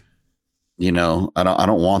 absolutely. I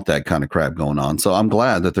don't want that kind of crap going on. So I'm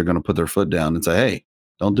glad that they're going to put their foot down and say, hey,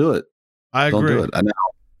 don't do it. I agree. Don't do it. I know.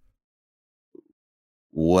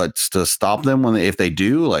 What's to stop them if they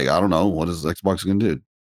do? Like, I don't know. What is Xbox going to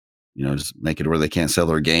do? Just make it where they can't sell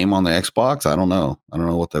their game on the Xbox? I don't know. I don't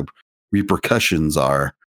know what the repercussions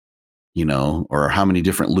are, or how many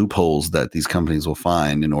different loopholes that these companies will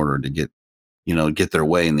find in order to get their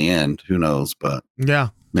way in the end. Who knows? But yeah,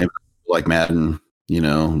 maybe like Madden,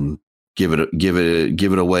 give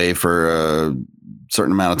it away for a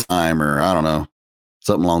certain amount of time, or I don't know,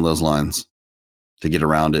 something along those lines to get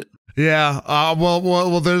around it. Yeah.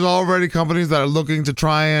 Well, there's already companies that are looking to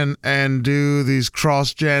try and do these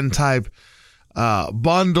cross-gen type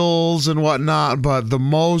bundles and whatnot, but the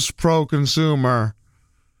most pro-consumer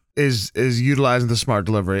is utilizing the smart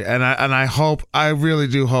delivery, and I really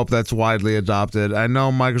do hope that's widely adopted. I know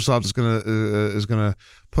Microsoft is gonna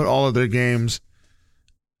put all of their games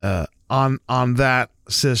on that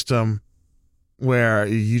system where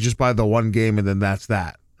you just buy the one game and then that's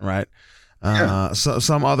that, right? So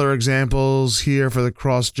some other examples here for the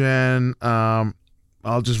cross-gen.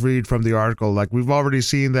 I'll just read from the article. Like, we've already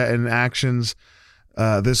seen that in actions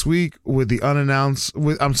this week with the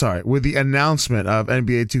announcement of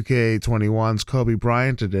NBA 2K21's Kobe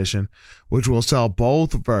Bryant edition, which will sell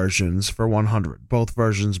both versions for $100. Both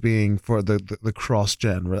versions being for the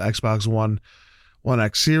cross-gen, Xbox One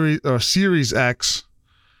X Series or Series X,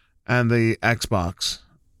 and the Xbox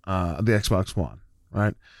One,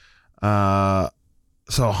 right?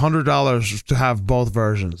 So $100 to have both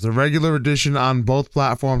versions. The regular edition on both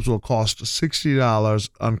platforms will cost $60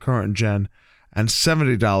 on current gen and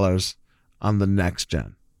 $70 on the next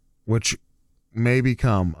gen, which may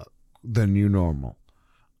become the new normal.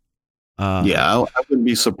 I wouldn't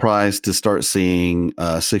be surprised to start seeing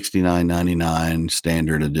 $69.99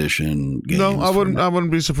 standard edition games. No, I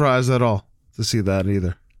wouldn't be surprised at all to see that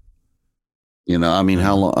either. You know, I mean,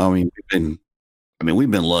 how long? I mean,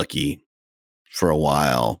 we've been lucky for a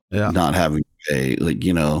while, not having to pay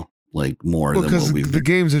more than what we've. The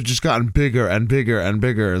games have just gotten bigger and bigger and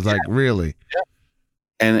bigger. It's like really. Yeah.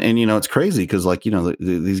 And it's crazy because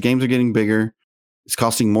these games are getting bigger. It's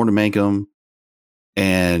costing more to make them,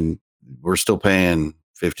 and we're still paying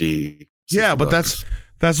 $50. Yeah, but bucks.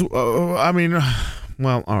 that's I mean,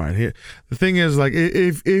 well, all right. Here, the thing is, like,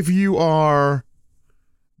 if you are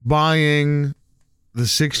buying the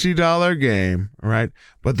 $60 game, right,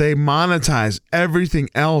 but they monetize everything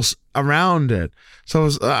else around it, so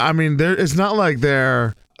it's not like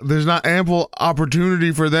there's not ample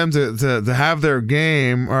opportunity for them to have their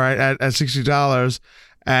game, all right, at $60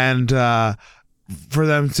 and for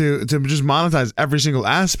them to just monetize every single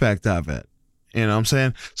aspect of it. You know what I'm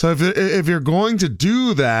saying? So if you're going to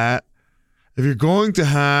do that, if you're going to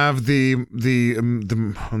have the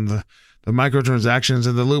microtransactions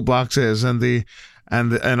and the loot boxes and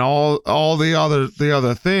all the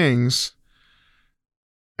other things,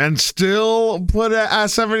 and still put it at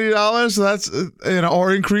 $70, so that's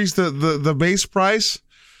or increase the base price,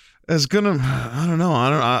 is gonna, I don't know.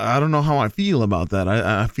 I don't know how I feel about that.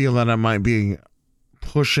 I feel that I might be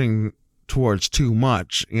pushing towards too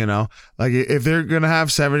much, like if they're gonna have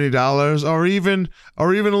 $70 or even a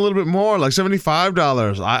little bit more, like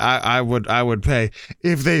 $75, I would pay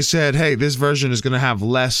if they said, hey, this version is gonna have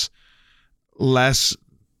less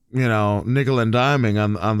nickel and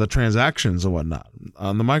diming on the transactions and whatnot,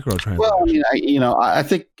 on the microtransactions. Well, I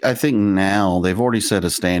think now they've already set a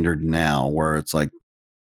standard now where it's like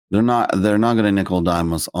they're not going to nickel and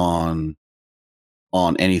dime us on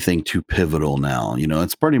anything too pivotal now.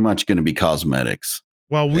 It's pretty much going to be cosmetics.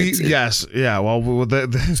 Well, there's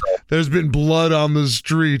been blood on the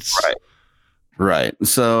streets. Right.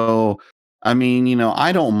 So, I mean,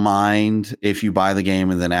 I don't mind if you buy the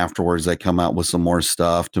game and then afterwards they come out with some more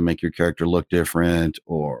stuff to make your character look different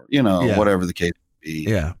or, whatever the case may be.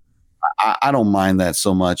 Yeah. I don't mind that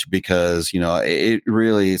so much because,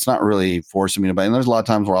 it's not really forcing me to buy. And there's a lot of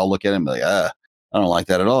times where I'll look at it and be like, I don't like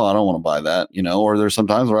that at all. I don't want to buy that, or there's some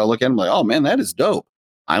times where I look at it and be like, oh man, that is dope.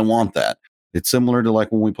 I want that. It's similar to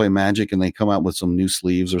like when we play Magic and they come out with some new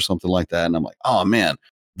sleeves or something like that. And I'm like, oh man,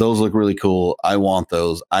 those look really cool. I want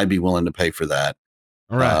those. I'd be willing to pay for that.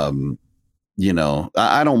 All right.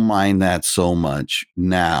 I don't mind that so much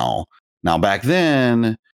now. Now, back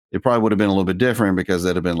then, it probably would have been a little bit different because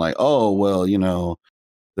they'd have been like, oh, well,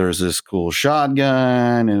 there's this cool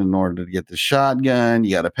shotgun, and in order to get the shotgun,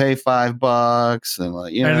 you got to pay $5, and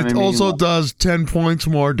and it also does 10 points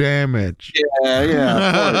more damage.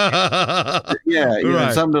 Yeah.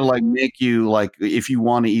 Right. Something to like make you like, if you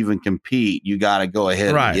want to even compete, you got to go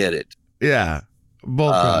ahead and get it. Yeah,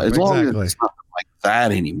 as long as it's not like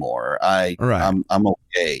that anymore, I'm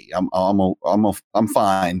okay. I'm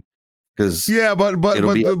fine because but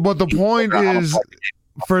the point is.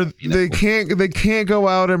 They can't go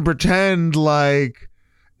out and pretend like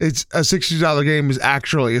it's a $60 game is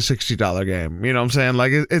actually a $60 game. You know what I'm saying?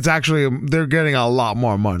 Like it's actually, they're getting a lot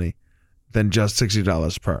more money than just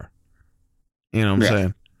 $60 per. You know what I'm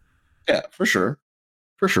saying? Yeah, for sure.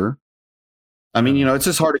 I mean, it's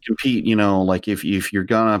just hard to compete, like if you're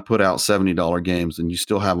going to put out $70 games and you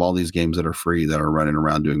still have all these games that are free that are running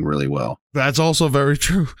around doing really well. That's also very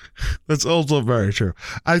true. I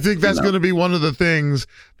think that's going to be one of the things,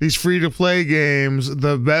 these free-to-play games,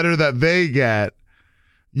 the better that they get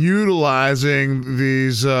utilizing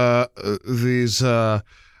these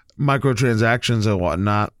microtransactions and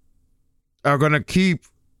whatnot, are going to keep,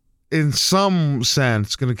 in some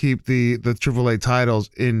sense, the AAA titles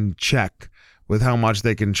in check with how much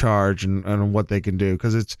they can charge and what they can do,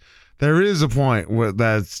 because there is a point where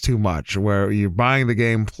that's too much, where you're buying the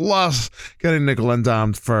game plus getting nickel and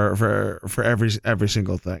dimed for every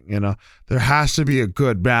single thing. There has to be a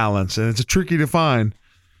good balance, and it's tricky to find,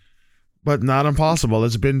 but not impossible.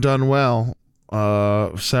 It's been done well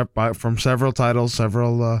from several titles,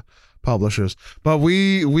 several publishers. But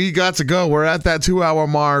we got to go. We're at that 2-hour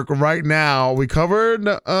mark right now. We covered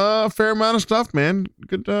a fair amount of stuff, man.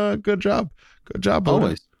 Good job. Good job.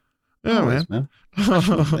 Always. Yeah, Always, man.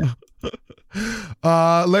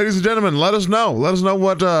 Ladies and gentlemen, let us know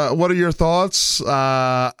what are your thoughts. We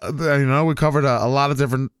covered a lot of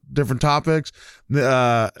different topics.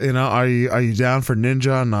 Are you down for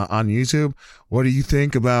Ninja on YouTube? What do you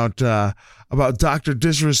think about Dr.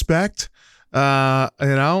 Disrespect? Why do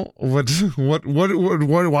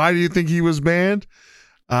you think he was banned?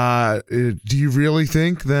 Do you really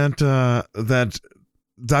think that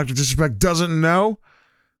Dr. Disrespect doesn't know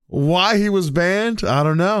why he was banned? I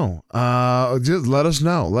don't know. Just let us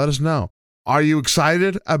know. Are you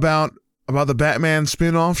excited about the Batman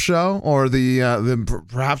spin-off show, or the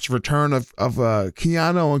perhaps return of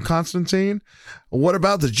Keanu and Constantine? What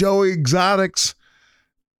about the Joey Exotics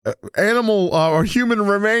animal or human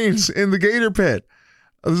remains in the Gator Pit?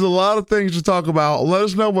 There's a lot of things to talk about. Let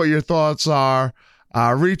us know what your thoughts are.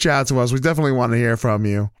 Reach out to us. We definitely want to hear from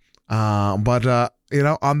you. On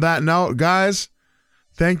that note, guys,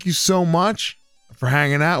 thank you so much for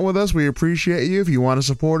hanging out with us. We appreciate you. If you want to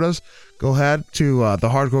support us, go ahead to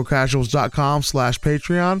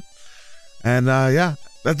thehardcorecasuals.com/Patreon. And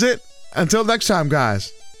that's it. Until next time,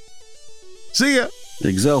 guys. See ya.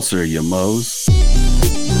 Excelsior, you moes.